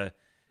the, I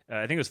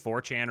think it was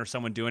 4chan or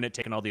someone doing it,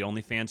 taking all the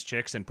OnlyFans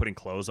chicks and putting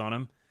clothes on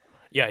them.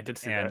 Yeah, I did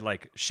see that. And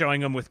like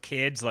showing them with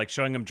kids, like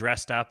showing them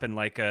dressed up in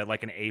like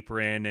an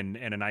apron and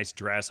a nice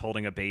dress,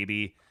 holding a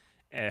baby,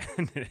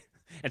 and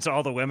and so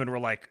all the women were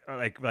like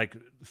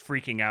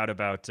freaking out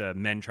about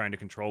men trying to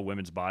control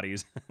women's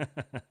bodies.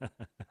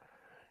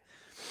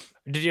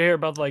 Did you hear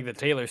about like the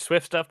Taylor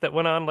Swift stuff that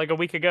went on like a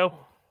week ago?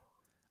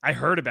 I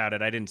heard about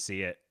it. I didn't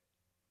see it.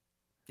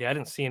 Yeah, I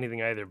didn't see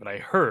anything either, but I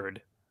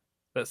heard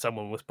that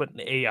someone was putting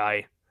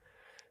AI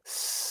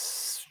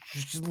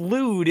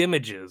lewd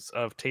images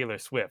of Taylor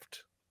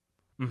Swift.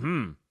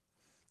 And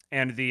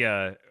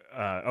the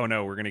oh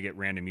no, we're gonna get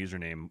random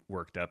username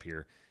worked up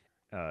here.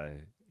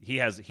 He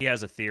has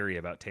a theory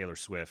about Taylor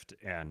Swift,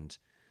 and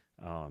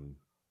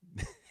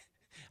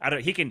I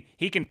don't. He can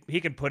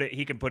put it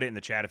in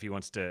the chat if he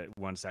wants to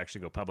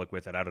actually go public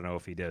with it. I don't know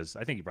if he does.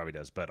 I think he probably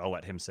does, but I'll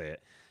let him say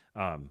it.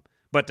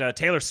 But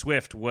Taylor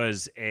Swift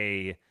was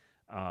a.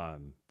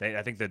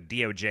 I think the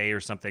DOJ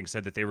or something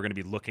said that they were going to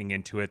be looking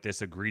into it.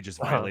 This egregious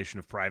violation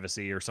of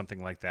privacy or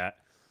something like that.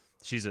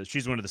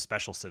 She's one of the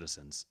special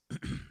citizens.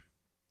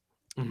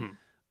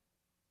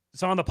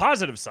 So on the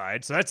positive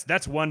side, so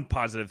that's one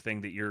positive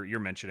thing that you're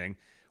mentioning.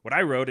 What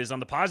I wrote is,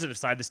 on the positive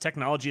side, this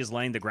technology is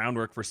laying the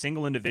groundwork for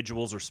single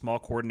individuals or small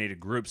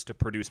coordinated groups to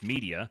produce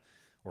media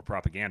or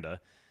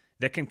propaganda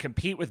that can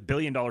compete with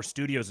billion-dollar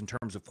studios in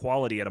terms of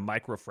quality at a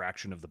micro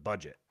fraction of the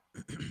budget.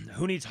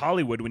 Who needs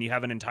Hollywood when you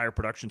have an entire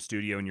production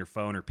studio in your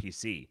phone or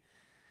PC?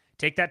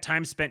 Take that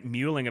time spent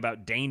mulling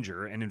about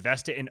danger and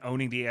invest it in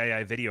owning the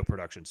AI video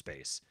production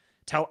space.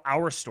 Tell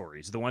our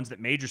stories, the ones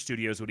that major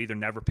studios would either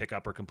never pick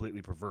up or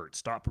completely pervert.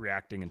 Stop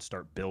reacting and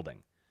start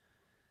building.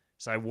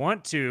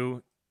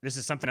 So this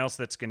is something else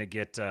that's going to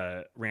get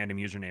random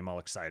username all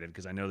excited,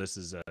 because I know this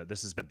is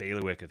the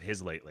bailiwick of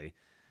his lately.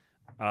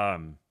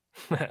 So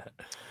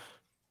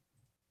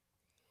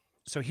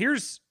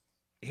here's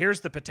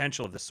the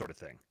potential of this sort of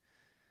thing.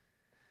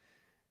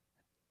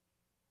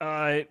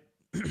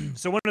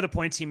 So one of the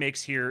points he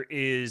makes here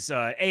is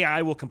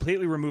AI will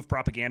completely remove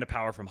propaganda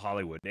power from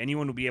Hollywood.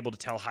 Anyone will be able to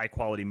sell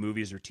high-quality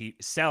movies or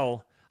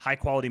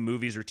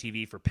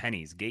TV for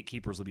pennies.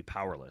 Gatekeepers will be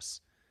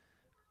powerless.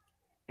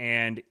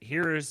 And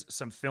here's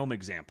some film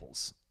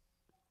examples.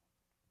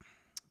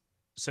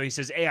 So he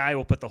says AI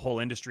will put the whole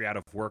industry out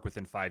of work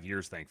within 5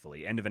 years,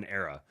 thankfully. End of an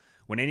era.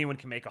 When anyone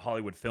can make a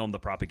Hollywood film, the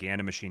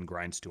propaganda machine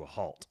grinds to a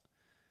halt.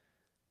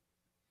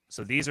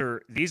 So these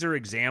are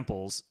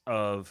examples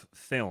of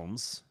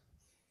films.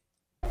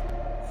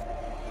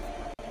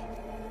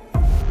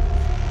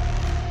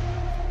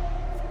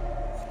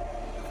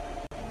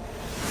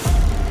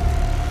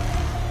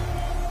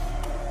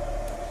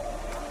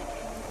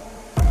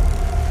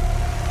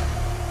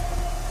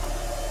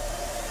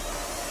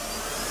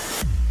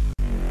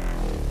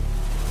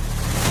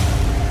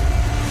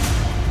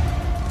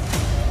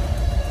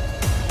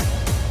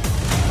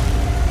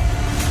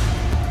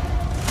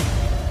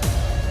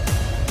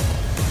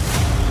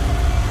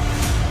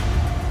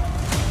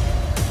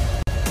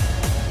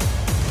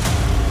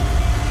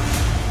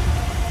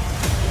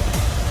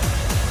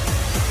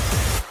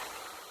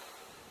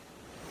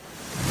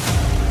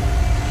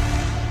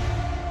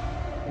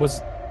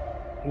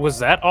 Was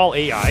that all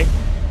AI?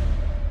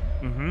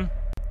 Mm-hmm.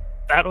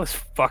 That was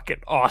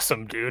fucking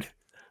awesome, dude.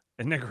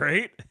 Isn't it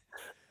great?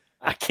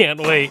 I can't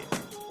wait.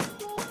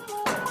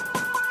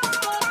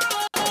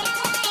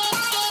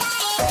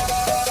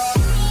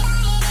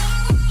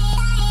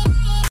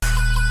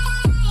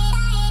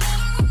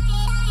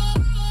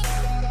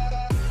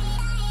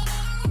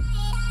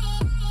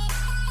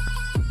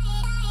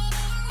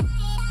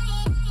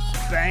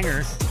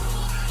 Banger.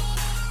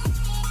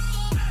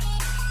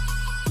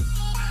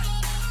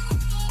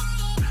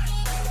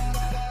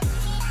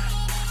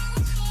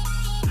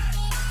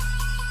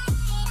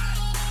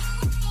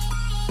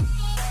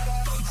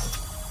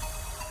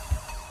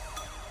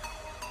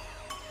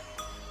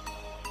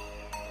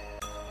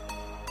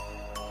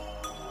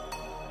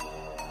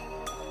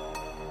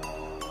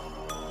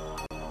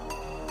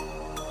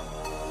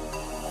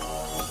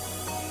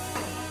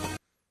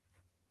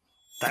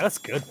 That's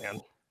good,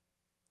 man.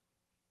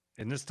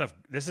 And this stuff,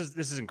 this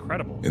is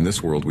incredible. In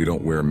this world, we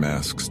don't wear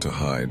masks to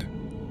hide,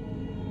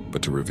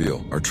 but to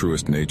reveal our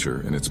truest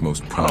nature in its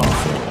most primal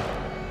form.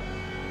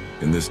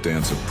 In this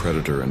dance of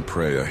predator and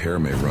prey, a hare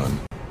may run.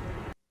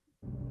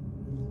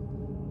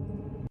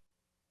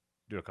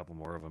 Do a couple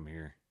more of them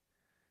here.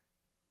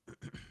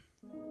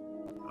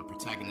 Our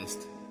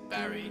protagonist,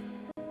 Barry,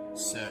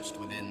 searched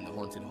within the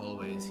haunted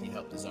hallways he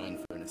helped design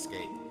for an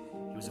escape.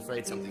 He was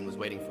afraid something was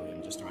waiting for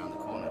him just around the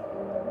corner.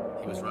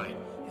 He was right.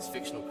 His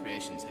fictional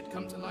creations had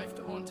come to life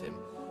to haunt him.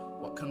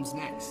 What comes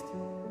next?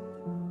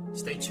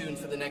 Stay tuned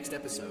for the next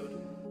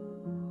episode.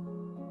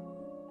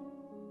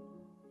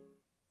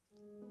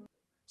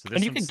 So this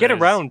And you one could get says-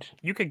 around.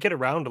 You could get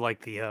around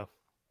like the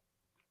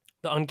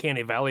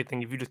uncanny valley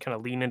thing if you just kind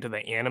of lean into the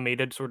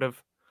animated sort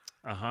of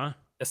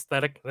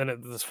aesthetic. Then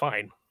it's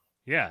fine.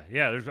 Yeah,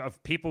 yeah. There's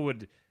people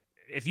would,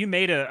 if you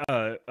made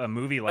a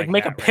movie like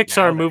Make a that right Pixar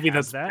now that movie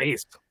has that's that,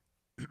 based.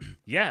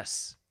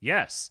 Yes,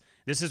 yes.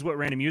 This is what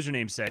random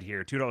username said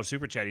here. $2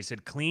 super chat. He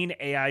said clean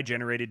AI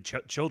generated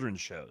children's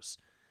shows.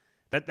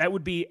 That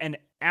would be an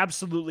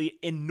absolutely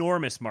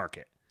enormous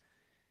market.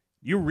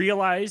 You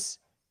realize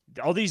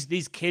all these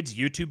kids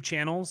YouTube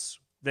channels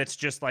that's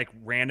just like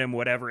random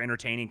whatever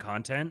entertaining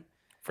content.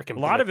 Freaking A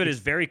lot of it Blippi. is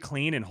very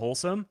clean and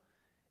wholesome,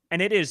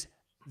 and it is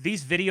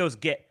these videos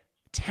get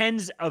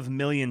tens of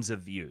millions of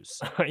views.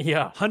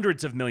 Yeah.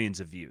 Hundreds of millions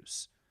of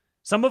views.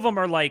 Some of them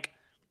are like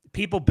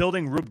people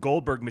building Rube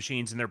Goldberg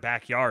machines in their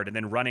backyard and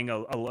then running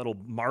a little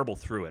marble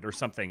through it or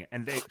something,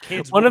 and the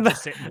kids One will of the-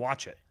 just sit and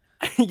watch it.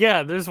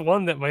 Yeah, there's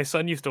one that my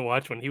son used to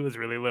watch when he was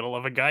really little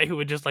of a guy who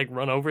would just like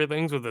run over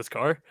things with his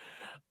car,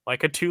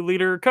 like a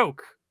 2-liter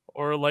Coke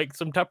or like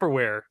some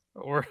Tupperware,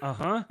 or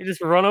he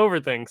just run over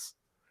things.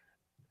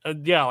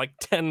 Yeah, like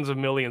tens of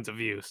millions of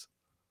views.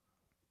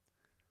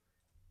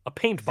 A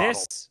paint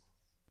bottle.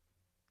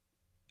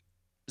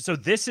 So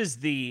this is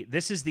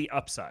the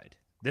upside.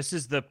 This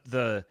is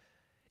the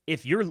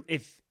if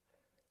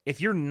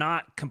you're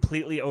not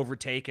completely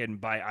overtaken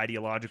by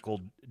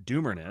ideological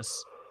doomerness,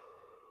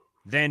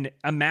 then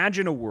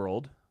imagine a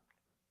world,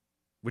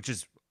 which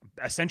is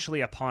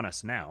essentially upon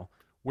us now,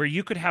 where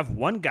you could have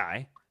one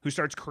guy who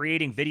starts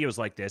creating videos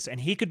like this, and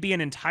he could be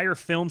an entire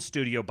film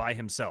studio by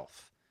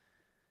himself.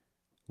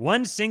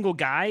 One single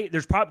guy,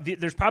 there's probably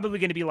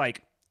going to be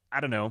like,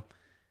 I don't know,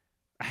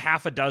 a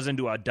half a dozen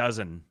to a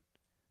dozen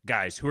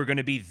guys who are going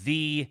to be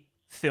the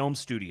film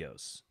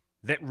studios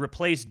that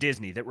replace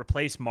Disney, that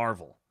replace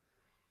Marvel.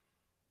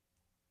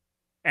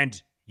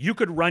 And you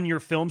could run your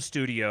film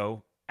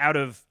studio out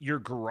of your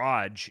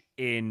garage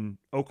in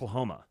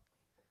Oklahoma.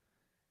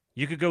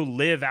 You could go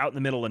live out in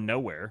the middle of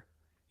nowhere,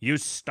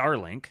 use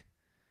Starlink,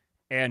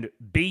 and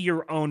be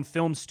your own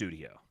film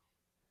studio.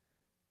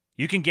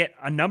 You can get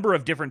a number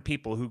of different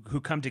people who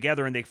come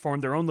together and they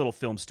form their own little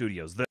film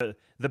studios.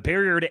 The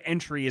barrier to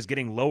entry is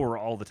getting lower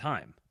all the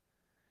time.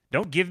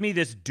 Don't give me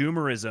this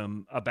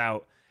doomerism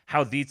about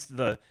how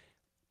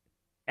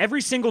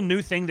every single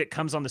new thing that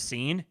comes on the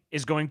scene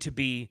is going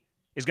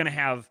to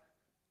have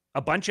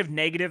a bunch of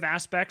negative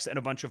aspects and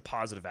a bunch of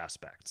positive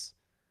aspects.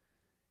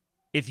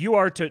 If you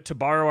are to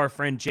borrow our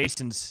friend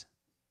Jason's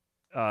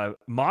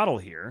model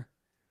here,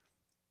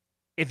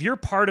 if you're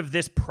part of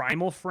this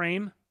primal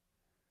frame,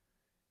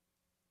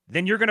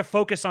 then you're going to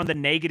focus on the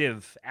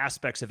negative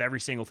aspects of every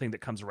single thing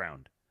that comes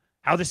around.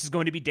 How this is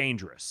going to be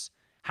dangerous.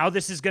 How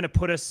this is going to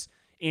put us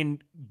in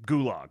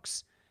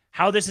gulags.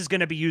 How this is going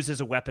to be used as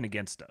a weapon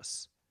against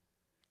us.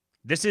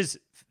 This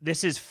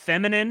is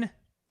feminine,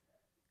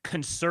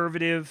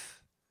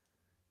 conservative,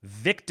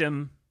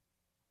 victim.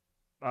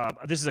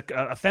 This is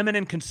a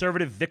feminine,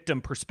 conservative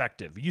victim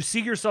perspective. You see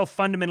yourself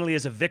fundamentally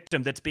as a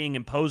victim that's being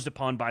imposed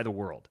upon by the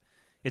world.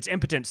 It's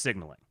impotent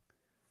signaling.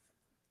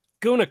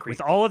 Goonakry.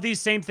 With all of these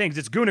same things,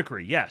 it's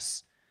goonakry,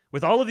 yes.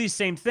 With all of these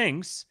same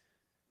things,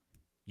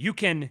 you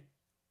can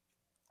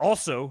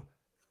also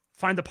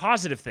find the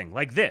positive thing,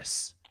 like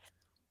this,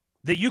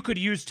 that you could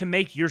use to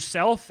make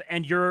yourself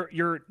and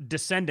your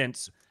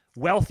descendants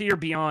wealthier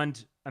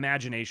beyond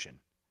imagination.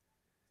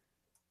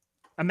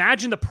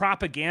 Imagine the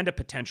propaganda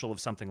potential of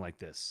something like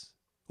this.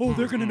 Oh,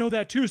 they're going to know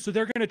that too, so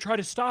they're going to try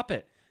to stop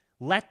it.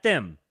 Let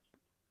them.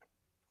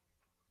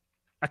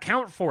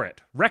 Account for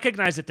it.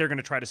 Recognize that they're going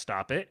to try to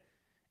stop it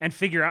and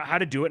figure out how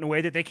to do it in a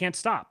way that they can't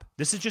stop.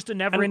 This is just a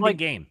never-ending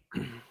game.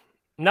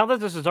 Now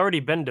that this has already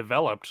been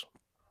developed,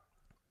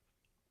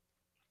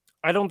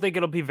 I don't think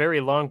it'll be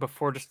very long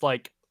before just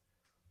like,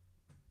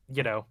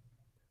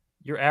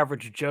 your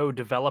average Joe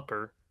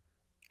developer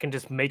can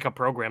just make a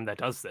program that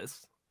does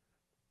this.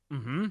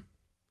 Mm-hmm.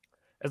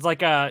 It's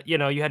like, you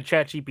had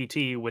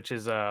ChatGPT, which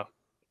is,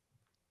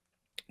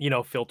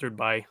 filtered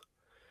by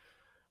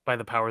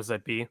the powers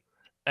that be.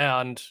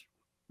 And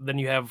then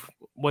you have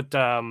what,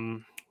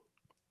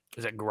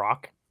 is it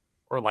Grok?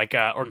 Or like,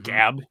 or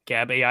Gab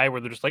AI,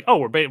 where they're just like, oh,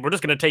 we're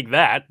just going to take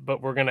that,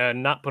 but we're going to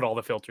not put all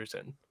the filters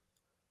in.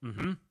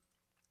 Mm-hmm.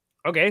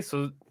 Okay,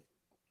 so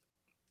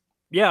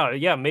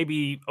yeah,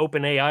 maybe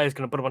OpenAI is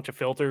going to put a bunch of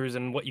filters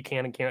and what you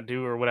can and can't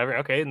do or whatever.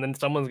 Okay, and then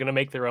someone's going to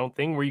make their own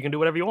thing where you can do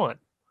whatever you want.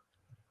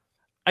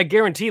 I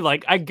guarantee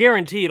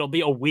it'll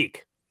be a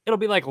week. It'll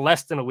be like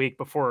less than a week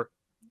before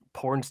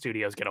porn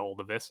studios get a hold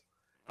of this.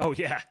 Oh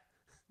yeah.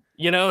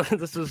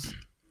 This is,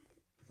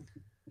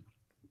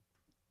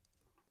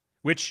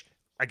 which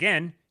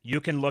again,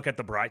 you can look at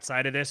the bright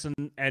side of this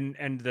and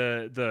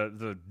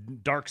the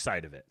dark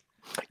side of it.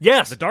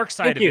 yes. The dark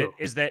side of it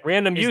is that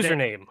random is that-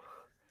 username.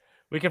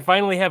 We can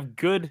finally have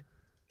good,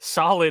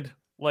 solid,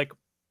 like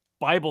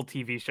Bible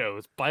TV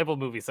shows, Bible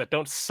movies that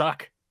don't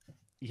suck.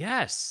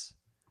 Yes.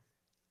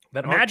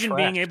 That aren't Imagine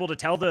being trashed. able to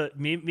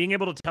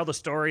tell the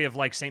story of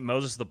like St.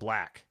 Moses the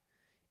Black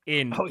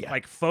in Oh, yeah.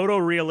 like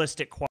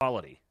photorealistic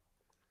quality,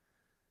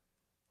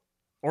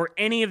 or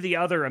any of the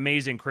other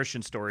amazing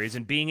Christian stories,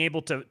 and being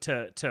able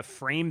to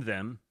frame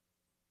them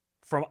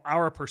from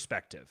our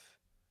perspective,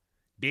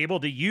 be able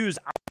to use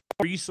our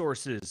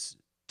resources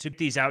to get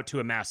these out to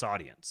a mass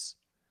audience.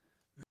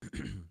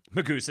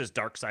 Magoo says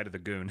dark side of the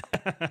goon.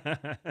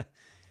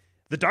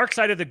 The dark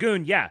side of the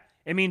goon, yeah.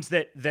 It means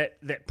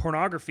that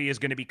pornography is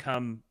going to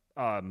become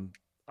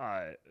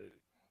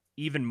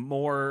even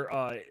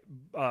more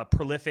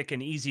prolific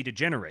and easy to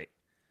generate.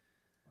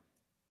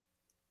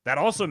 That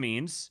also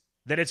means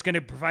that it's going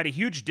to provide a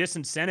huge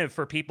disincentive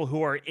for people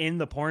who are in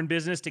the porn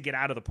business to get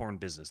out of the porn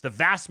business. The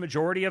vast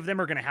majority of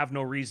them are going to have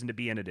no reason to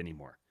be in it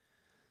anymore.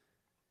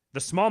 The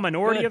small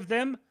minority of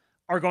them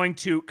are going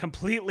to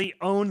completely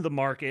own the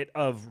market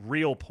of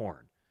real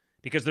porn,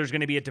 because there's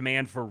going to be a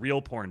demand for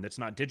real porn that's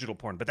not digital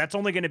porn. But that's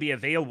only going to be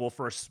available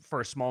for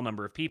a small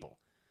number of people.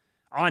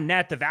 On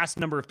net, the vast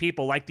number of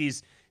people, like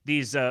these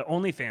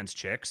OnlyFans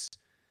chicks,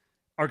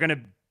 are going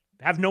to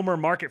have no more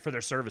market for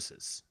their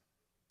services.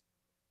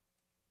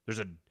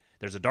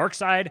 There's a dark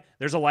side,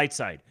 there's a light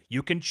side.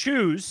 You can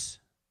choose.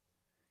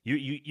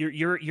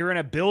 You're in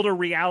a build a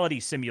reality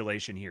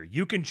simulation here.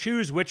 You can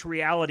choose which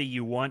reality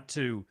you want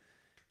to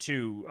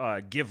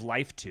give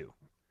life to.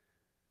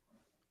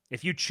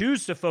 If you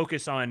choose to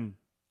focus on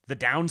the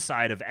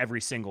downside of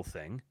every single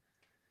thing,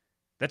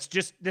 this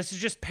is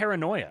just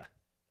paranoia.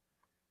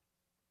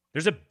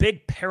 There's a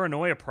big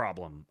paranoia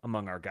problem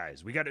among our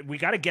guys. We got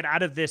to get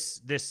out of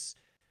this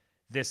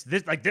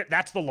like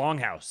that's the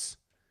longhouse.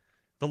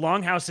 The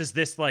longhouse is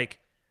this like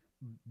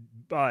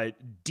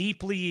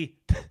deeply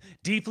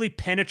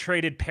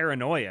penetrated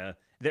paranoia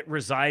that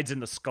resides in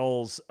the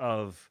skulls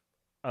of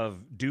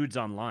dudes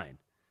online.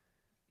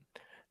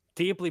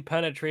 Deeply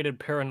penetrated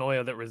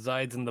paranoia that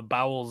resides in the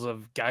bowels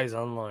of guys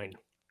online.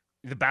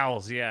 The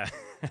bowels, yeah.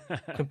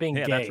 Being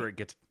yeah, gay. that's where it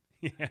gets.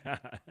 Yeah.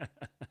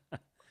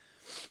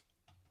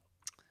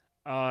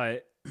 I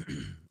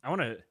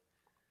want to.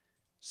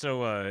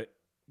 So,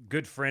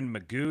 good friend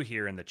Magoo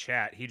here in the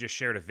chat. He just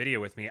shared a video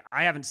with me.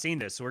 I haven't seen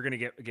this, so we're gonna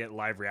get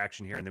live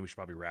reaction here, and then we should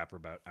probably wrap for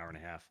about an hour and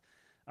a half.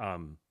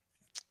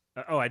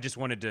 I just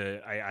wanted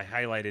to. I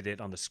highlighted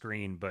it on the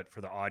screen, but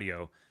for the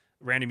audio,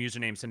 random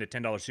username sent a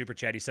 $10 super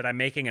chat. He said, "I'm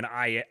making an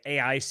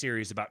AI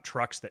series about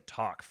trucks that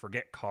talk.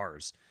 Forget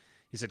cars."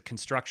 He said,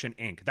 "Construction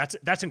Inc."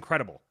 That's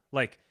incredible.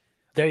 Like,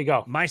 there you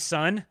go. My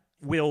son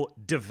will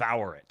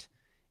devour it.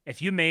 If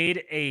you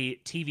made a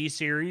TV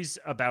series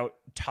about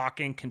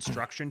talking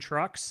construction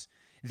trucks,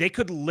 they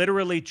could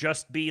literally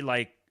just be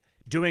like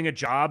doing a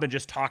job and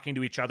just talking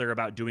to each other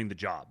about doing the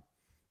job.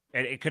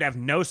 And it could have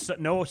no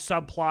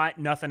subplot,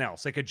 nothing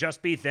else. It could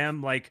just be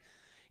them like,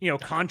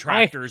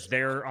 contractors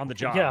there on the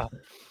job. Yeah.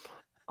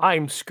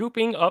 I'm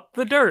scooping up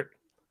the dirt.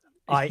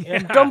 I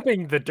am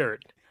dumping the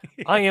dirt.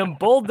 I am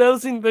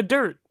bulldozing the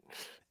dirt.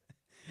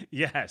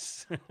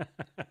 Yes.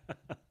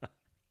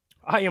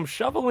 I am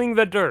shoveling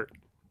the dirt.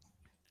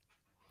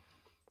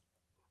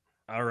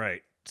 All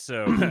right.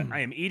 So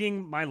I am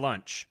eating my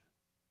lunch.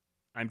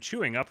 I'm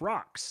chewing up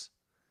rocks.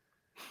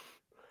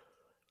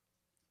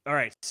 All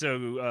right.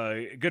 So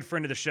a good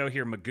friend of the show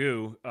here,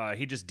 Magoo,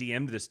 he just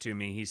DM'd this to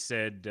me. He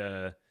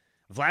said,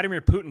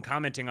 Vladimir Putin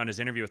commenting on his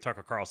interview with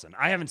Tucker Carlson.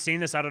 I haven't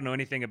seen this. I don't know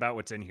anything about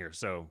what's in here.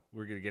 So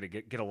we're going to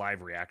get a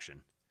live reaction.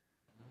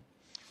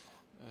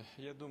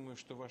 He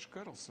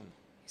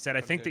said,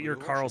 I think that your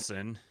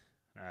Carlson...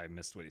 I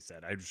missed what he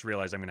said. I just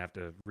realized I'm going to have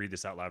to read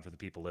this out loud for the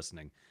people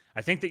listening.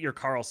 I think that your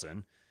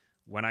Carlson,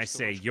 when I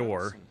say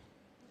your,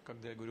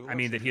 I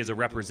mean that he is a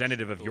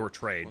representative of your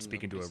trade,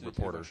 speaking to a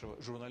reporter.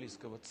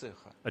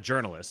 A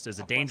journalist is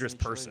a dangerous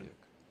person.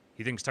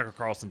 He thinks Tucker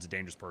Carlson's a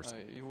dangerous person.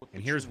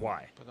 And here's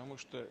why.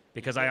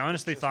 Because I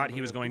honestly thought he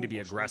was going to be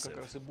aggressive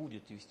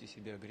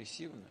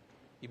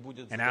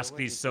and ask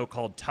these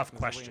so-called tough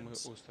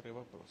questions.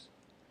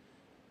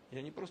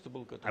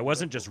 I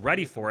wasn't just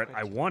ready for it,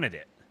 I wanted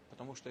it.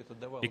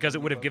 Because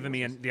it would have given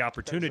me the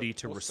opportunity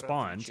to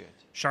respond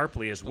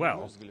sharply as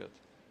well,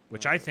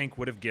 which I think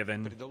would have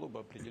given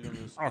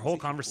our whole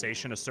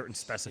conversation a certain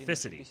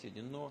specificity.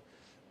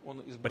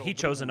 But he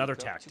chose another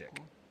tactic.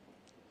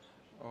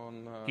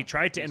 He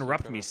tried to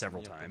interrupt me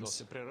several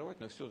times,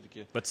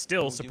 but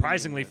still,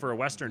 surprisingly for a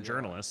Western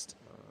journalist,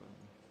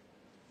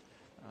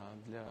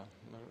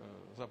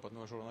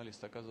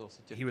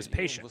 he was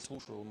patient.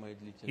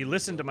 He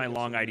listened to my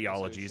long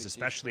ideologies,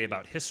 especially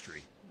about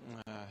history,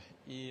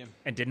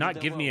 and did not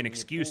give me an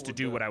excuse to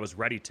do what I was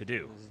ready to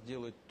do.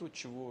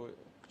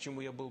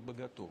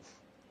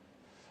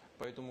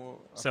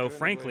 So,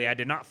 frankly, I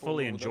did not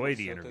fully enjoy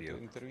the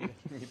interview.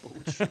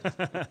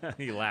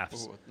 He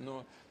laughs.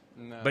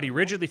 But he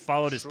rigidly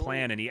followed his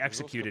plan, and he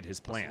executed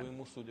his plan.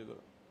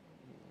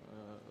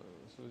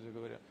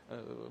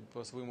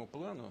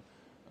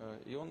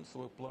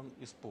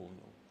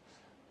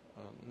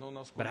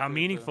 But how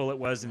meaningful it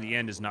was in the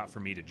end is not for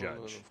me to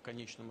judge.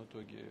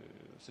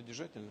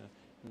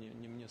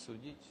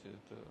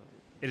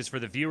 It is for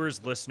the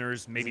viewers,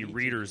 listeners, maybe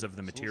readers of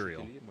the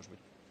material.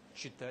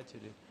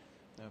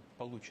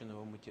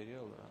 полученного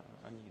материала,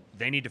 они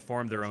They need to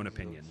form their own должны сделать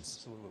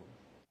opinions. свой выбор.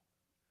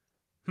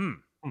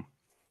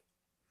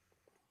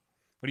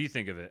 What do you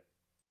think of it?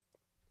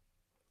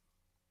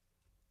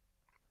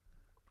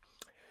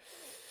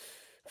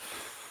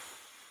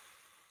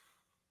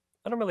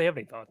 I don't really have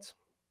any thoughts.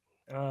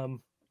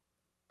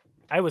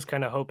 I was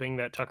kind of hoping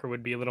that Tucker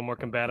would be a little more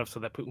combative so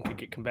that Putin could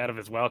get combative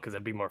as well, because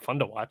that'd be more fun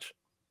to watch.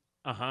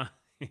 Uh-huh.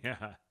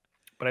 Yeah.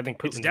 But I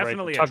think It's Putin's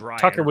definitely right. a dry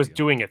Tucker was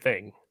interview. doing a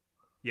thing.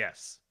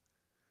 Yes.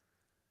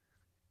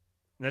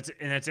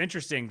 That's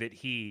interesting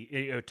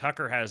that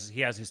Tucker has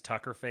his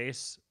Tucker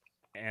face,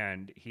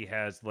 and he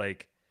has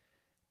like,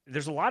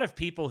 there's a lot of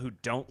people who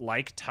don't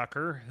like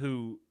Tucker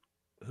who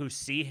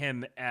see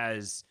him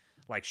as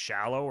like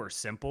shallow or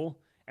simple,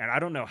 and I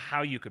don't know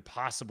how you could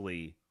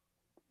possibly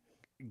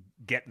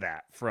get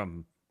that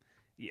from.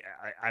 Yeah,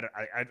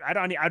 I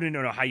don't even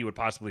know how you would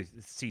possibly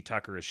see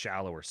Tucker as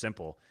shallow or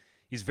simple.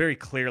 He's very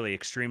clearly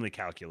extremely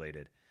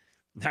calculated.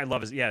 I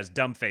love his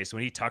dumb face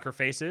when he Tucker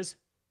faces.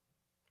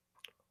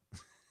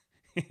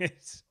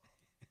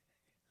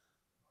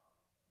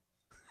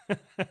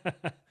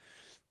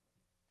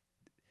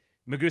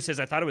 Magoo says,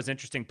 I thought it was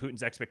interesting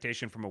Putin's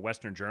expectation from a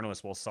Western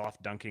journalist while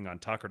soft dunking on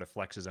Tucker to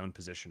flex his own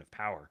position of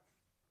power.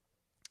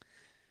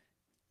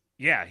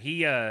 Yeah,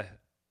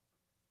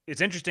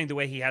 it's interesting the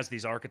way he has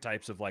these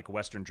archetypes of like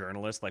Western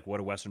journalists, like what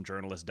a Western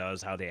journalist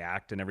does, how they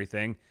act and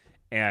everything.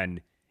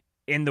 And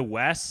in the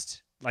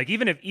West, like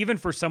even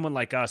for someone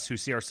like us who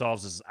see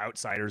ourselves as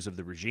outsiders of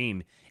the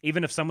regime,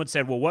 even if someone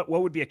said, well, what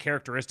would be a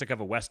characteristic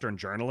of a Western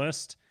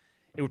journalist?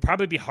 It would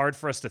probably be hard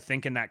for us to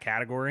think in that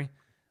category.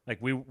 Like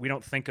we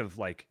don't think of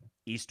like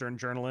Eastern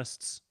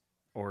journalists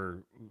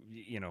or,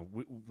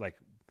 like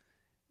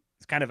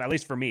it's kind of, at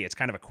least for me, it's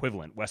kind of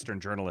equivalent. Western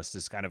journalist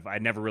is kind of, I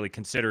never really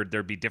considered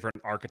there'd be different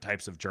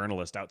archetypes of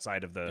journalist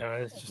outside of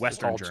the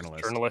Western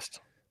journalist.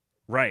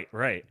 Right.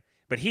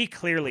 But he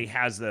clearly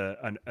has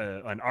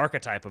an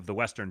archetype of the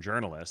Western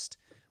journalist.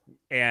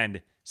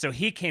 And so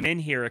he came in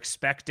here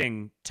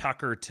expecting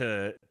Tucker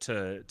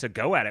to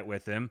go at it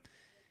with him.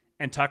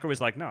 And Tucker was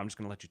like, no, I'm just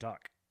going to let you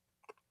talk.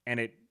 And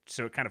it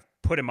kind of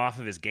put him off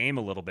of his game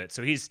a little bit.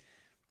 So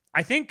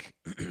I think,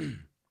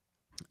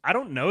 I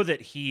don't know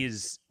that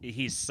he's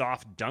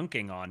soft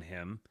dunking on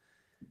him.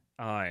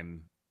 I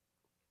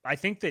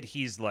think that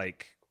he's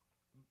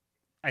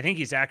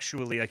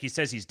actually, like he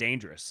says, he's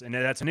dangerous. And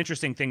that's an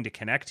interesting thing to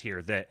connect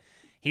here, that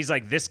he's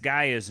like, this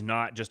guy is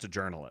not just a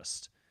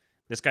journalist.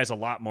 This guy's a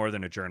lot more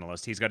than a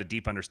journalist. He's got a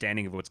deep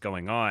understanding of what's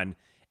going on.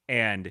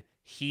 And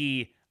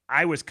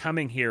I was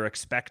coming here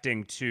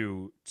expecting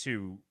to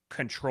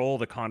control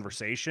the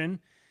conversation,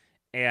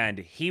 and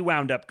he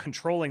wound up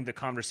controlling the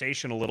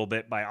conversation a little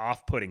bit by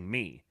off-putting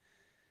me.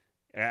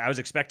 I was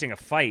expecting a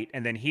fight,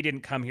 and then he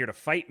didn't come here to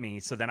fight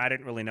me, so then I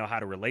didn't really know how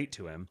to relate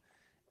to him.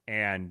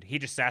 And he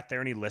just sat there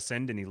and he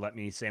listened and he let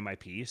me say my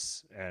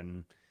piece.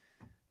 And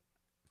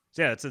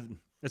so, yeah,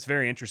 it's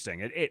very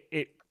interesting.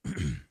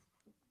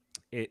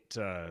 It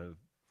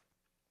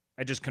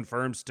just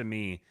confirms to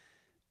me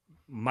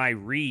my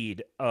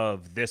read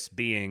of this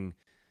being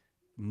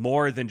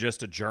more than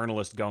just a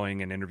journalist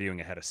going and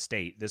interviewing a head of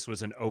state. This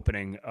was an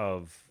opening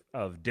of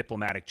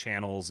diplomatic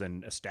channels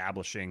and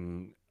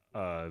establishing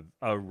a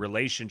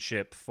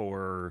relationship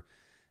for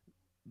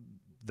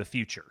the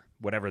future,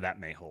 whatever that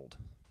may hold.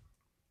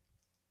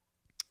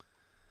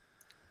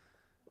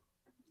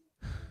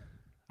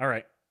 All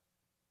right.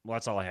 Well,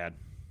 that's all I had.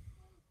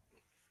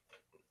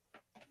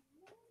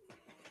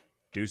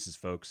 Deuces,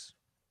 folks.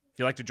 If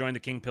you'd like to join the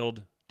King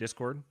Pilled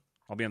Discord,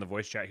 I'll be on the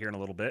voice chat here in a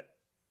little bit.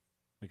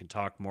 We can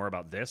talk more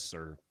about this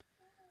or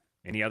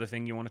any other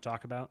thing you want to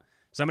talk about.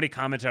 Somebody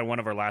commented on one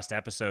of our last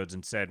episodes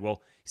and said,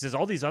 well, he says,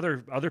 all these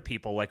other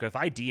people, like if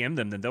I DM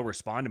them, then they'll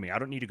respond to me. I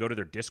don't need to go to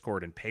their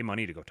Discord and pay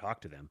money to go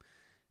talk to them.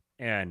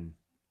 And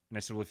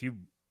I said, well, if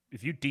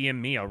you DM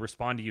me, I'll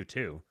respond to you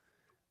too.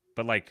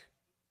 But like,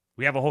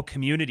 we have a whole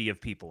community of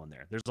people in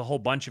there. There's a whole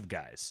bunch of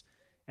guys.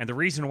 And the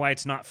reason why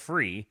it's not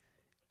free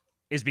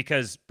is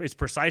because it's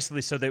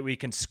precisely so that we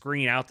can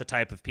screen out the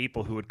type of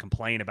people who would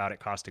complain about it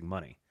costing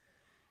money.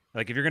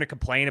 Like, if you're going to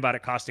complain about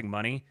it costing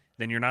money,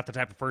 then you're not the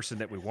type of person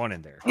that we want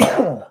in there.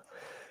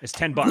 It's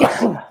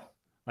 $10.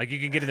 Like, you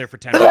can get in there for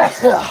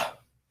 $10.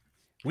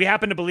 We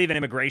happen to believe in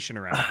immigration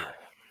around here.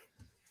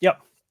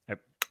 Yep.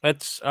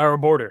 That's our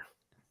border.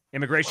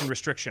 Immigration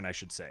restriction, I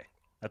should say.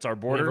 That's our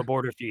border. We have a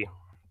border fee.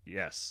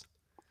 Yes.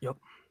 Yep.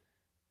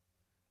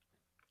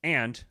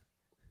 And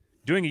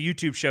doing a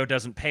YouTube show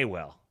doesn't pay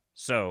well.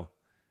 So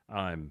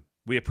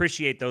we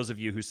appreciate those of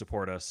you who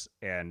support us.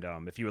 And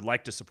if you would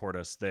like to support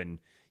us, then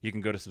you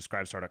can go to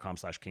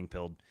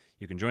subscribestar.com/kingpilled.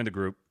 You can join the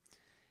group.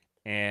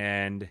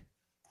 And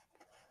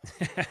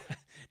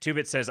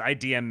 2-Bit says, I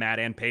DM Matt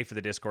and pay for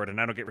the Discord, and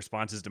I don't get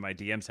responses to my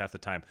DMs half the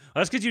time.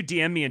 Well, that's because you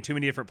DM me in too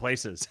many different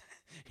places.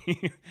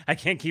 I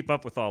can't keep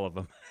up with all of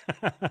them.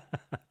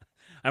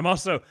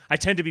 I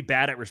tend to be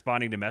bad at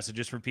responding to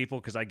messages from people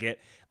because I get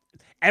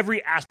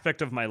every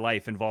aspect of my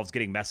life involves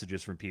getting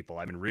messages from people.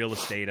 I'm in real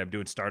estate. I'm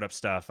doing startup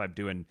stuff. I'm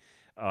doing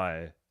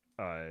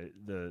I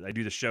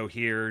do the show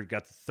here.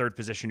 Got the Third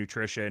Position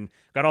Nutrition.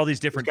 Got all these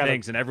different gotta-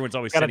 things, and everyone's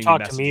always Got to sending talk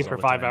me to me messages for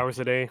all the 5 time. hours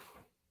a day.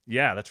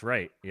 Yeah, that's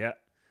right. Yeah,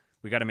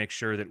 we got to make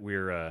sure that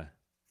we're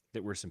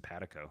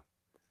simpatico.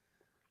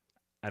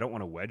 I don't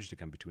want a wedge to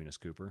come between us,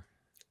 Cooper.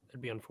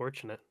 It'd be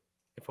unfortunate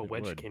if a It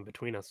wedge would. came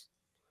between us.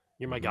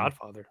 You're my Mhm.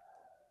 godfather.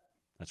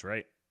 That's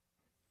right.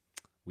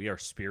 We are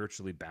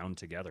spiritually bound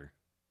together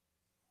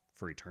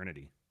for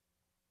eternity.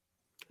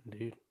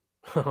 Dude.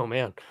 Oh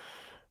man.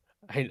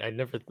 I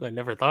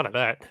never thought of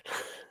that.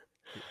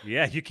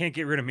 Yeah, you can't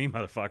get rid of me,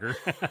 motherfucker.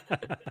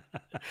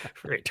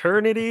 For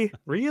eternity?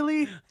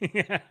 Really?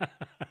 Yeah.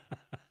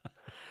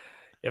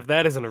 If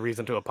that isn't a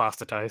reason to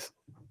apostatize.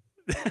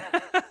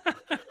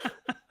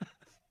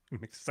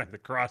 Sign the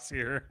cross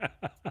here.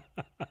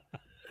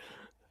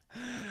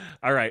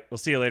 All right, we'll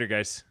see you later,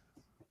 guys.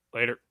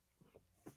 Later.